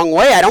them the wrong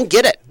way. I don't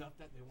get it.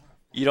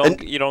 You don't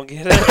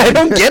get it? I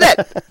don't get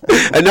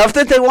it. Enough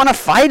that they want to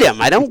fight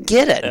him. I don't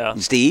get it. Yeah.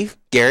 Steve,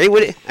 Gary,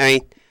 what?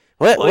 He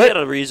had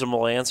a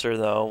reasonable answer,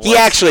 though. He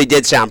actually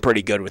did sound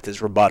pretty good with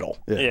his rebuttal.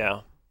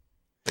 Yeah.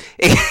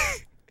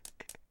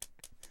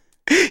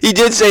 He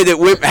did say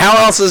that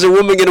how else is a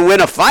woman going to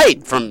win a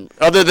fight from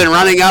other than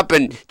running up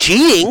and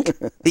cheating?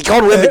 He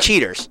called women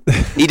cheaters.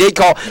 He did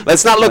call.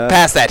 Let's not look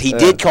past that. He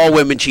did call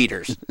women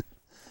cheaters.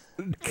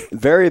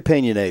 Very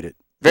opinionated.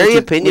 Very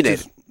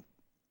opinionated.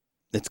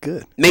 It's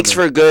good. Makes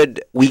for a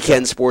good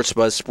Weekend Sports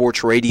Buzz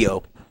sports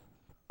radio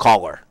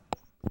caller.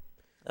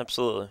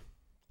 Absolutely.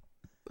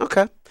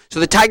 Okay. So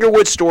the Tiger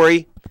Woods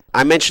story,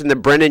 I mentioned the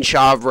Brendan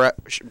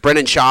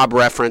Schaub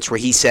reference where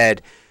he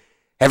said,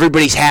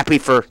 everybody's happy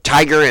for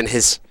Tiger and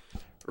his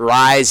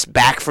rise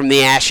back from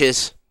the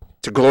ashes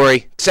to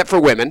glory, except for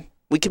women.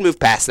 We can move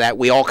past that.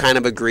 We all kind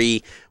of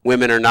agree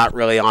women are not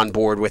really on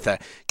board with a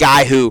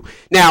guy who...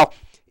 Now,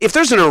 if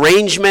there's an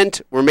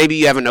arrangement or maybe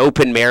you have an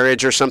open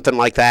marriage or something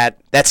like that,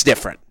 that's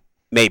different,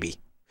 maybe.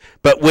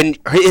 But when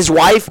his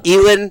wife,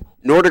 Elin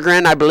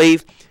Nordegren, I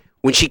believe,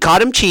 when she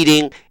caught him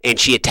cheating and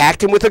she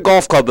attacked him with a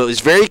golf club, it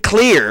was very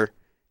clear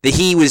that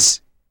he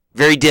was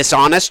very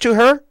dishonest to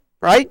her,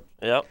 right?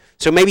 Yep.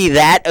 So maybe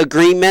that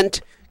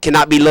agreement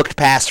cannot be looked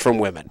past from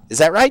women. Is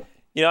that right?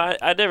 You know,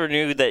 I never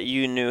knew that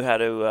you knew how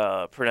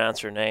to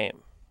pronounce her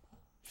name,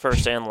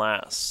 first and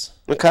last.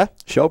 Okay.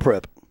 Show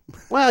prep.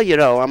 Well, you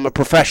know, I'm a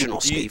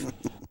professional, Steve.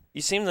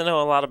 You seem to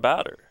know a lot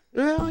about her.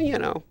 Well, you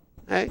know,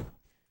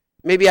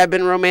 maybe I've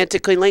been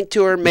romantically linked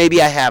to her.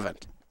 Maybe I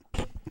haven't.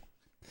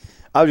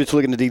 I was just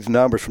looking at these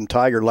numbers from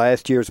Tiger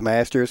last year's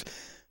Masters.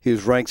 He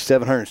was ranked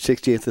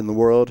 760th in the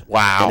world.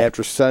 Wow. And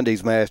after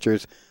Sunday's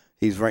Masters,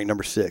 he's ranked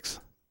number 6.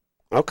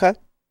 Okay.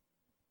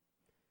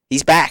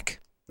 He's back.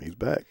 He's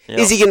back. Yep.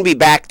 Is he going to be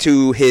back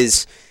to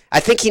his... I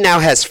think he now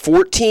has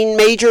 14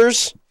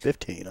 majors.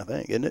 15, I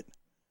think, isn't it?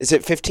 Is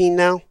it 15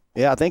 now?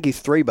 Yeah, I think he's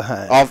 3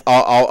 behind.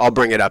 I'll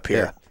bring it up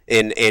here.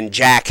 Yeah. And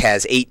Jack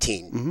has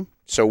 18. Mm-hmm.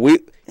 So will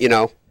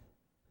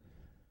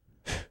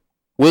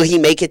he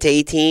make it to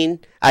 18?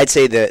 I'd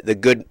say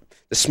the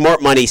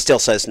smart money still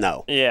says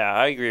no. Yeah,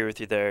 I agree with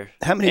you there.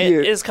 How many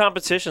years? His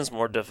competition's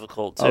more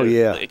difficult too. Oh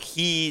yeah. Like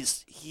he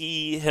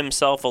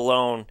himself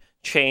alone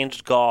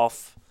changed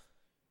golf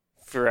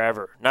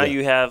forever. Now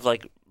you have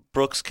like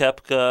Brooks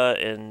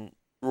Koepka and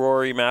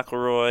Rory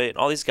McIlroy and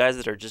all these guys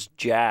that are just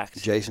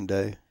jacked. Jason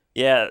Day.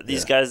 Yeah,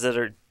 these guys that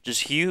are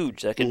just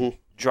huge that can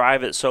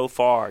drive it so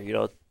far.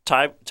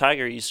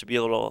 Tiger used to be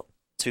able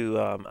to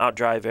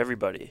outdrive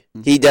everybody.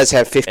 He does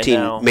have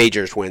 15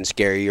 majors wins,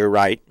 Gary. You're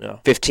right. Yeah.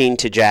 15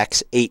 to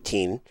Jack's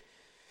 18.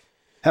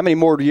 How many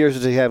more years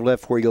does he have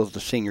left before he goes to the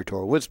senior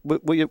tour?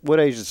 What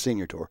age is the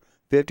senior tour?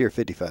 50 or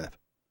 55?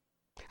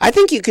 I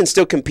think you can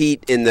still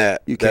compete in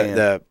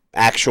the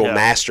actual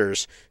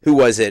Masters. Who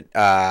was it?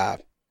 I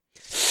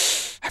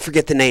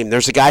forget the name.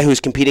 There's a guy who's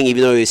competing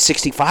even though he was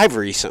 65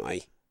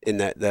 recently in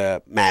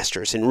the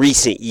Masters in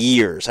recent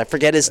years. I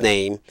forget his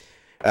name.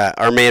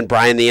 Our man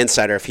Brian the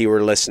Insider, if he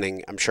were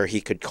listening, I'm sure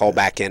he could call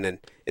back in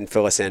and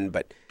fill us in.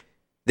 But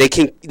they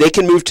can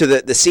move to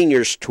the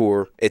seniors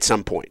tour at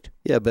some point.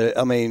 Yeah, but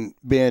I mean,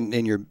 being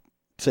in your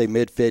say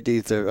mid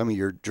 50s, I mean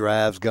your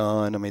drive's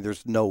gone. I mean,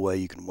 there's no way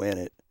you can win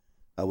it.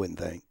 I wouldn't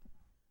think.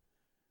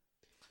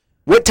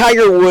 What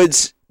Tiger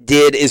Woods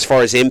did as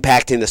far as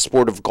impacting the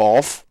sport of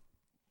golf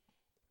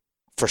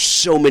for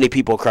so many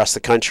people across the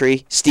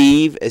country,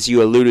 Steve, as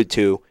you alluded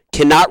to,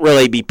 cannot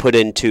really be put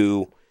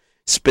into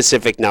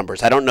specific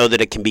numbers. I don't know that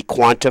it can be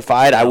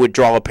quantified. I would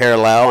draw a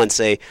parallel and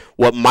say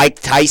what Mike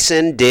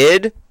Tyson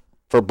did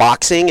for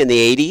boxing in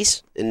the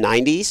 80s and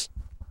 90s,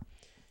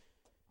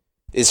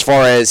 as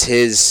far as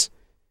his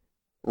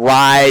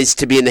rise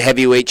to being the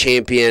heavyweight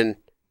champion,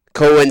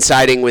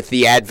 coinciding with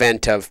the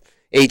advent of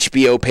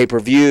HBO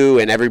pay-per-view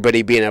and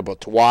everybody being able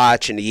to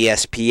watch, and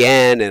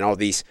ESPN and all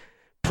these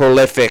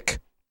prolific,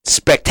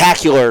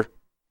 spectacular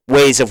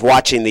ways of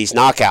watching these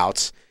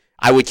knockouts.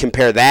 I would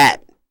compare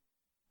that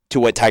to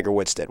what Tiger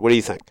Woods did. What do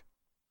you think?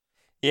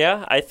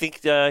 Yeah, I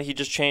think he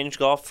just changed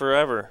golf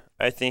forever.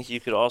 I think you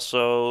could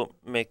also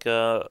make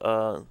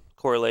a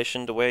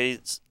correlation to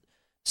ways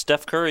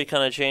Steph Curry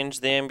kind of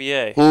changed the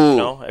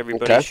NBA.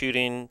 Everybody's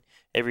shooting,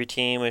 every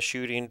team is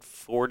shooting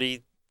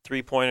 40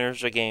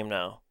 three-pointers a game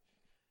now.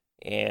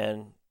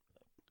 And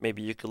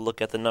maybe you could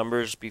look at the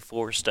numbers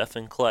before Steph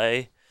and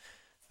Clay.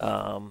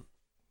 It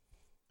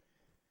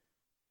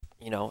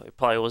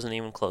probably wasn't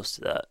even close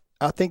to that.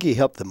 I think he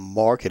helped the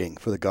marketing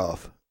for the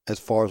golf as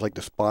far as like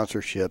the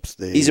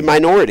sponsorships. He's a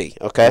minority,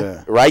 okay?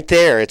 Yeah. Right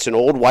there, it's an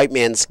old white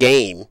man's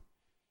game,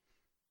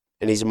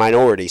 and he's a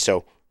minority.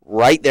 So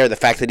right there, the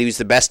fact that he was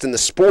the best in the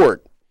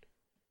sport,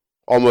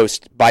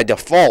 almost by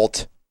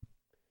default,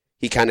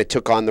 he kind of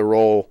took on the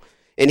role.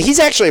 And he's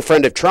actually a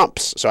friend of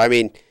Trump's. So, I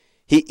mean,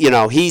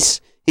 he's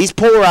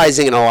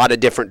polarizing in a lot of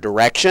different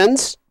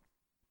directions.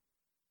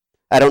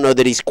 I don't know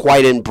that he's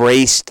quite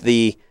embraced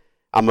the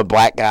I'm a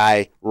black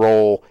guy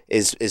role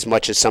as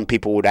much as some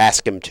people would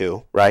ask him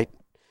to, right?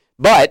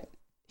 But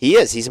he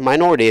is. He's a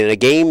minority in a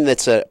game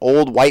that's an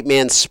old white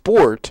man's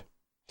sport.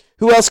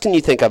 Who else can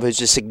you think of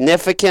who's a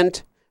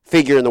significant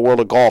figure in the world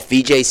of golf?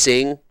 Vijay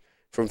Singh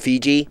from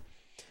Fiji?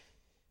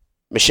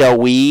 Michelle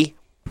Wie?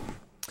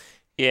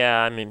 Yeah,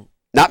 I mean...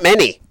 Not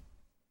many.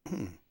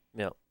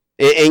 Yeah.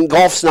 And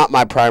golf's not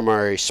my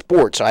primary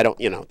sport, so I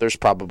don't, there's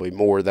probably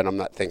more that I'm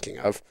not thinking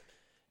of.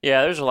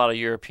 Yeah, there's a lot of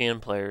European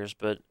players,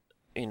 but,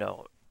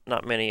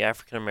 not many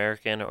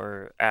African-American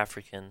or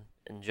African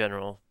in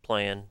general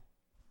playing,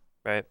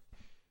 right?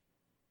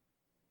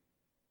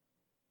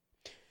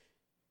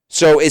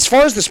 So as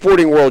far as the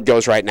sporting world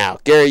goes right now,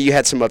 Gary, you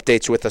had some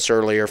updates with us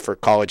earlier for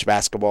college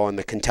basketball and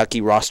the Kentucky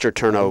roster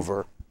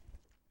turnover.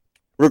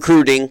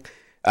 Recruiting,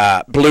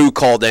 Blue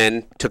called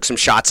in, took some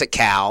shots at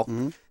Cal.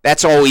 Mm-hmm.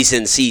 That's always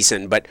in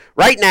season. But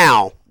right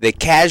now, the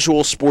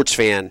casual sports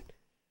fan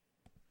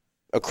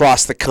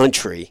across the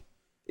country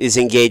is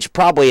engaged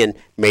probably in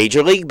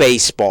Major League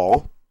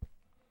Baseball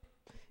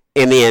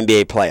and the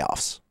NBA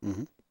playoffs.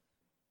 Mm-hmm.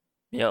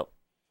 Yep.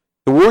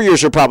 The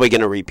Warriors are probably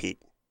going to repeat.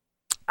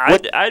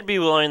 I'd be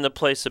willing to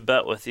place a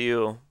bet with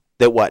you.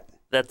 That what?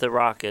 That the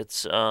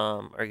Rockets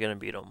are going to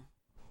beat them.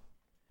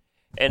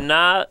 And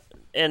not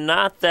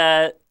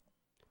that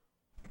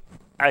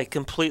I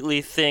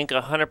completely think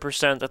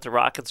 100% that the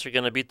Rockets are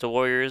going to beat the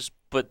Warriors,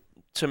 but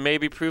to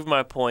maybe prove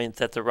my point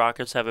that the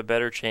Rockets have a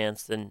better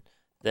chance than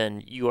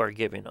you are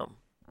giving them.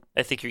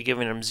 I think you're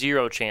giving them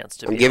zero chance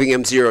to beat them. I'm giving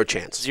them zero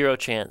chance. Zero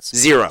chance.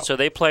 Zero. So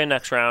they play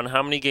next round.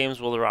 How many games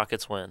will the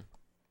Rockets win?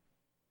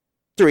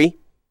 3.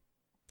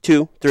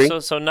 2,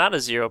 3. So not a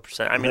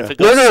 0%. I mean, if it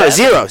goes No,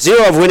 0.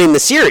 0 of winning the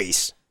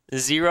series.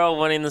 0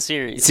 winning the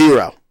series.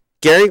 0.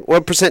 Gary,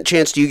 what %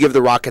 chance do you give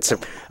the Rockets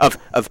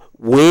of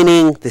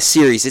winning the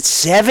series? It's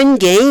 7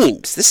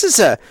 games. This is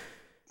a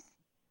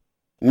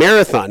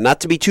marathon. Not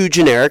to be too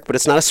generic, but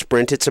it's not a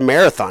sprint. It's a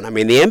marathon. I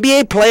mean, the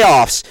NBA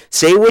playoffs,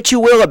 say what you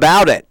will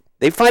about it.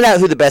 They find out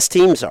who the best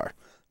teams are.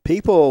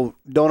 People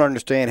don't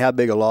understand how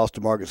big a loss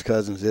DeMarcus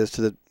Cousins is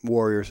to the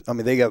Warriors. I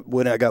mean, they got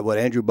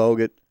Andrew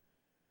Bogut,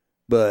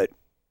 but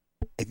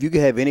if you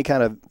can have any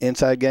kind of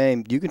inside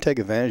game, you can take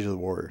advantage of the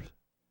Warriors.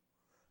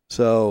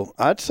 So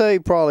I'd say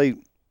probably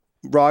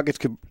Rockets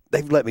could.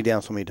 They've let me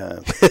down so many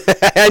times.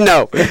 I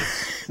know.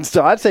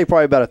 So I'd say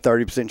probably about a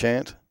 30%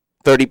 chance.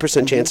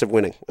 30% chance of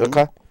winning.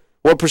 Okay.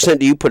 What percent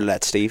do you put it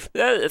at, Steve?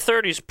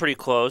 30 is pretty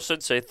close.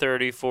 I'd say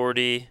 30,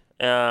 40.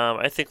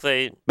 I think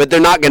they. But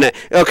they're not going to.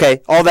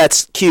 Okay, all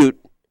that's cute,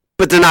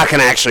 but they're not going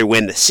to actually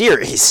win the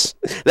series.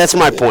 That's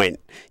my point.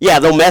 Yeah,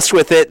 they'll mess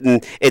with it,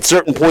 and at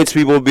certain points,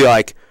 people will be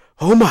like,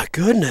 oh my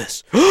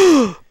goodness.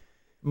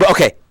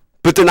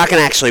 But they're not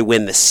going to actually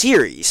win the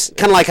series.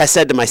 Kind of like I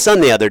said to my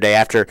son the other day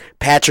after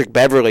Patrick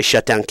Beverley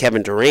shut down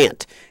Kevin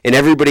Durant. And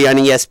everybody on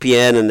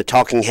ESPN and the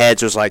talking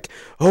heads was like,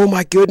 oh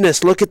my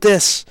goodness, look at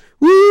this.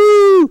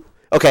 Woo!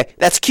 Okay,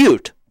 that's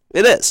cute.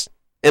 It is.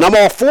 And I'm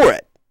all for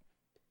it.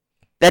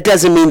 That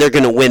doesn't mean they're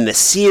going to win the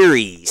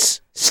series,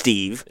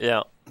 Steve.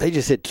 Yeah. They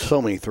just hit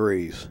so many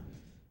threes.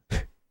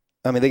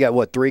 I mean, they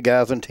got, 3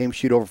 guys on the team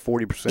shoot over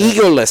 40%?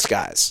 Egoless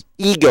guys.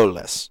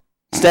 Egoless.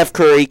 Steph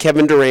Curry,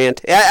 Kevin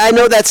Durant. I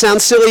know that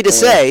sounds silly to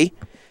say,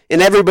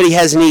 and everybody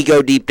has an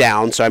ego deep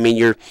down, so I mean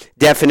your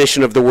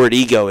definition of the word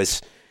ego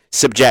is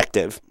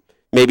subjective.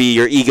 Maybe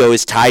your ego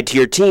is tied to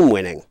your team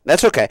winning.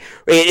 That's okay.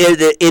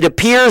 It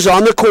appears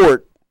on the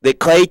court that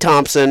Klay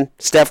Thompson,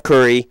 Steph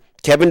Curry,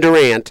 Kevin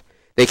Durant,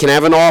 they can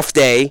have an off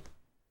day,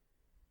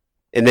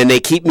 and then they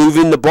keep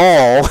moving the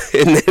ball,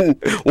 and then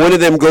one of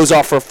them goes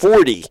off for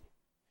 40,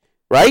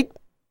 right?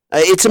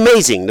 It's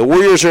amazing. The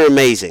Warriors are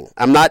amazing.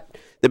 I'm not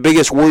the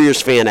biggest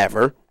Warriors fan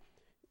ever.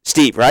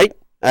 Steve, right?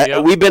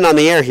 Yep. We've been on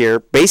the air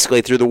here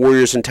basically through the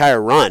Warriors' entire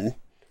run,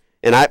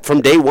 and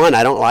from day one,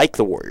 I don't like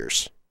the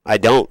Warriors. I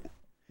don't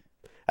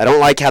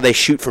like how they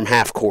shoot from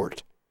half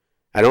court.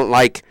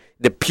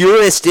 The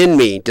purist in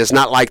me does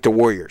not like the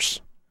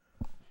Warriors.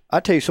 I'll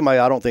tell you somebody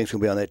I don't think is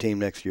going to be on that team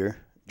next year.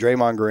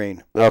 Draymond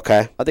Green.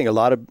 Okay. I think a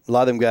lot of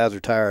them guys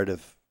are tired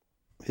of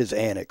his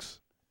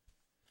antics.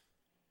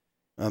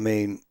 I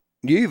mean,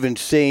 you even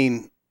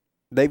seen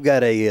they've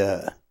got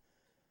a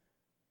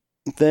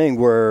thing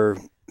where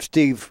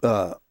Steve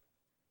Kerr?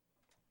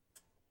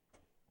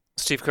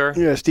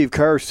 Yeah, Steve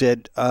Kerr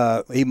said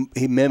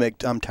he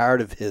mimicked, I'm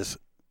tired of his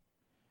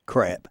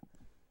crap.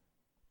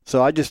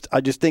 So I just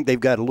think they've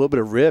got a little bit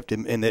of rift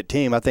in that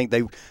team. I think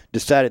they've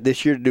decided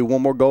this year to do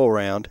one more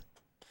go-around.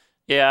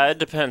 Yeah, it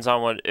depends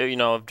on what,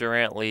 if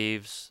Durant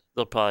leaves,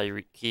 they'll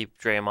probably keep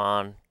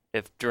Draymond.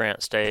 If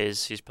Durant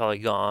stays, he's probably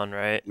gone,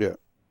 right? Yeah.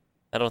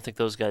 I don't think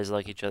those guys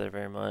like each other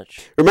very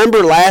much.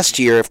 Remember last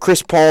year, if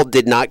Chris Paul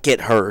did not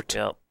get hurt,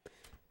 Yep.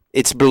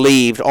 It's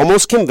believed,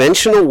 almost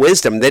conventional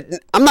wisdom, that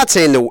I'm not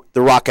saying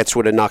the Rockets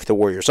would have knocked the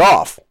Warriors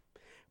off,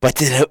 but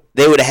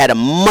they would have had a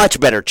much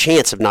better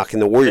chance of knocking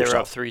the Warriors They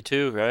were off. up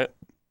 3-2, right?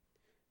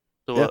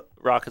 The Yep.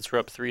 Rockets were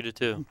up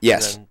 3-2.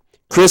 Yes. And then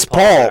Chris Paul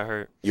got Paul,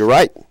 hurt. you're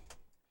right.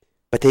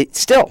 But they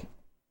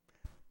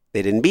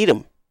didn't beat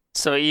him.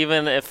 So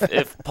even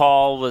if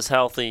Paul was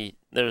healthy,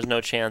 there was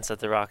no chance that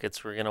the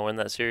Rockets were going to win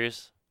that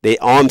series?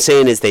 All I'm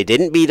saying is they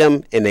didn't beat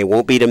him, and they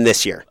won't beat him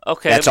this year.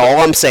 Okay. That's all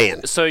I'm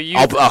saying. So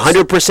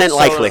 100%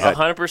 likelihood.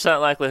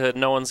 100% likelihood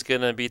no one's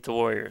going to beat the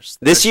Warriors.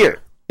 This year.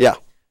 Yeah.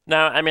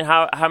 Now, I mean,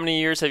 how many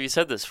years have you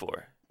said this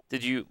for?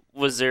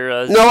 Was there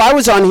a... No, I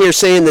was on here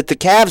saying that the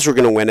Cavs were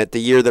going to win it the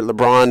year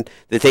that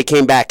they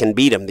came back and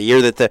beat them. The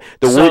year that the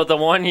the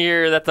 1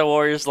 year that the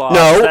Warriors lost,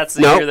 No, that's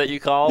the no, year that you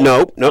called?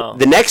 No. Oh.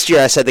 The next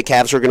year I said the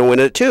Cavs were going to win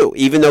it too,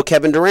 even though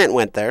Kevin Durant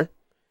went there,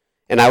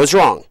 and I was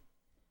wrong.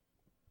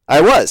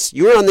 I was.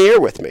 You were on the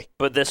air with me.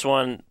 But this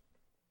one,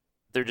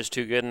 they're just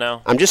too good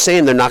now? I'm just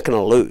saying they're not going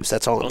to lose.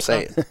 That's all I'm Okay,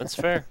 saying. That's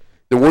fair.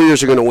 The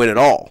Warriors are going to win it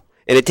all.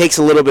 And it takes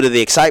a little bit of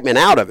the excitement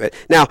out of it.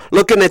 Now,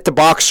 looking at the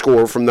box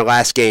score from the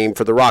last game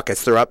for the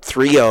Rockets, they're up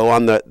 3-0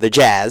 on the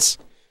Jazz.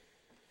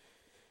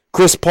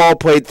 Chris Paul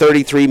played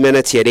 33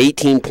 minutes. He had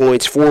 18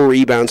 points, 4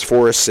 rebounds,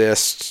 4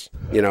 assists.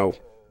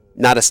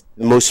 Not the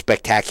most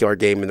spectacular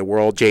game in the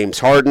world. James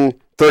Harden,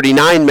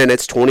 39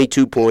 minutes,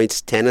 22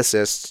 points, 10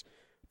 assists,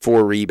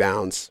 4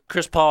 rebounds.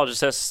 Chris Paul just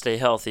has to stay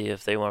healthy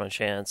if they want a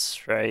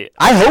chance, right?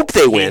 I hope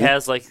they win. He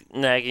has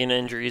nagging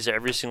injuries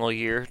every single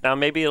year. Now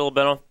maybe it'll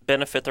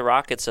benefit the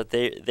Rockets that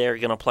they're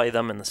going to play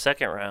them in the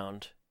second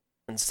round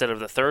instead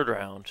of the third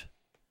round.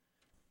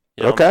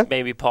 Okay.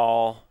 Maybe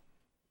Paul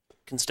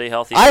can stay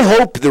healthy. I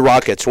hope the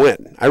Rockets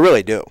win. I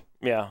really do.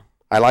 Yeah.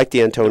 I like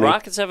the Antonio. The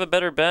Rockets have a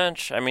better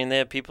bench. I mean, they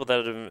have people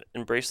that have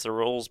embraced the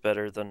roles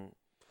better than.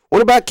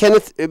 What about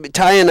Kenneth?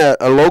 Tying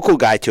a local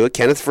guy to it.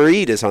 Kenneth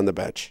Faried is on the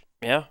bench.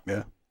 Yeah.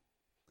 Yeah.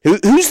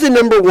 Who's the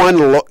number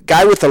one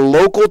guy with a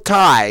local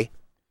tie,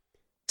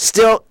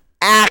 still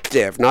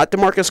active? Not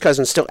DeMarcus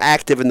Cousins, still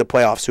active in the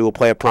playoffs, who will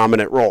play a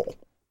prominent role.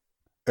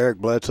 Eric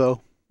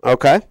Bledsoe.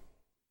 Okay.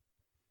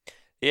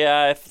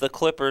 Yeah, if the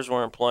Clippers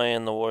weren't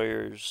playing the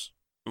Warriors,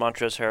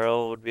 Montrezl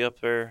Harrell would be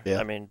up there. Yeah.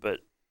 I mean,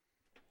 but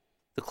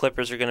the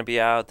Clippers are going to be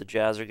out. The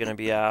Jazz are going to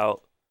be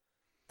out.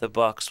 The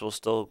Bucks will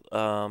still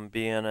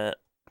be in it.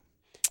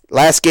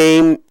 Last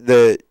game,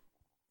 the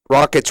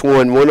Rockets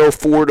won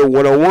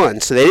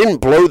 104-101. So they didn't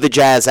blow the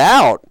Jazz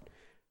out,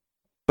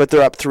 but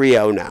they're up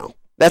 3-0 now.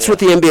 That's what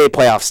the NBA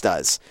playoffs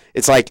does.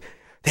 It's like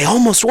they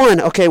almost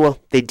won. Okay, well,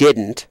 they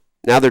didn't.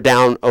 Now they're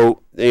down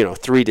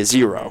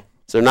 3-0.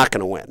 So they're not going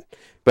to win.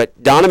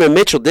 But Donovan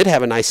Mitchell did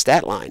have a nice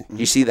stat line.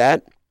 You see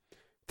that?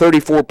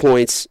 34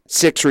 points,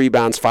 6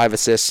 rebounds, 5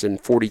 assists in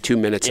 42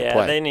 minutes of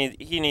play.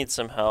 He needs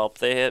some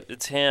help.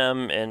 It's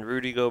him and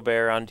Rudy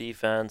Gobert on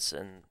defense,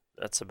 and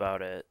that's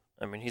about it.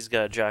 I mean, he's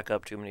got to jack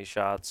up too many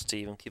shots to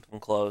even keep them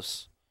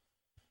close.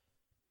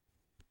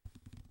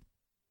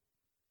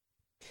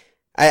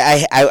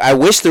 I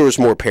wish there was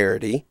more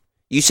parity.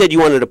 You said you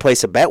wanted to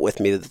place a bet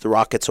with me that the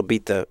Rockets will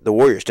beat the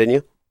Warriors, didn't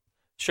you?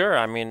 Sure.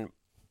 I mean,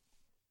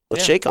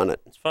 let's shake on it.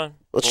 It's fun.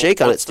 Let's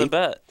shake on it, Steve.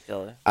 What's the bet,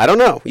 Kelly? I don't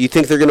know. You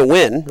think they're going to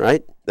win,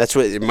 right? That's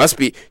what it must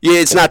be. Yeah,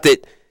 it's not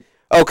that.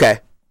 Okay.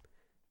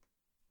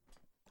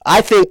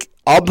 I think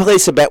I'll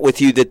place a bet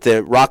with you that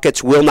the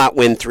Rockets will not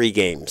win 3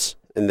 games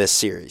in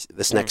this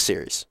next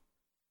series.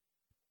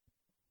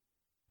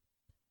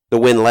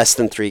 They'll win less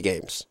than 3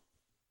 games.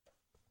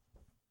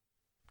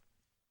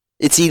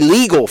 It's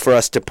illegal for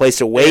us to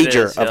place a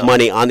wager of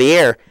money on the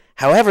air.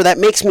 However, that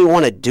makes me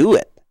want to do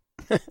it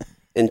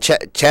and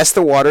test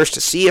the waters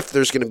to see if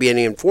there's going to be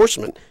any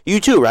enforcement.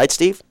 You too, right,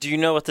 Steve? Do you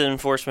know what the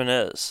enforcement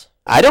is?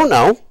 I don't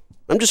know.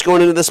 I'm just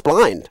going into this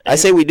blind. I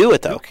say we do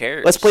it, though. Who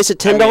cares? Let's place a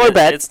 $10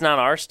 bet. It's not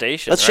our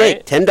station, Let's right?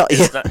 shake. $10.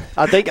 Yeah.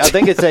 I think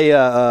it's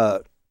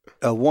a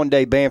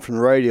one-day ban from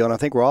the radio, and I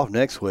think we're off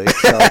next week.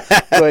 So go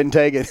ahead and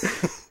take it.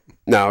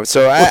 No,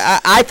 so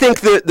I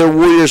think the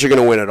Warriors are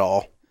going to win it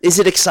all. Is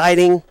it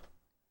exciting?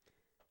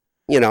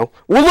 We'll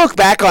look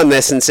back on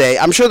this and say,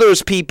 I'm sure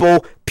there's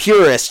people,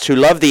 purists, who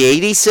love the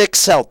 86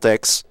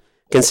 Celtics,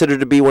 considered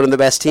to be one of the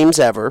best teams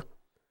ever,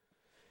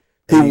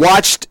 who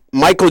watched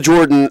Michael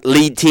Jordan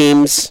lead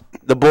teams,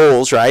 the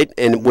Bulls, right,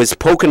 and was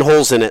poking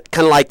holes in it,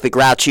 kind of like the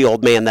grouchy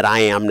old man that I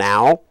am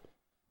now,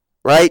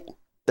 right?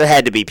 There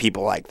had to be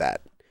people like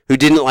that who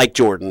didn't like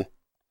Jordan.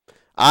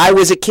 I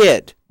was a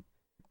kid.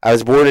 I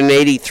was born in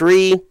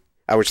 83.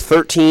 I was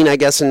 13, I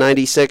guess, in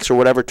 96 or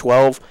whatever,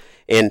 12,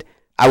 and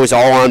I was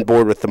all on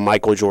board with the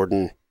Michael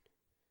Jordan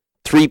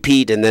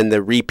three-peat and then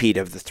the repeat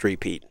of the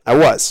three-peat. I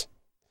was.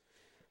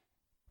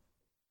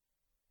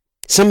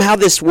 Somehow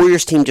this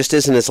Warriors team just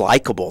isn't as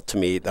likable to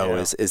me, though,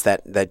 as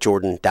that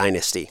Jordan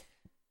dynasty.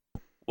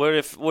 What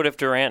if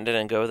Durant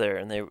didn't go there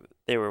and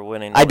they were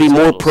winning? I'd be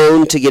more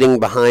prone to getting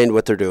behind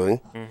what they're doing.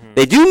 Mm-hmm.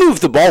 They do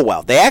move the ball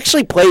well. They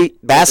actually play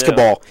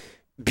basketball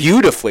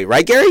beautifully,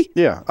 right, Gary?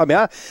 Yeah. I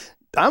mean,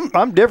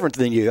 I'm different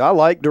than you. I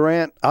like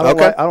Durant. I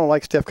don't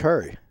like Steph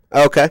Curry.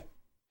 Okay.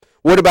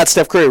 What about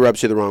Steph Curry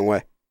rubs you the wrong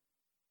way?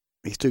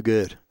 He's too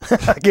good.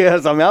 I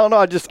guess. I mean, I don't know.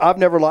 I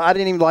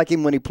didn't even like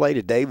him when he played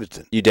at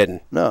Davidson. You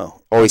didn't?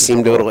 No. Oh, he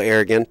seemed a little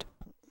arrogant?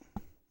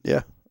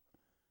 Yeah.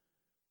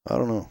 I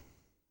don't know.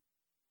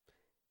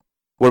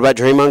 What about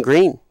Draymond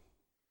Green?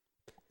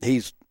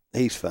 He's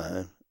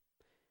fine.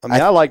 I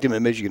mean, I liked him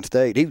at Michigan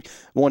State. He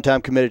one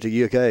time committed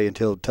to UK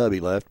until Tubby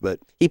left, but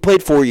he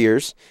played 4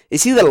 years.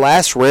 Is he the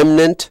last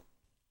remnant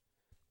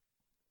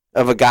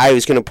of a guy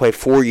who's going to play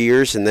 4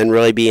 years and then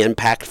really be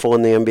impactful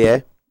in the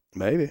NBA?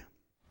 Maybe.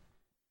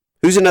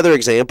 Who's another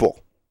example?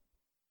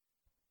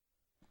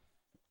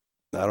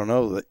 I don't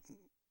know.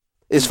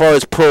 As far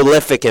as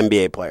prolific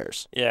NBA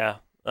players. Yeah.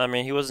 I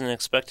mean, he wasn't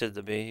expected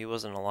to be. He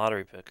wasn't a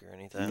lottery pick or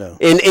anything. No.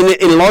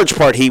 In large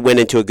part, he went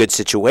into a good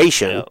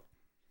situation,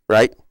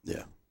 right?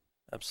 Yeah.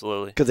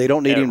 Absolutely. Because they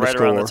don't need him to right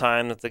score. around the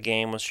time that the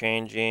game was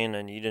changing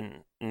and you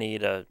didn't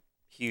need a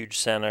huge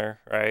center,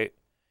 right?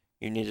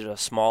 You needed a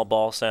small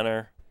ball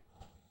center.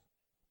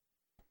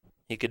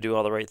 He could do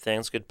all the right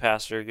things. Good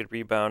passer, good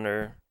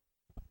rebounder.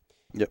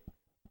 Yep.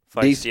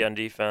 Feisty on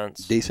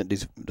defense. Decent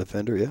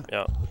defender, yeah.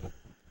 Yeah.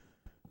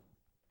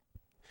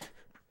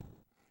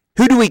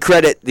 Who do we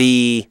credit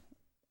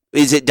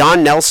is it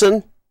Don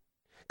Nelson?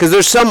 Because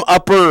there's some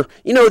upper,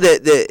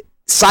 the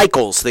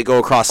cycles that go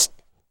across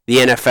the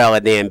NFL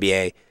and the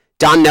NBA.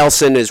 Don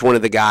Nelson is one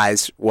of the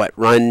guys,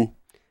 run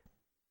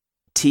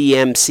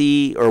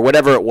TMC or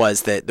whatever it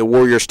was, the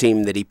Warriors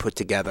team that he put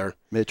together.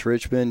 Mitch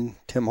Richmond,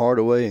 Tim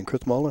Hardaway, and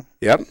Chris Mullin.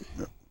 Yep.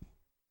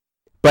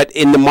 But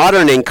in the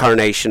modern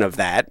incarnation of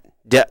that,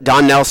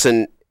 Don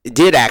Nelson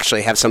did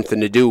actually have something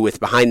to do with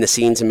behind the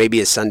scenes, and maybe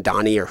his son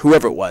Donnie or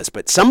whoever it was,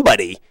 but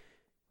somebody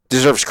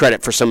deserves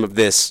credit for some of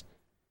this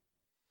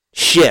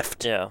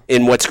shift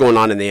in what's going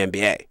on in the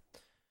NBA.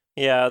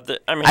 Yeah,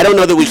 I don't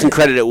know that we can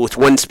credit it with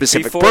one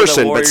specific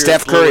person, but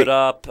Steph Curry. Blew it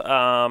up.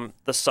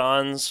 The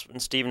Suns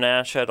and Steve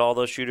Nash had all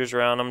those shooters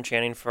around them.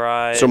 Channing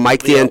Frye. So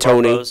Mike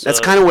D'Antoni. That's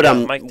kind of what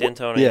I'm. Mike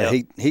D'Antoni. Yeah,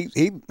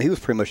 he was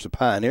pretty much the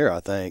pioneer,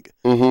 I think.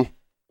 Mm-hmm.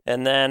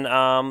 And then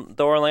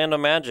the Orlando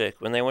Magic,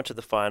 when they went to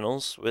the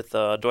finals with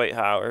Dwight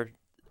Howard,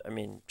 I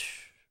mean,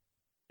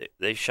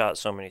 they shot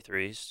so many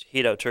threes.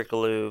 Hedo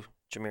Turkoglu,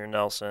 Jameer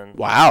Nelson.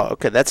 Wow.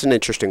 Okay, that's an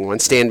interesting one.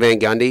 Stan Van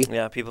Gundy.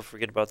 Yeah, people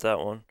forget about that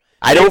one.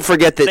 I don't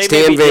forget that they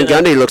Stan maybe Van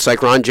didn't- Gundy looks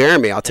like Ron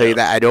Jeremy. I'll tell you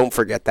that. I don't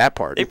forget that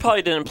part. They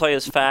probably didn't play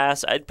as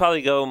fast. I'd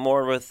probably go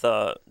more with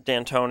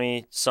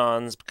D'Antoni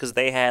Suns because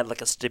they had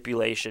like a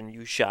stipulation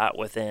you shot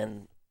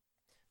within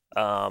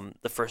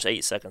the first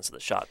 8 seconds of the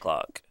shot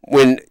clock.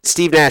 When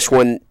Steve Nash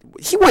won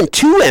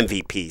 2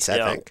 MVPs, I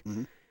Yeah. think.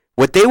 Mm-hmm.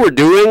 What they were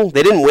doing,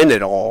 they didn't win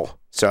it all.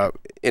 So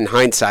in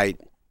hindsight,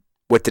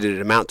 what did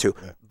it amount to?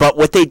 Yeah. But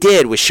what they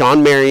did was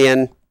Sean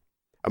Marion,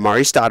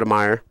 Amari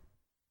Stoudemire,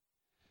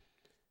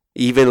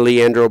 even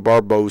Leandro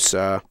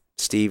Barbosa,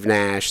 Steve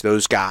Nash,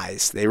 those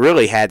guys, they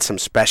really had some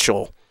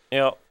special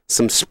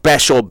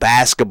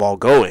basketball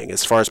going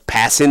as far as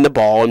passing the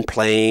ball and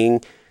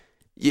playing.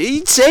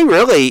 You'd say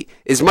really,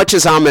 as much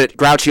as I'm a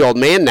grouchy old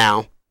man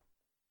now,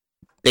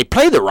 they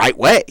play the right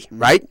way,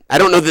 right? I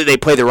don't know that they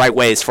play the right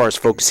way as far as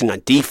focusing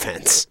on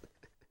defense,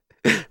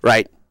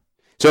 right?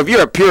 So if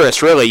you're a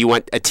purist, really, you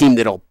want a team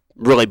that'll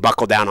really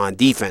buckle down on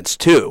defense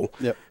too.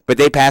 Yep. But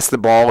they passed the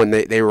ball and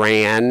they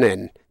ran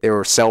and they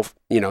were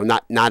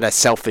not a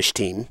selfish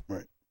team.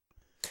 Right.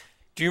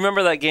 Do you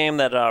remember that game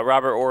that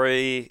Robert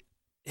Horry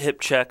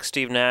hip checked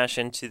Steve Nash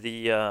into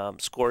the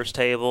scores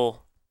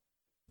table?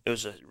 It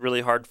was a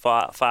really hard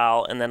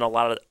foul, and then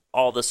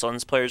all the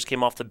Suns players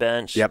came off the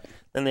bench. Yep.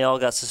 Then they all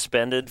got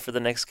suspended for the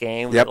next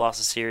game. Yep. They lost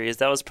the series.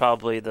 That was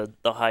probably the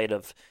height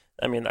of.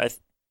 I mean,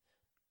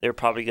 they were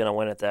probably going to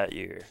win it that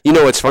year. You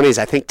know what's funny is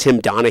I think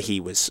Tim Donaghy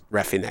was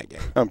reffing that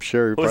game. I'm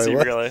sure. Was he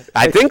really?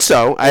 I think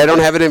so. I don't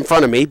have it in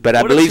front of me, but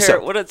I believe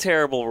so. What a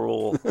terrible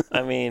rule.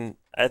 I mean,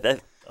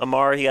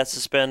 Amar, he got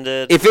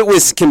suspended. If it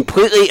was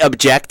completely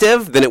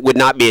objective, then it would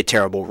not be a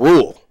terrible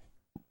rule.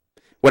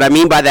 What I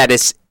mean by that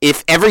is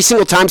if every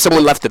single time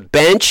someone left the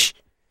bench,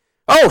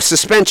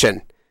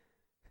 suspension,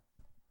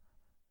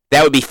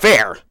 that would be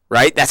fair,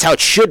 right? That's how it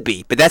should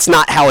be, but that's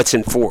not how it's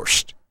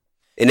enforced.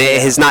 And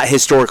it has not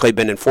historically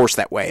been enforced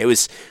that way.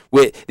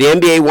 The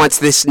NBA wants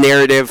this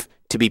narrative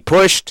to be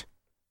pushed.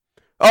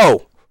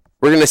 Oh,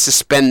 we're going to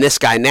suspend this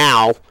guy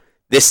now,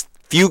 this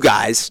few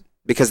guys,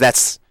 because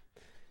that's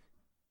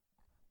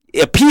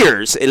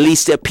appears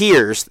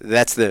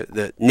that's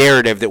the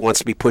narrative that wants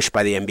to be pushed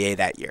by the NBA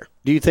that year.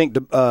 Do you think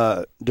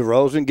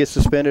DeRozan gets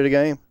suspended a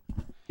game?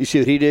 You see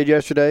what he did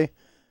yesterday?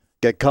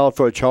 Got called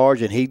for a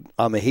charge, and he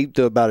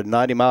threw about a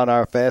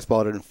 90-mile-an-hour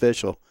fastball at an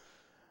official.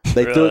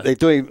 They threw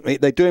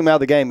him out of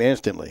the game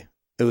instantly.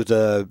 It was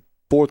the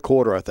fourth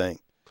quarter, I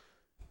think.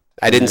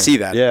 I didn't see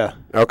that. Yeah.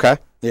 Okay.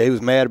 Yeah, he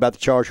was mad about the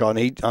charge call, and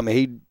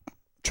he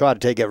tried to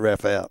take that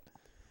ref out.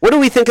 What do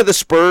we think of the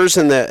Spurs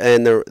and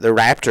the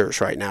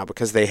Raptors right now?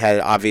 Because they had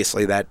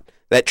obviously that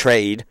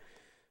trade.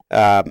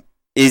 Are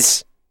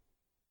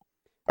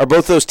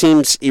both those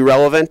teams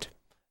irrelevant?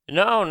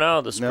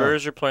 No. The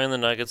Spurs are playing the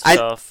Nuggets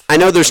tough. I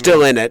know they're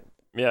still in it.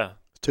 Yeah.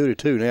 It's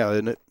 2-2 now,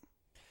 isn't it?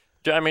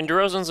 I mean,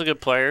 DeRozan's a good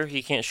player.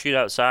 He can't shoot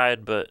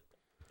outside, but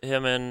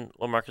him and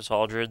LaMarcus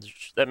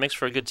Aldridge, that makes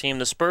for a good team.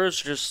 The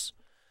Spurs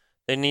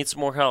they need some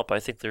more help. I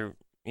think their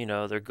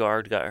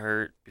guard got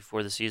hurt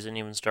before the season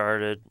even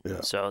started. Yeah.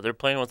 So they're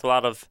playing with a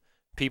lot of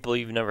people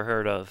you've never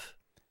heard of.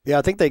 Yeah,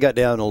 I think they got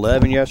down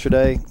 11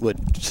 yesterday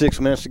with 6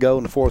 minutes to go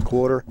in the fourth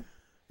quarter,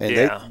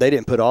 and they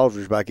didn't put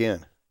Aldridge back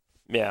in.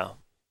 Yeah.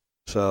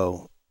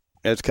 So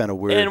that's kind of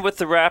weird. And with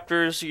the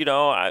Raptors,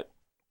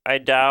 I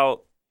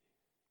doubt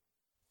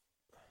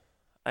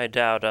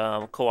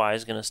Kawhi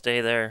is going to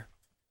stay there.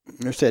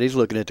 They said he's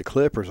looking at the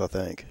Clippers, I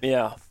think.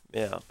 Yeah.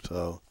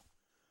 So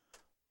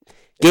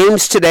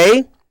games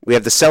today, we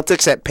have the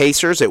Celtics at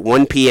Pacers at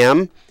 1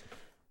 p.m.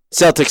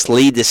 Celtics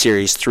lead the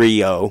series 3-0.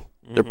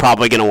 Mm-hmm. They're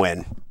probably going to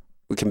win.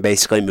 We can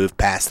basically move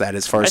past that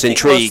as far as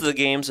intrigue. Most of the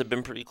games have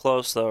been pretty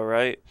close, though,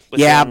 right?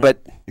 Except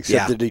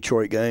the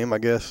Detroit game, I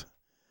guess.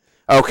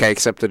 Okay,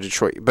 except the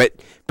Detroit. But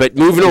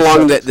moving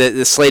along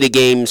the slate of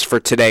games for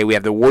today, we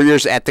have the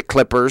Warriors at the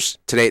Clippers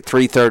today at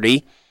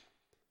 3:30.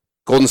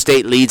 Golden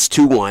State leads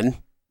 2-1.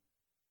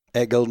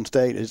 At Golden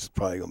State, it's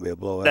probably going to be a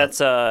blowout.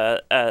 That's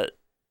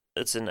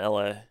it's in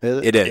L.A. Is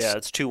it? It is. Yeah,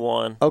 it's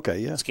 2-1. Okay,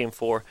 yeah. It's game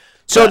 4.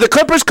 So the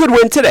Clippers could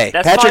win today.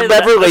 Patrick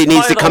Beverley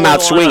needs to come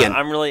out swinging.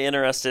 I'm really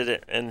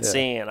interested in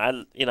seeing.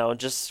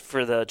 Just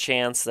for the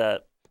chance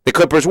that the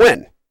Clippers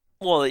win.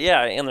 Well,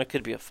 yeah, and there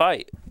could be a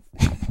fight.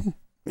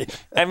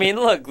 I mean,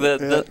 look,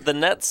 the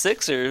Nets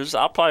Sixers,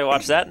 I'll probably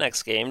watch that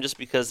next game just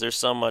because there's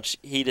so much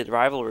heated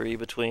rivalry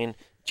between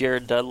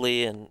Jared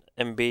Dudley and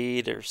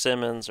Embiid or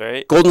Simmons,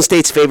 right? Golden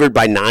State's favored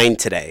by 9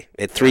 today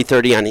at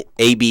 3:30 on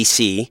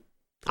ABC.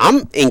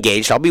 I'm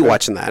engaged. I'll be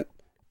watching that.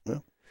 Yeah.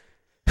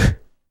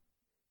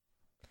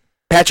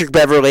 Patrick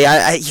Beverley,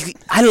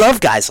 I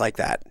love guys like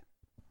that,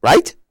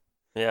 right?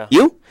 Yeah.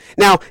 You?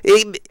 Now,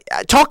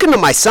 talking to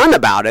my son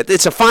about it,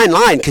 it's a fine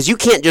line because you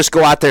can't just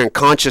go out there and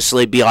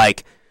consciously be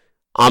like,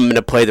 I'm going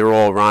to play the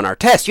role of Ron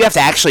Artest. You have to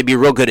actually be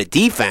real good at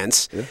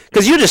defense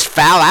because you just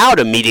foul out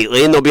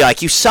immediately and they'll be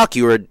like, you suck.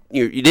 You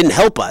didn't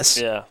help us.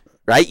 Yeah.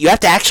 Right? You have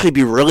to actually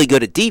be really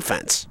good at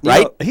defense,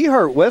 right? He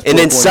hurt Westbrook and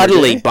then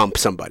suddenly bump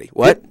somebody.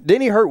 What?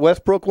 Didn't he hurt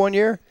Westbrook one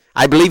year?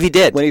 I believe he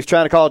did. When he was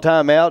trying to call a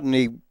timeout and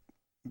he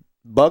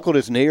buckled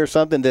his knee or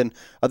something. Then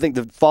I think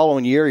the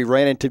following year he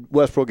ran into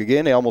Westbrook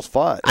again. They almost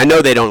fought. I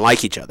know they don't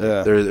like each other.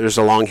 Yeah. There's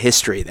a long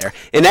history there.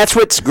 And that's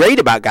what's great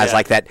about guys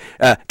like that.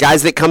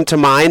 Guys that come to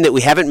mind that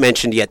we haven't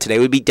mentioned yet today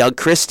would be Doug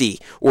Christie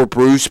or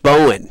Bruce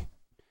Bowen.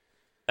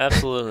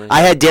 Absolutely.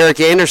 I had Derek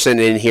Anderson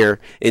in here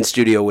in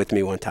studio with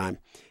me one time,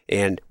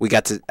 and I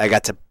got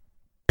to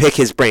pick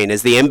his brain.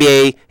 As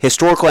the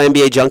historical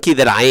NBA junkie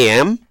that I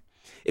am,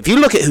 if you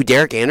look at who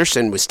Derek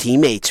Anderson was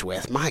teammates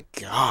with, my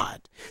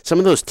God. Some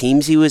of those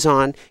teams he was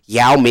on,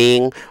 Yao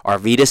Ming,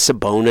 Arvydas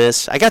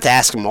Sabonis. I got to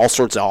ask him all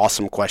sorts of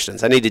awesome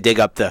questions. I need to dig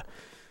up the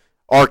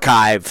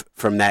archive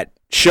from that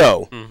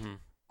show. Mm-hmm.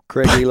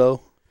 Craig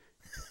Elo.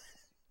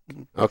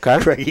 Okay.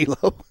 Craig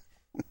Elo.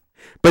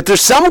 But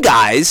there's some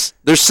guys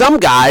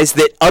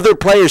that other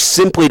players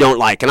simply don't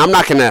like, and I'm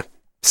not going to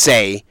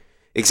say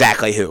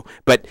exactly who.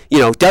 But,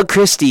 Doug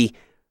Christie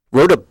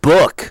wrote a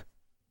book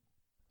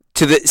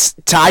to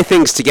tie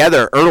things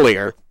together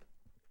earlier.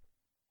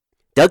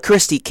 Doug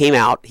Christie came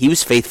out, he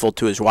was faithful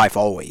to his wife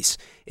always,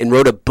 and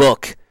wrote a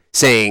book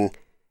saying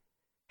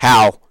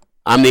how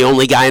I'm the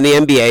only guy in the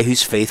NBA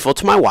who's faithful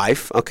to my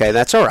wife. Okay,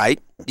 that's all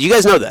right. You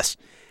guys know this.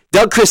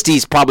 Doug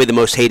Christie's probably the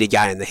most hated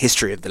guy in the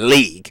history of the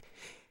league.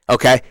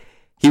 Okay?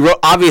 He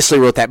obviously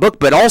wrote that book,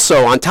 but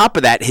also on top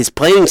of that, his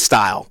playing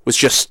style was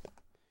just,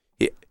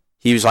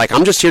 he was like,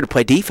 I'm just here to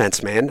play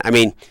defense, man. I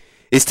mean,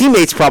 his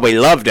teammates probably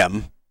loved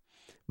him,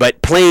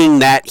 but playing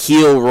that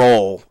heel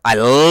role, I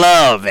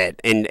love it.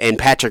 And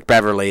Patrick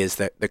Beverley is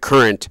the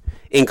current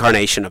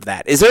incarnation of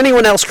that. Is there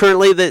anyone else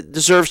currently that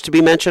deserves to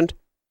be mentioned?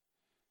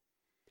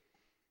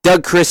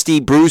 Doug Christie,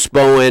 Bruce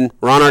Bowen,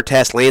 Ron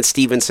Artest, Lance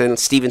Stevenson.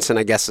 Stevenson,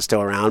 I guess, is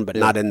still around, but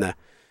not in the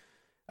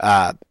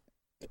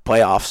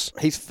playoffs.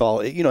 He's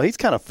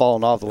kind of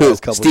fallen off the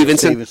last couple of years.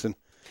 Stevenson.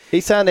 He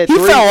signed that. He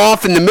fell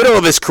off in the middle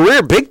of his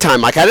career big time.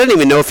 Like, I didn't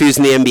even know if he was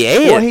in the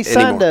NBA. Well, he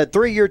signed a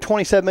 3-year,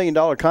 $27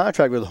 million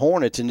contract with the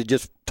Hornets, and it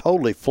just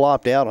totally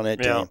flopped out on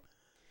that team.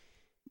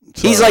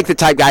 So, he's like the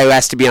type guy who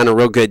has to be on a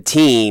real good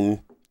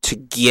team to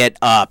get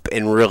up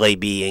and really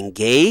be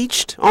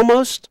engaged,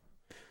 almost.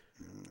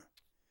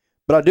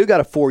 But I do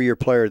got a 4-year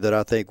player that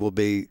I think will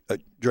be a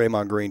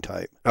Draymond Green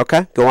type.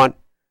 Okay, go on.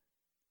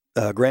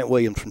 Grant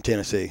Williams from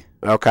Tennessee.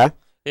 Okay.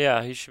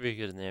 Yeah, he should be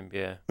good in the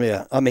NBA.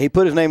 Yeah, I mean, he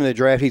put his name in the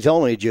draft. He's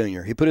only a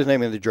junior. He put his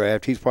name in the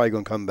draft. He's probably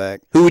going to come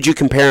back. Who would you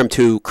compare him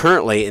to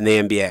currently in the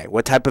NBA?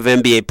 What type of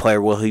NBA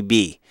player will he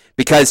be?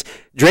 Because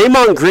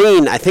Draymond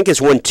Green, I think,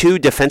 has won 2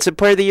 Defensive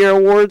Player of the Year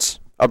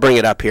awards. I'll bring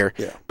it up here.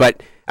 Yeah.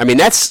 But, I mean,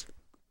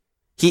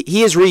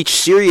 he has reached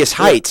serious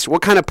heights.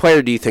 What kind of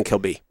player do you think he'll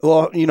be?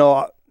 Well,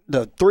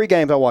 the 3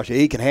 games I watched,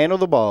 he can handle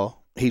the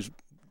ball. He's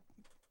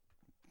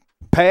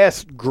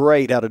passed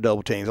great out of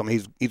double teams. I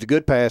mean, he's a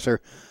good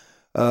passer.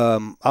 I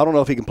don't know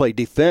if he can play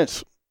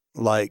defense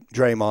like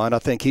Draymond. I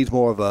think he's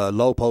more of a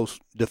low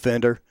post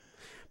defender.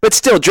 But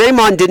still,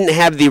 Draymond didn't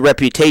have the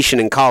reputation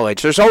in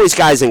college. There's always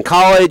guys in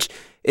college,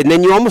 and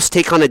then you almost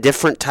take on a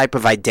different type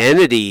of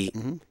identity.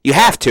 Mm-hmm. You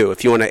have to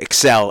if you want to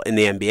excel in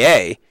the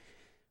NBA,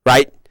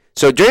 right?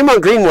 So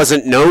Draymond Green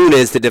wasn't known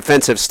as the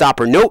defensive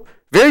stopper. No,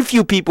 very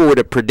few people would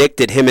have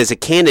predicted him as a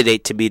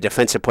candidate to be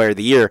Defensive Player of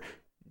the Year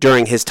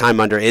during his time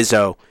under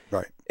Izzo.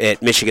 Right.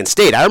 At Michigan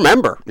State. I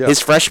remember his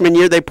freshman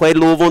year they played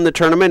Louisville in the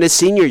tournament. His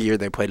senior year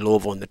they played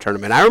Louisville in the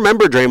tournament. I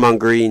remember Draymond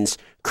Green's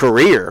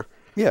career.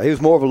 Yeah, he was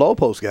more of a low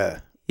post guy.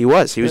 He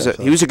was. He was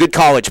a good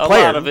college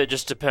player. A lot of it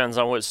just depends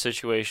on what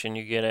situation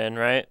you get in,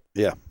 right?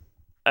 Yeah.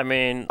 I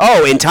mean,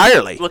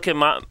 entirely. Look at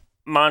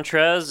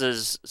Montrez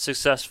is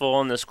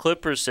successful in this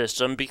Clippers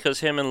system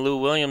because him and Lou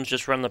Williams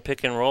just run the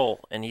pick and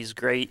roll, and he's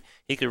great.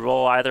 He could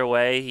roll either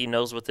way. He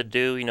knows what to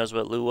do. He knows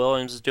what Lou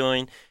Williams is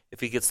doing. If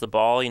he gets the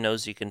ball, he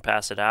knows he can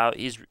pass it out.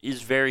 He's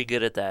very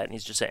good at that, and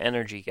he's just an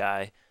energy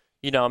guy.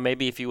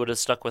 Maybe if he would have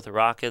stuck with the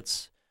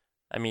Rockets,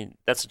 I mean,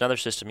 that's another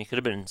system he could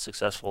have been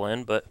successful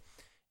in. But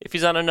if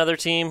he's on another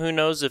team, who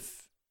knows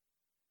if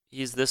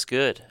he's this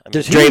good? I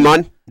mean,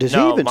 Draymond? Does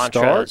he even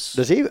start?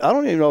 Does he? I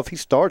don't even know if he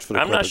starts for the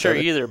Clippers. I'm not sure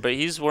either, but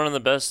he's one of the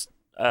best,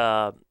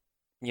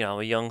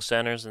 young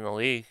centers in the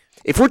league.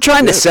 If we're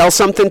trying to sell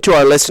something to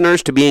our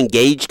listeners to be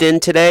engaged in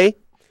today,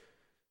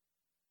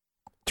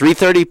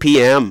 3:30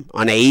 p.m.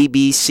 on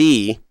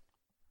ABC,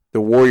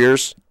 the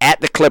Warriors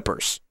at the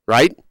Clippers,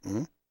 right?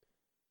 Mm-hmm.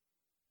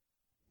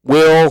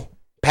 Will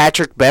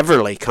Patrick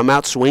Beverley come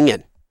out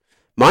swinging?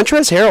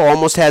 Montrezl Harrell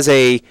almost has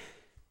a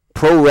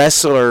pro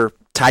wrestler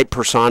type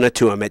persona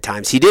to him at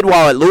times. He did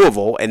well at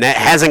Louisville, and that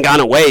hasn't gone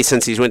away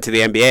since he's went to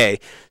the NBA.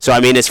 So, I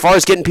mean, as far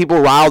as getting people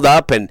riled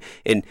up and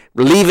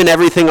leaving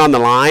everything on the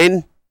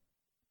line,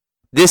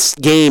 this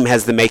game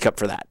has the makeup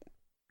for that.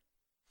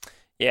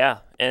 Yeah,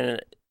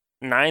 and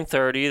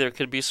 9:30, there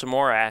could be some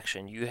more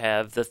action. You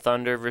have the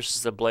Thunder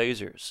versus the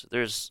Blazers.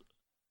 There's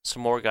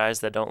some more guys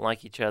that don't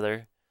like each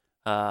other.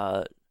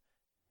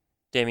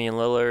 Damian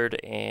Lillard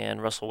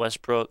and Russell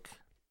Westbrook.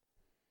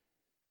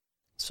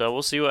 So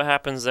we'll see what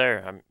happens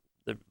there.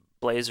 The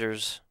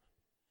Blazers,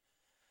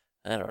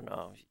 I don't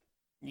know.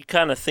 You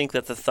kind of think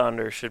that the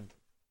Thunder should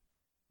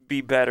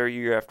be better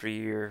year after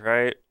year,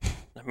 right?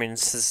 I mean,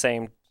 it's the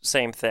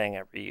same thing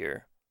every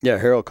year. Yeah,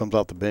 Harold comes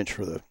off the bench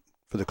for the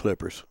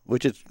Clippers,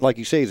 which is, like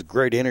you say, he's a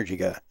great energy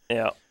guy.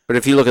 Yeah. But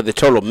if you look at the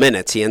total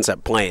minutes, he ends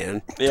up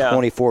playing. Yeah.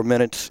 24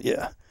 minutes,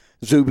 yeah.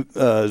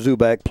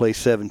 Zubac plays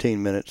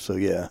 17 minutes, so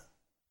yeah.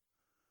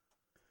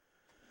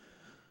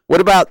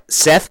 What about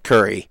Seth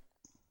Curry?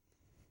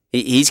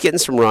 He's getting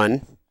some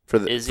run for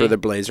the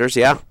Blazers,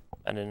 yeah.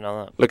 I didn't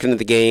know that. Looking at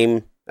the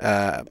game,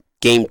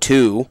 game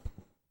 2,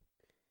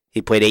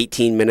 he played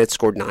 18 minutes,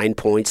 scored 9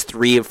 points,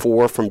 3 of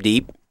 4 from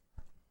deep.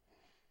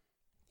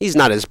 He's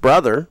not his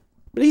brother,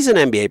 but he's an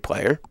NBA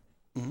player.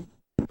 Mm-hmm.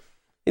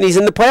 And he's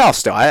in the playoffs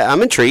still.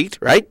 I'm intrigued,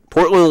 right?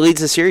 Portland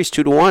leads the series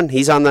 2-1.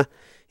 He's on the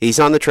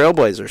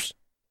Trailblazers.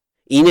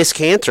 Enes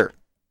Kanter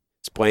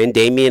is playing.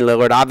 Damian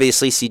Lillard,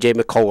 obviously C.J.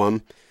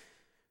 McCollum.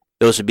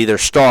 Those would be their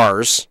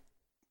stars.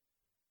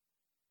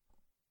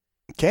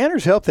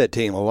 Kanter's helped that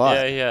team a lot.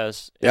 Yeah, he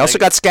has. They also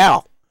got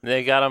Scal.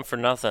 They got him for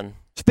nothing.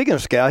 Speaking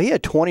of Scal, he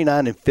had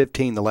 29 and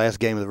 15 the last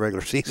game of the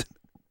regular season.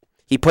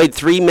 He played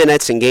 3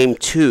 minutes in game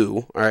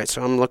 2. All right,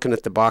 so I'm looking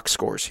at the box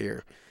scores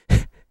here.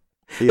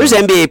 There's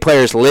NBA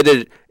players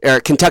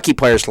Kentucky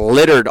players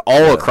littered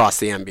all across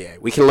the NBA.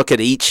 We can look at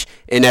each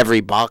and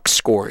every box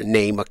score and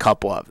name a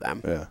couple of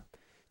them. Yeah.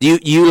 Do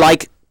you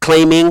like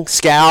claiming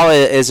Scal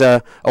as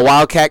a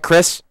Wildcat,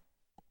 Chris?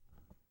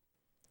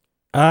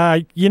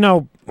 You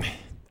know,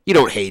 you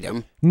don't hate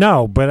him.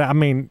 No, but I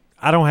mean,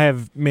 I don't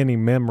have many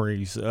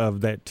memories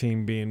of that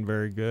team being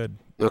very good.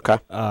 Okay.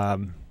 I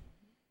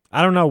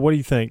don't know. What do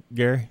you think,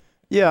 Gary?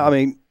 Yeah, I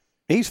mean,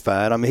 he's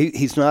fine. I mean,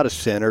 he's not a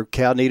center.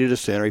 Cal needed a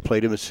center. He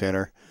played him as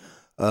center.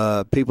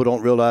 People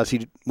don't realize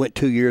he went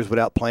 2 years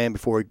without playing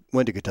before he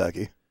went to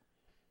Kentucky.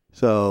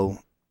 So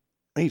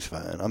he's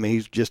fine. I mean,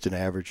 he's just an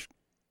average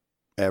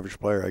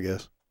player, I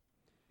guess.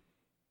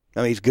 I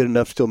mean, he's good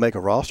enough to still make a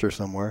roster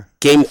somewhere.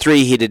 Game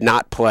 3, he did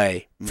not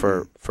play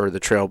for the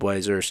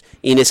Trailblazers.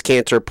 Enes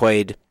Kanter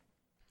played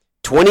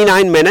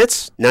 29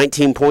 minutes,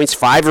 19 points,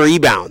 5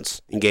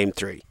 rebounds in Game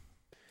 3.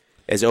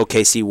 As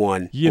OKC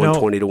won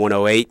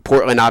 120-108.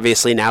 Portland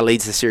obviously now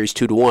leads the series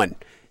 2-1.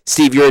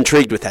 Steve, you're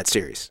intrigued with that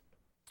series.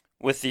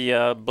 With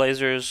the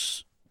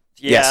Blazers,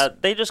 yes.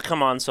 They just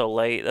come on so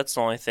late. That's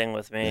the only thing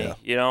with me,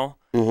 you know?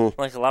 Mm-hmm.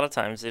 Like a lot of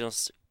times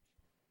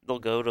they'll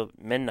go to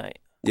midnight.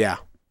 Yeah.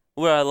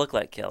 What do I look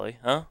like, Kelly?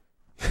 Huh?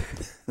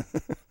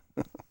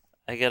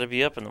 I got to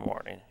be up in the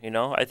morning, you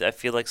know? I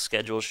feel like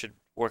schedules should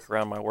work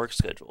around my work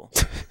schedule.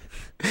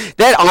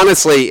 That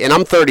honestly, and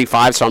I'm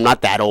 35, so I'm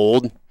not that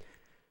old,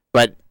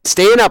 but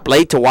staying up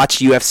late to watch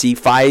UFC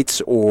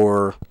fights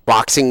or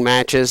boxing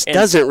matches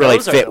doesn't really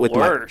fit with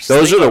my.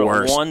 Those are the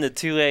worst. 1 to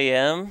 2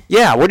 a.m.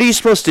 Yeah, what are you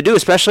supposed to do,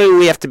 especially when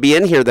we have to be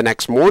in here the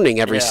next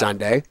morning every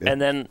Sunday? And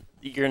then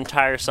your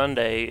entire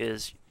Sunday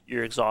is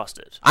you're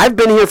exhausted. I've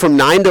been here from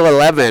 9 to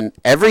 11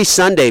 every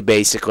Sunday,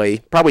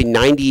 basically, probably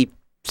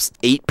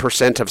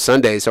 98% of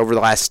Sundays over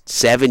the last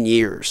 7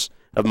 years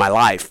of my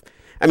life.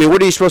 I mean,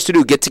 what are you supposed to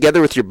do? Get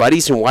together with your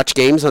buddies and watch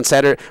games on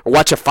Saturday, or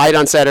watch a fight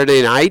on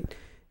Saturday night?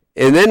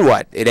 And then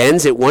what? It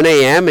ends at 1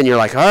 a.m. and you're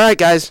like, all right,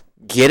 guys,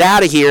 get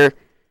out of here.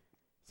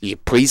 You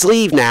please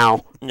leave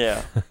now.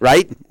 Yeah.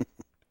 Right?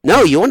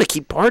 No, you want to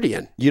keep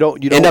partying. You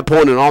don't end up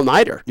pulling an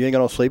all-nighter. You ain't got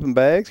no sleeping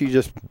bags. You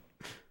just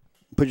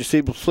put your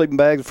sleeping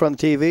bags in front of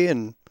the TV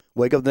and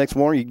wake up the next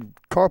morning, you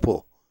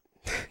carpool.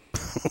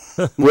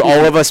 Will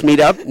all of us meet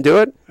up and do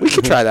it? We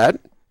could try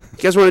that. You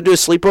guys want to do a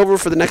sleepover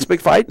for the next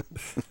big fight?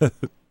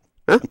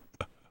 Huh?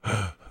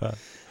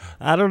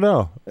 I don't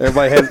know.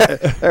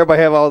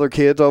 Everybody have all their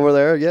kids over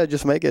there. Yeah,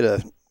 just make it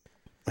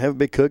have a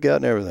big cookout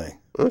and everything.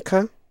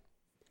 Okay.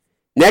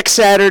 Next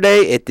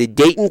Saturday at the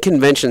Dayton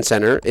Convention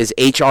Center is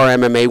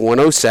HRMMA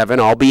 107.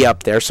 I'll be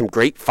up there. Some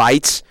great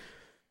fights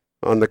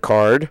on the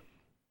card.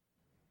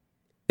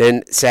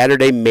 Then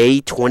Saturday,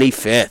 May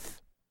 25th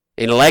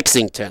in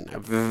Lexington. A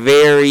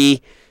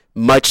very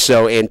much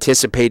so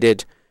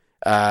anticipated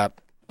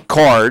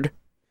card.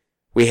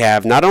 We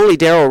have not only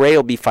Darrell Ray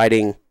will be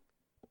fighting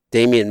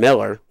Damian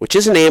Miller, which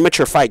is an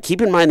amateur fight.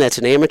 Keep in mind that's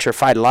an amateur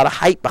fight. A lot of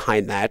hype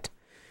behind that.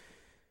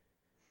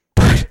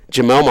 But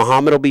Jamel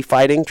Muhammad will be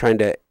fighting, trying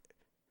to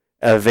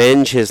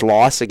avenge his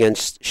loss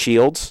against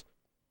Shields.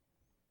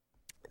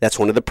 That's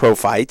one of the pro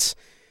fights.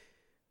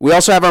 We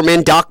also have our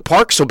man Doc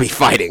Parks will be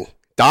fighting.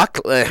 Doc,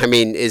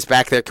 is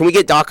back there. Can we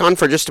get Doc on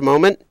for just a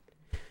moment?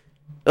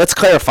 Let's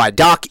clarify.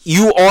 Doc,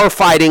 you are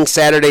fighting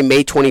Saturday,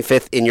 May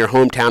 25th in your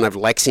hometown of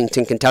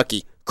Lexington,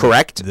 Kentucky,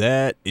 correct?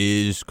 That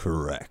is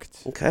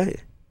correct.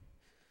 Okay.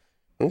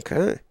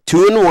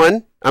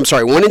 2-1. I'm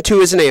sorry,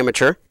 1-2 is an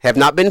amateur. Have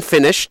not been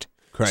finished.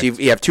 Correct. So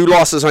you have 2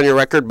 losses on your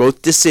record,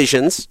 both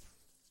decisions.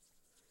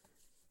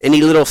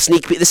 Any little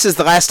sneak peek? This is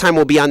the last time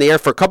we'll be on the air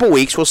for a couple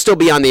weeks. We'll still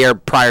be on the air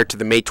prior to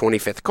the May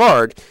 25th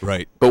card.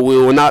 Right. But we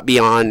will not be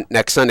on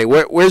next Sunday.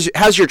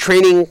 How's your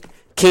training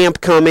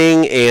camp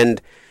coming,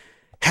 and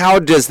how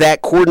does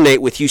that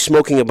coordinate with you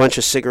smoking a bunch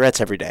of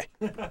cigarettes every day?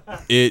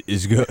 It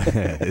is good.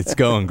 It's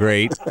going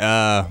great.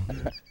 I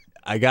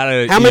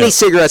gotta. How many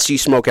cigarettes do you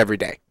smoke every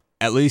day?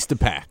 At least a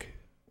pack.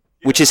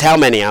 Which is how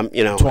many?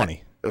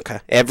 20. Okay,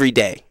 every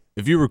day.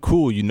 If you were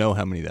cool, you know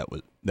how many that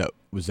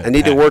was. I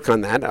need to work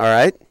on that. All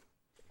right.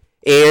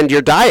 And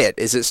your diet,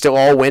 is it still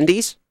all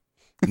Wendy's?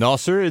 No,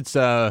 sir. It's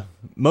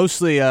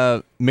mostly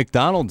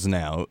McDonald's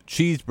now.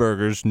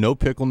 Cheeseburgers, no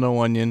pickle,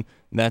 no onion.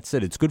 That's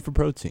it. It's good for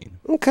protein.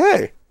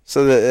 Okay.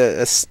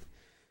 So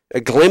a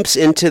glimpse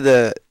into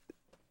the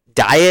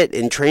diet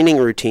and training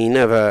routine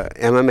of a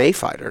MMA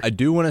fighter. I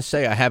do want to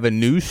say I have a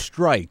new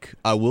strike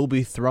I will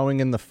be throwing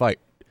in the fight.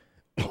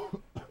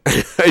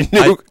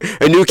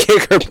 a new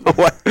kicker.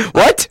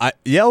 What?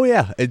 Yeah.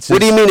 What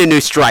do you mean a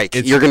new strike?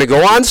 You're going to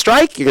go on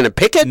strike? You're going to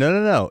pick it?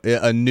 No.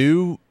 A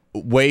new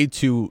way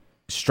to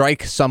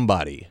strike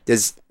somebody.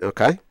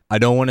 Okay. I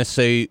don't want to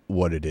say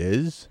what it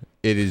is.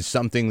 It is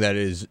something that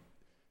is.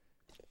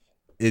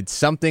 It's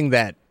something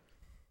that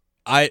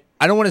I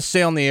don't want to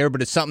say on the air,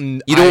 but it's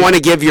something you don't want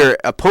to give your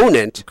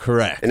opponent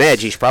correct an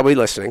edge. He's probably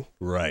listening.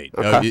 Right.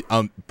 Okay.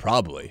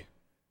 Probably.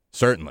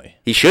 Certainly.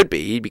 He should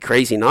be. He'd be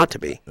crazy not to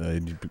be.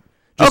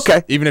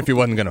 Okay. Even if he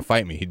wasn't going to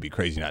fight me, he'd be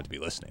crazy not to be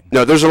listening.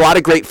 No, there's a lot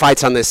of great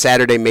fights on this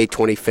Saturday, May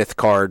 25th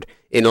card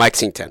in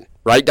Lexington.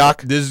 Right,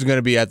 Doc? This is going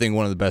to be, I think,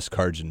 one of the best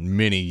cards in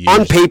many years.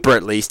 On paper,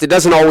 at least. It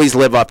doesn't always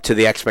live up to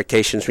the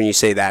expectations when you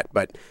say that,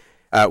 but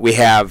we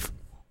have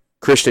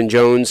Christian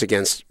Jones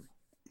against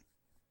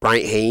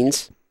Bryant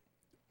Haynes.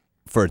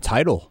 For a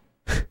title.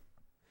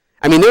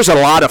 I mean, there's a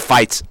lot of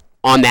fights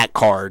on that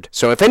card.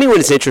 So if anyone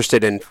is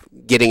interested in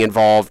getting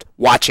involved,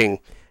 watching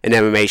an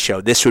MMA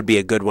show, this would be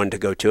a good one to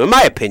go to, in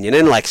my opinion,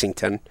 in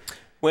Lexington.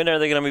 When are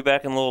they going to be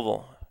back in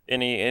Louisville?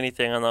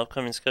 Anything on the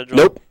upcoming schedule?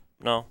 Nope.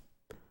 No.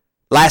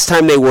 Last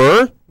time they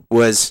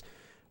was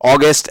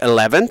August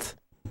 11th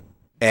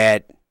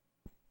at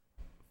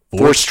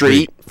 4th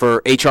Street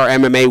for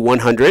HRMMA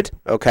 100,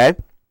 okay?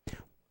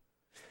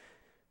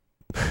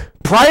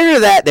 Prior to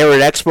that, they were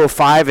at Expo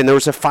 5, and there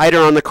was a fighter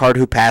on the card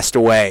who passed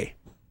away.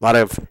 A lot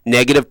of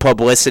negative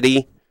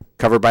publicity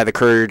covered by the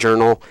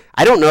Courier-Journal.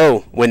 I don't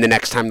know when the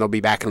next time they'll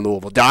be back in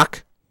Louisville.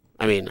 Doc?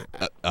 I mean,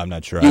 I'm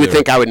not sure. You would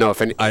think I would know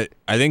if any. I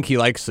think he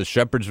likes the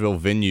Shepherdsville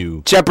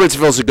venue.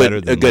 Shepherdsville's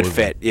a good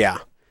fit, yeah.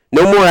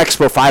 No more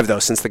Expo 5, though,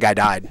 since the guy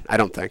died, I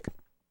don't think.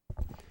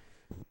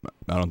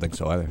 I don't think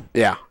so either.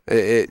 Yeah,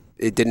 it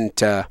didn't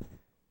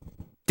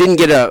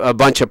get a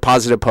bunch of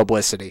positive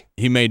publicity.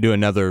 He may do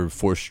another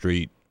 4th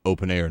Street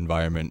open-air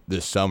environment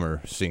this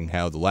summer, seeing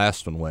how the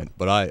last one went.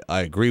 But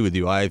I agree with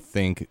you. I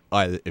think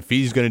if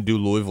he's going to do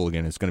Louisville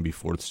again, it's going to be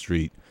 4th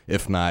Street,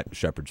 if not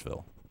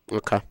Shepherdsville.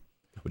 Okay.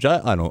 Which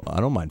I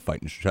don't mind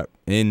fighting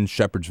in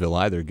Shepherdsville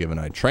either, given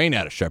I train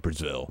out of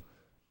Shepherdsville.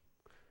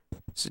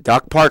 So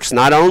Doc Parks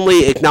not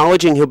only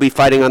acknowledging he'll be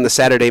fighting on the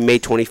Saturday, May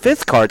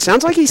 25th card,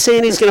 sounds like he's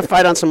saying he's going to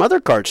fight on some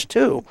other cards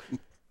too.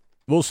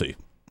 We'll see.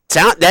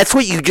 That's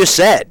what you just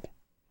said,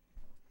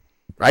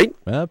 right?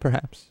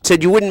 Perhaps.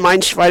 Said you wouldn't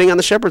mind fighting on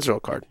the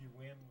Shepherdsville card.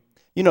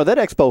 You know, that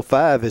Expo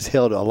 5 has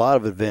held a lot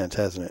of events,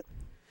 hasn't it?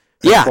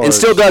 Yeah, and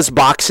still does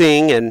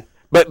boxing and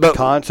but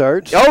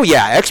concerts. Oh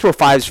yeah, Expo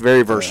 5 is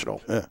very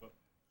versatile. Yeah.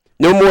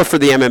 No more for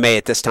the MMA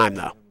at this time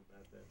though.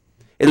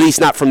 At least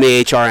not from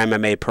the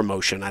HRMMA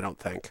promotion, I don't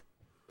think.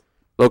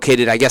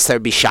 Located, I guess that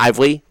would be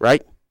Shively,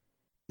 right?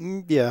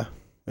 Yeah.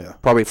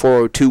 Probably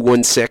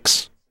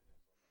 40216.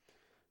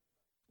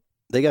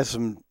 They got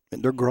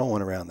they're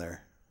growing around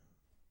there.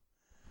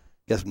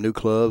 Got some new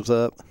clubs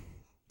up.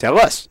 Tell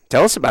us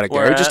about it,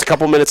 Gary. Just a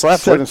couple minutes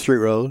left. 7th Street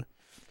Road.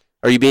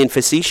 Are you being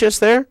facetious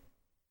there?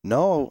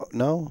 No.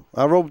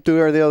 I rode through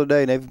there the other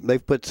day, and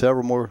they've put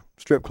several more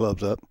strip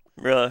clubs up.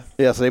 Really?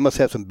 Yeah, so they must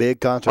have some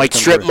big concerts. Like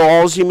strip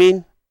malls, you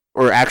mean?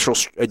 Or actual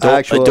adult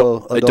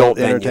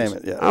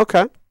entertainment, venues? yeah.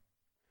 Okay.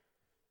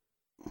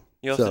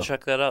 You'll have to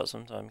check that out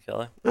sometime,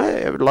 Kelly.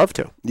 I would love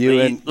to. You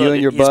and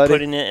your buddy? He's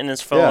putting it in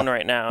his phone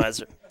right now.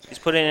 He's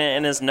putting it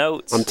in his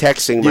notes. I'm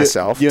texting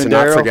myself to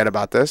not forget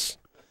about this.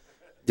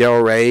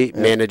 Darryl Ray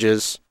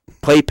manages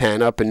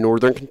Playpen up in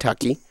northern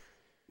Kentucky.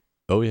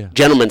 Oh, yeah.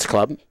 Gentlemen's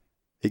Club.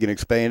 He can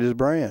expand his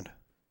brand.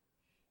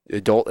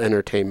 Adult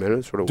entertainment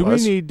is what it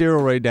was. Do we need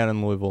Darryl Ray down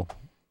in Louisville?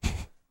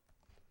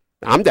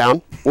 I'm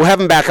down. We'll have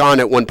him back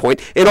on at one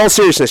point. In all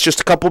seriousness, just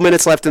a couple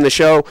minutes left in the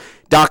show.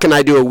 Doc and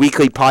I do a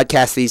weekly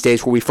podcast these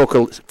days where we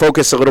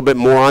focus a little bit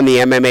more on the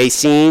MMA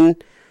scene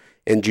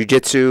and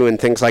jiu-jitsu and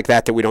things like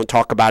that we don't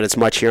talk about as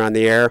much here on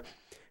the air.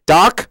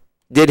 Doc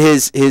did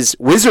his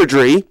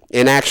wizardry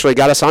and actually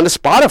got us onto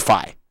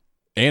Spotify.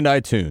 And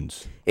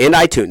iTunes.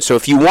 So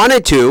if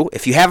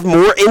you have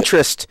more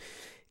interest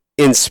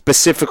in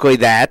specifically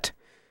that,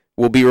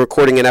 we'll be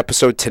recording an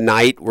episode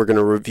tonight. We're going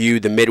to review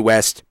the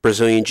Midwest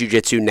Brazilian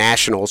Jiu-Jitsu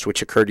Nationals,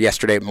 which occurred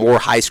yesterday at Moore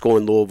High School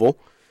in Louisville.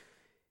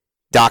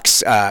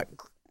 Doc's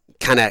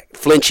kind of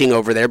flinching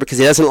over there because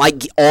he doesn't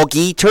like all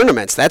gi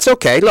tournaments. That's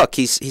okay. Look,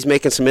 he's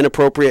making some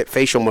inappropriate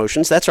facial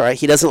motions. That's all right.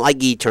 He doesn't like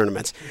gi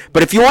tournaments.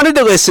 But if you wanted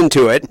to listen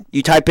to it,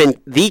 you type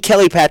in The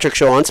Kelly Patrick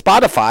Show on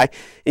Spotify,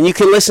 and you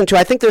can listen to,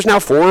 I think there's now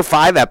 4 or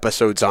 5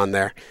 episodes on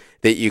there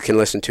that you can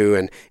listen to.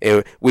 And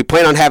we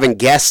plan on having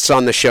guests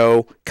on the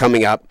show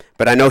coming up.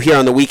 But I know here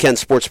on the Weekend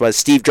Sports Buzz,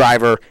 Steve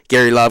Driver,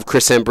 Gary Love,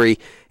 Chris Embry,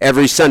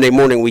 every Sunday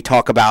morning we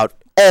talk about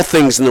all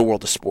things in the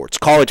world of sports,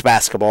 college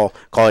basketball,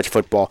 college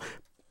football.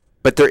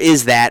 But there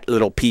is that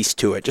little piece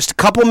to it. Just a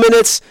couple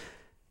minutes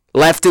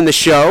left in the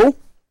show.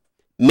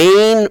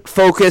 Main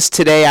focus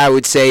today, I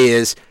would say,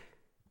 is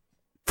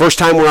first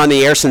time we're on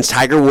the air since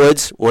Tiger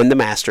Woods won the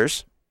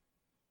Masters.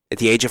 At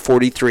the age of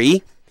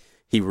 43,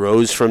 he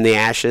rose from the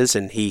ashes,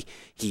 and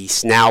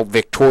he's now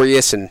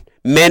victorious, and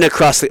men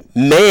across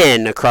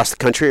the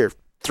country are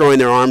throwing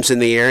their arms in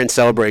the air in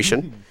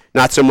celebration,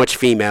 not so much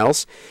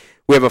females.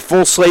 We have a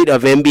full slate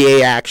of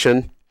NBA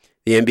action.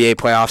 The NBA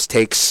playoffs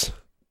takes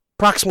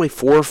approximately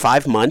 4 or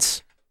 5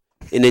 months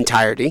in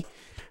entirety.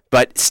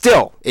 But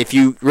still, if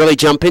you really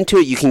jump into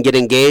it, you can get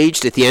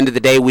engaged. At the end of the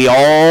day, we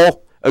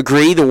all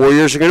agree the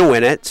Warriors are going to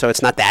win it, so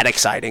it's not that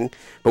exciting.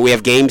 But we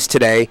have games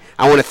today.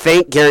 I want to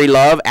thank Gary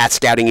Love at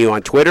Scouting You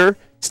on Twitter,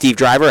 Steve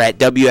Driver at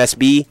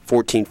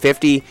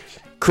WSB1450,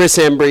 Chris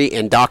Embry,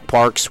 and Doc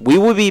Parks. We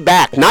will be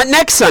back, not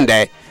next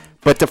Sunday,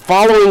 but the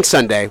following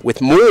Sunday with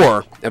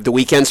more of the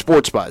Weekend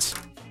Sports Buzz.